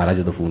ਉਹਨਾਂ ਦੁਬਾਰਾ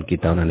ਜਦੋਂ ਫੋਨ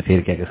ਕੀਤਾ ਉਹਨਾਂ ਨੇ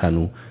ਫਿਰ ਕਿਹਾ ਕਿ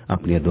ਸਾਨੂੰ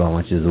ਆਪਣੀਆਂ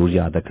ਦੁਆਵਾਂ 'ਚ ਜ਼ਰੂਰ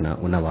ਯਾਦ ਰੱਖਣਾ,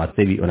 ਉਹਨਾਂ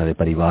ਵਾਸਤੇ ਵੀ ਉਹਨਾਂ ਦੇ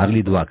ਪਰਿਵਾਰ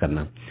ਲਈ ਦੁਆ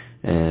ਕਰਨਾ।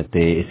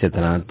 ਤੇ ਇਸੇ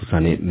ਤਰ੍ਹਾਂ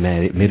ਤੁਸੀਂ ਨੇ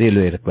ਮੇਰੇ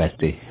ਲਈ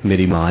ਰਿਕੁਐਸਟ ਹੈ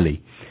ਮੇਰੀ ਮਾਂ ਲਈ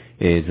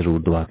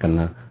ਜ਼ਰੂਰ ਦੁਆ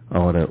ਕਰਨਾ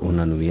ਔਰ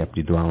ਉਹਨਾਂ ਨੂੰ ਵੀ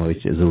ਆਪਣੀ ਦੁਆਵਾਂ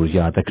ਵਿੱਚ ਜ਼ਰੂਰ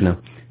ਯਾਦ ਰੱਖਣਾ।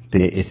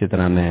 ਤੇ ਇਸੇ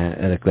ਤਰ੍ਹਾਂ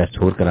ਮੈਂ ਰਿਕੁਐਸਟ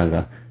ਹੋਰ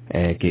ਕਰਾਂਗਾ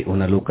ਕਿ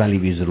ਉਹਨਾਂ ਲੋਕਾਂ ਲਈ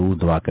ਵੀ ਜ਼ਰੂਰ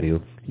ਦੁਆ ਕਰਿਓ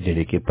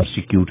ਜਿਹੜੇ ਕਿ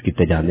ਪਰਸੀਕਿਊਟ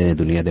ਕੀਤੇ ਜਾਂਦੇ ਨੇ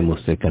ਦੁਨੀਆ ਦੇ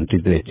ਮੁਖਤਲਿਫ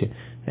ਕੰਟਰੀਜ਼ ਦੇ ਵਿੱਚ,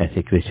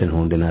 ਐਸੇ ਕ੍ਰਿਸਚਨ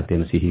ਹੋਣ ਦੇ ਨਾਤੇ,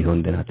 ਮਸੀਹੀ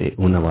ਹੋਣ ਦੇ ਨਾਤੇ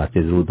ਉਹਨਾਂ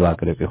ਵਾਸਤੇ ਜ਼ਰੂਰ ਦੁਆ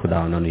ਕਰਿਓ ਕਿ ਖੁਦਾ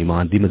ਉਹਨਾਂ ਨੂੰ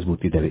ਈਮਾਨ ਦੀ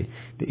ਮਜ਼ਬੂਤੀ ਦੇਵੇ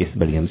ਤੇ ਇਸ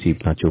ਬੜੀਆਂ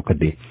ਮੁਸੀਬਤਾਂ ਚੋਂ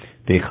ਕੱਢੇ।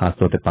 ਤੇ ਖਾਸ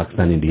ਤੌਰ ਤੇ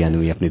ਪਾਕਿਸਤਾਨ, ਇੰਡੀਆ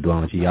ਨੂੰ ਵੀ ਆਪਣੀ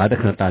ਦੁਆਵਾਂ 'ਚ ਯਾਦ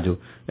ਰੱਖਣਾ ਤਾਂ ਜੋ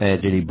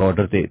ਜਿਹੜੀ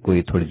ਬਾਰਡਰ ਤੇ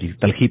ਕੋਈ ਥੋੜੀ ਜਿਹੀ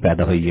ਤਲਖੀ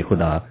ਪੈਦਾ ਹੋਈ ਹੈ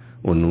ਖੁਦਾ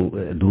ਉਹਨੂੰ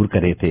ਦੂਰ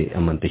ਕਰੇ ਤੇ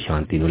ਅਮਨ ਤੇ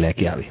शांति ਨੂੰ ਲੈ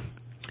ਕੇ ਆਵੇ।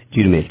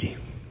 ਜੀ ਰਮੇਲ जी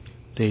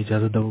ਤੇ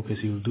इजाजत दो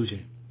किसी उर्दू से।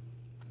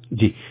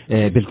 जी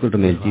बिल्कुल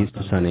रमेश जी,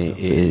 तुसाने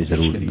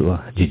जरूर दुआ।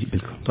 जी जी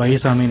बिल्कुल। तो आइए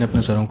सामीन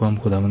अपने सरों को हम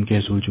खुदावंद के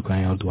हज़ूर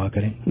झुकाएं और दुआ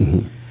करें।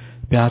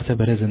 प्यार से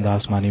भरे जिंदा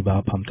आसमानी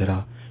बाप, हम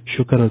तेरा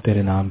शुक्र और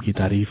तेरे नाम की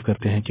तारीफ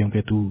करते हैं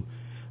क्योंकि तू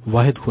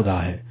वाहिद खुदा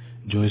है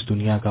जो इस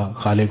दुनिया का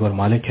खालिक और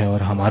मालिक है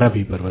और हमारा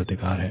भी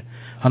परवरदिगार है।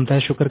 हम तेरा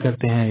शुक्र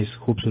करते हैं इस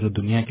खूबसूरत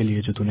दुनिया के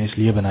लिए जो तूने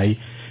इसलिए बनाई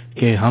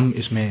कि हम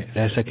इसमें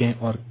रह सकें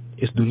और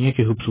इस दुनिया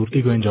की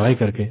खूबसूरती को एंजॉय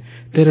करके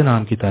तेरे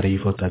नाम की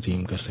तारीफ और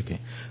ताज़ीम कर सकें।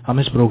 हम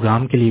इस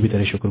प्रोग्राम के लिए भी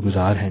तेरे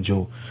शुक्रगुजार हैं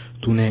जो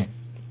तूने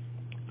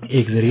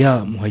एक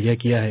जरिया मुहैया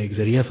किया है, एक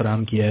जरिया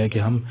फराहम किया है कि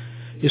हम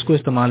इसको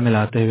इस्तेमाल में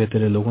लाते हुए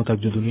तेरे लोगों तक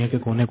जो दुनिया के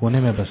कोने कोने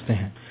में बसते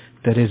हैं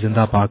तेरे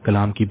जिंदा पाक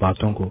कलाम की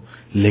बातों को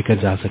लेकर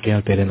जा सकें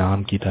और तेरे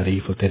नाम की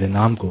तारीफ और तेरे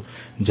नाम को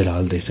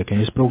जलाल दे सकें।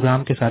 इस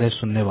प्रोग्राम के सारे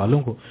सुनने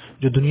वालों को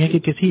जो दुनिया के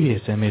किसी भी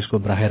हिस्से में इसको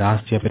बराह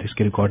रास्त या फिर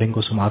इसकी रिकॉर्डिंग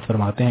को समाअत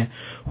फरमाते हैं,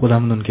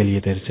 खुदावंद उनके लिए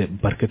तेरे से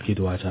बरकत की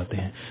दुआ चाहते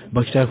हैं।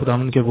 बख्शा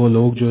खुदावंद के वो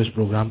लोग जो इस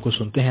प्रोग्राम को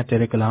सुनते हैं,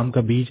 तेरे कलाम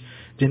का बीज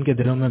जिनके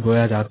दिलों में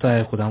बोया जाता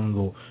है, खुदावंद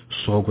वो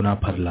 100 गुना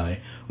फल लाए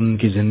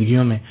उनकी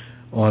जिंदगियों में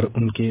और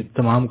उनके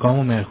तमाम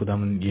कामों में।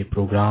 खुदावंद ये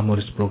प्रोग्राम और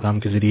इस प्रोग्राम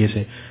के जरिए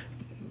से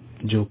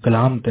जो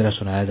कलाम तेरा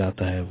सुनाया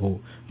जाता है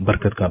वो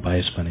बरकत का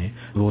बायस बने।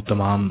 वो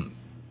तमाम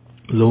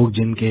लोग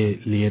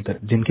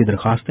जिनकी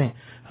दरखास्तें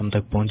हम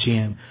तक पहुंची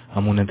हैं,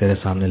 हम उन्हें तेरे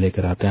सामने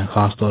लेकर आते हैं।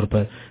 खास तौर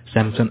पर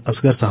सैमसन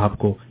असगर साहब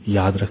को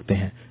याद रखते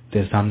हैं,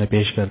 तेरे सामने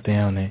पेश करते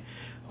हैं उन्हें,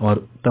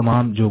 और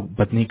तमाम जो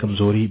बदनी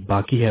कमजोरी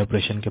बाकी है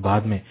ऑपरेशन के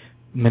बाद में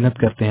मिन्नत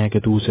करते हैं कि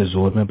तू उसे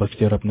जोर में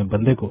बख्शे और अपने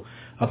बंदे को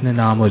अपने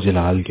नाम और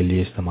जलाल के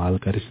लिए इस्तेमाल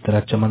कर। इस तरह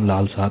चमन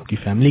लाल साहब की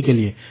फैमिली के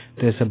लिए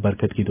तेरे से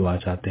बरकत की दुआ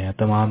चाहते हैं।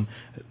 तमाम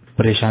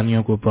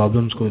परेशानियों को,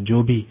 प्रॉब्लम्स को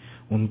जो भी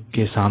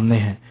उनके सामने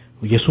हैं,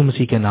 यीशु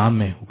मसीह के नाम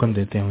में हुक्म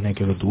देते हैं उन्हें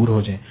कि वो दूर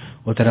हो जाएं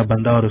और तेरा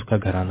बंदा और उसका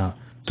घराना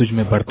तुझ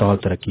में बढ़ता और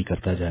तरक्की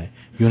करता जाए।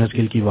 यूनुस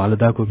गिल की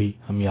वालिदा को भी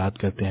हम याद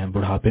करते हैं।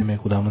 बुढ़ापे में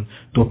खुदावंद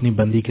तो अपनी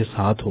बंदी के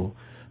साथ हो,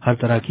 हर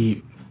तरह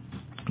की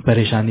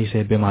परेशानी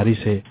से, बीमारी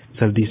से,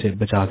 सर्दी से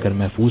बचाकर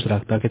महफूज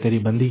रख, ताकि तेरी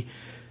बंदी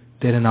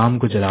तेरे नाम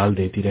को जलाल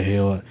देती रहे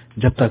और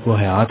जब तक वो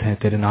हयात हैं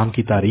तेरे नाम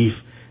की तारीफ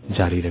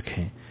जारी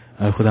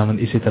रखें।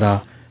 खुदावंद इसी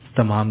तरह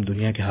तमाम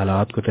दुनिया के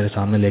हालात को तेरे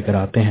सामने लेकर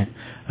आते हैं।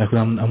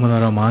 खुदावंद अमन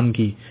और अमान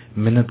की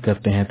मिन्नत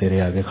करते हैं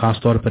तेरे आगे। खास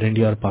तौर पर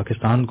इंडिया और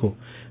पाकिस्तान को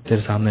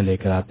तेरे सामने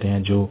लेकर आते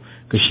हैं। जो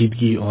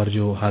कशीदगी और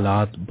जो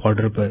हालात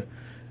बॉर्डर पर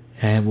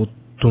हैं वो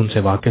तू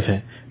उनसे वाकिफ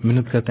है।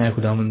 मिन्नत करते हैं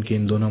खुदावंद की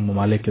इन दोनों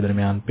ममालिक के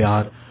दरमियान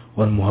प्यार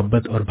और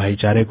मोहब्बत और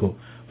भाईचारे को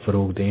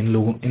फरोग दे।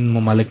 इन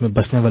ममालिक में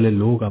बसने वाले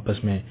लोग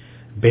आपस में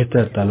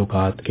बेहतर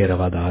ताल्लुकात के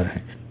रवादार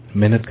हैं।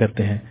 मेहनत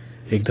करते हैं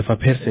एक दफ़ा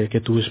फिर से कि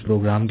तू इस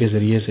प्रोग्राम के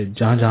ज़रिए से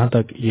जहाँ जहाँ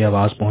तक ये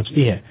आवाज़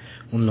पहुँचती है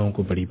उन लोगों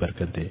को बड़ी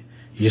बरकत दे।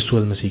 यीशु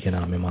मसीह के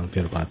नाम में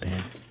मांगते और पाते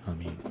हैं,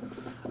 आमीन।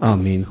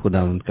 आमीन।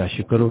 खुदा उनका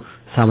शुक्र हो।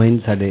 सामईन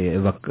साडे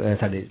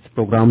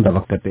प्रोग्राम दा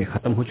वक्त ते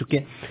खत्म हो चुके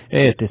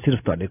हैं ते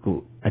सिर्फ तुहाडे को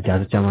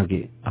इजाजत चाहांगे।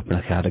 अपना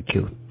ख्याल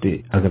रखियो ते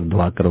अगर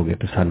दुआ करोगे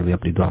तो सानू भी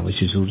अपनी दुआ में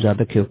जरूर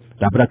याद रखियो।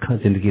 रब रखा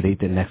जिंदगी रही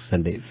ते नेक्स्ट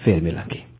संडे फिर मिलांगे।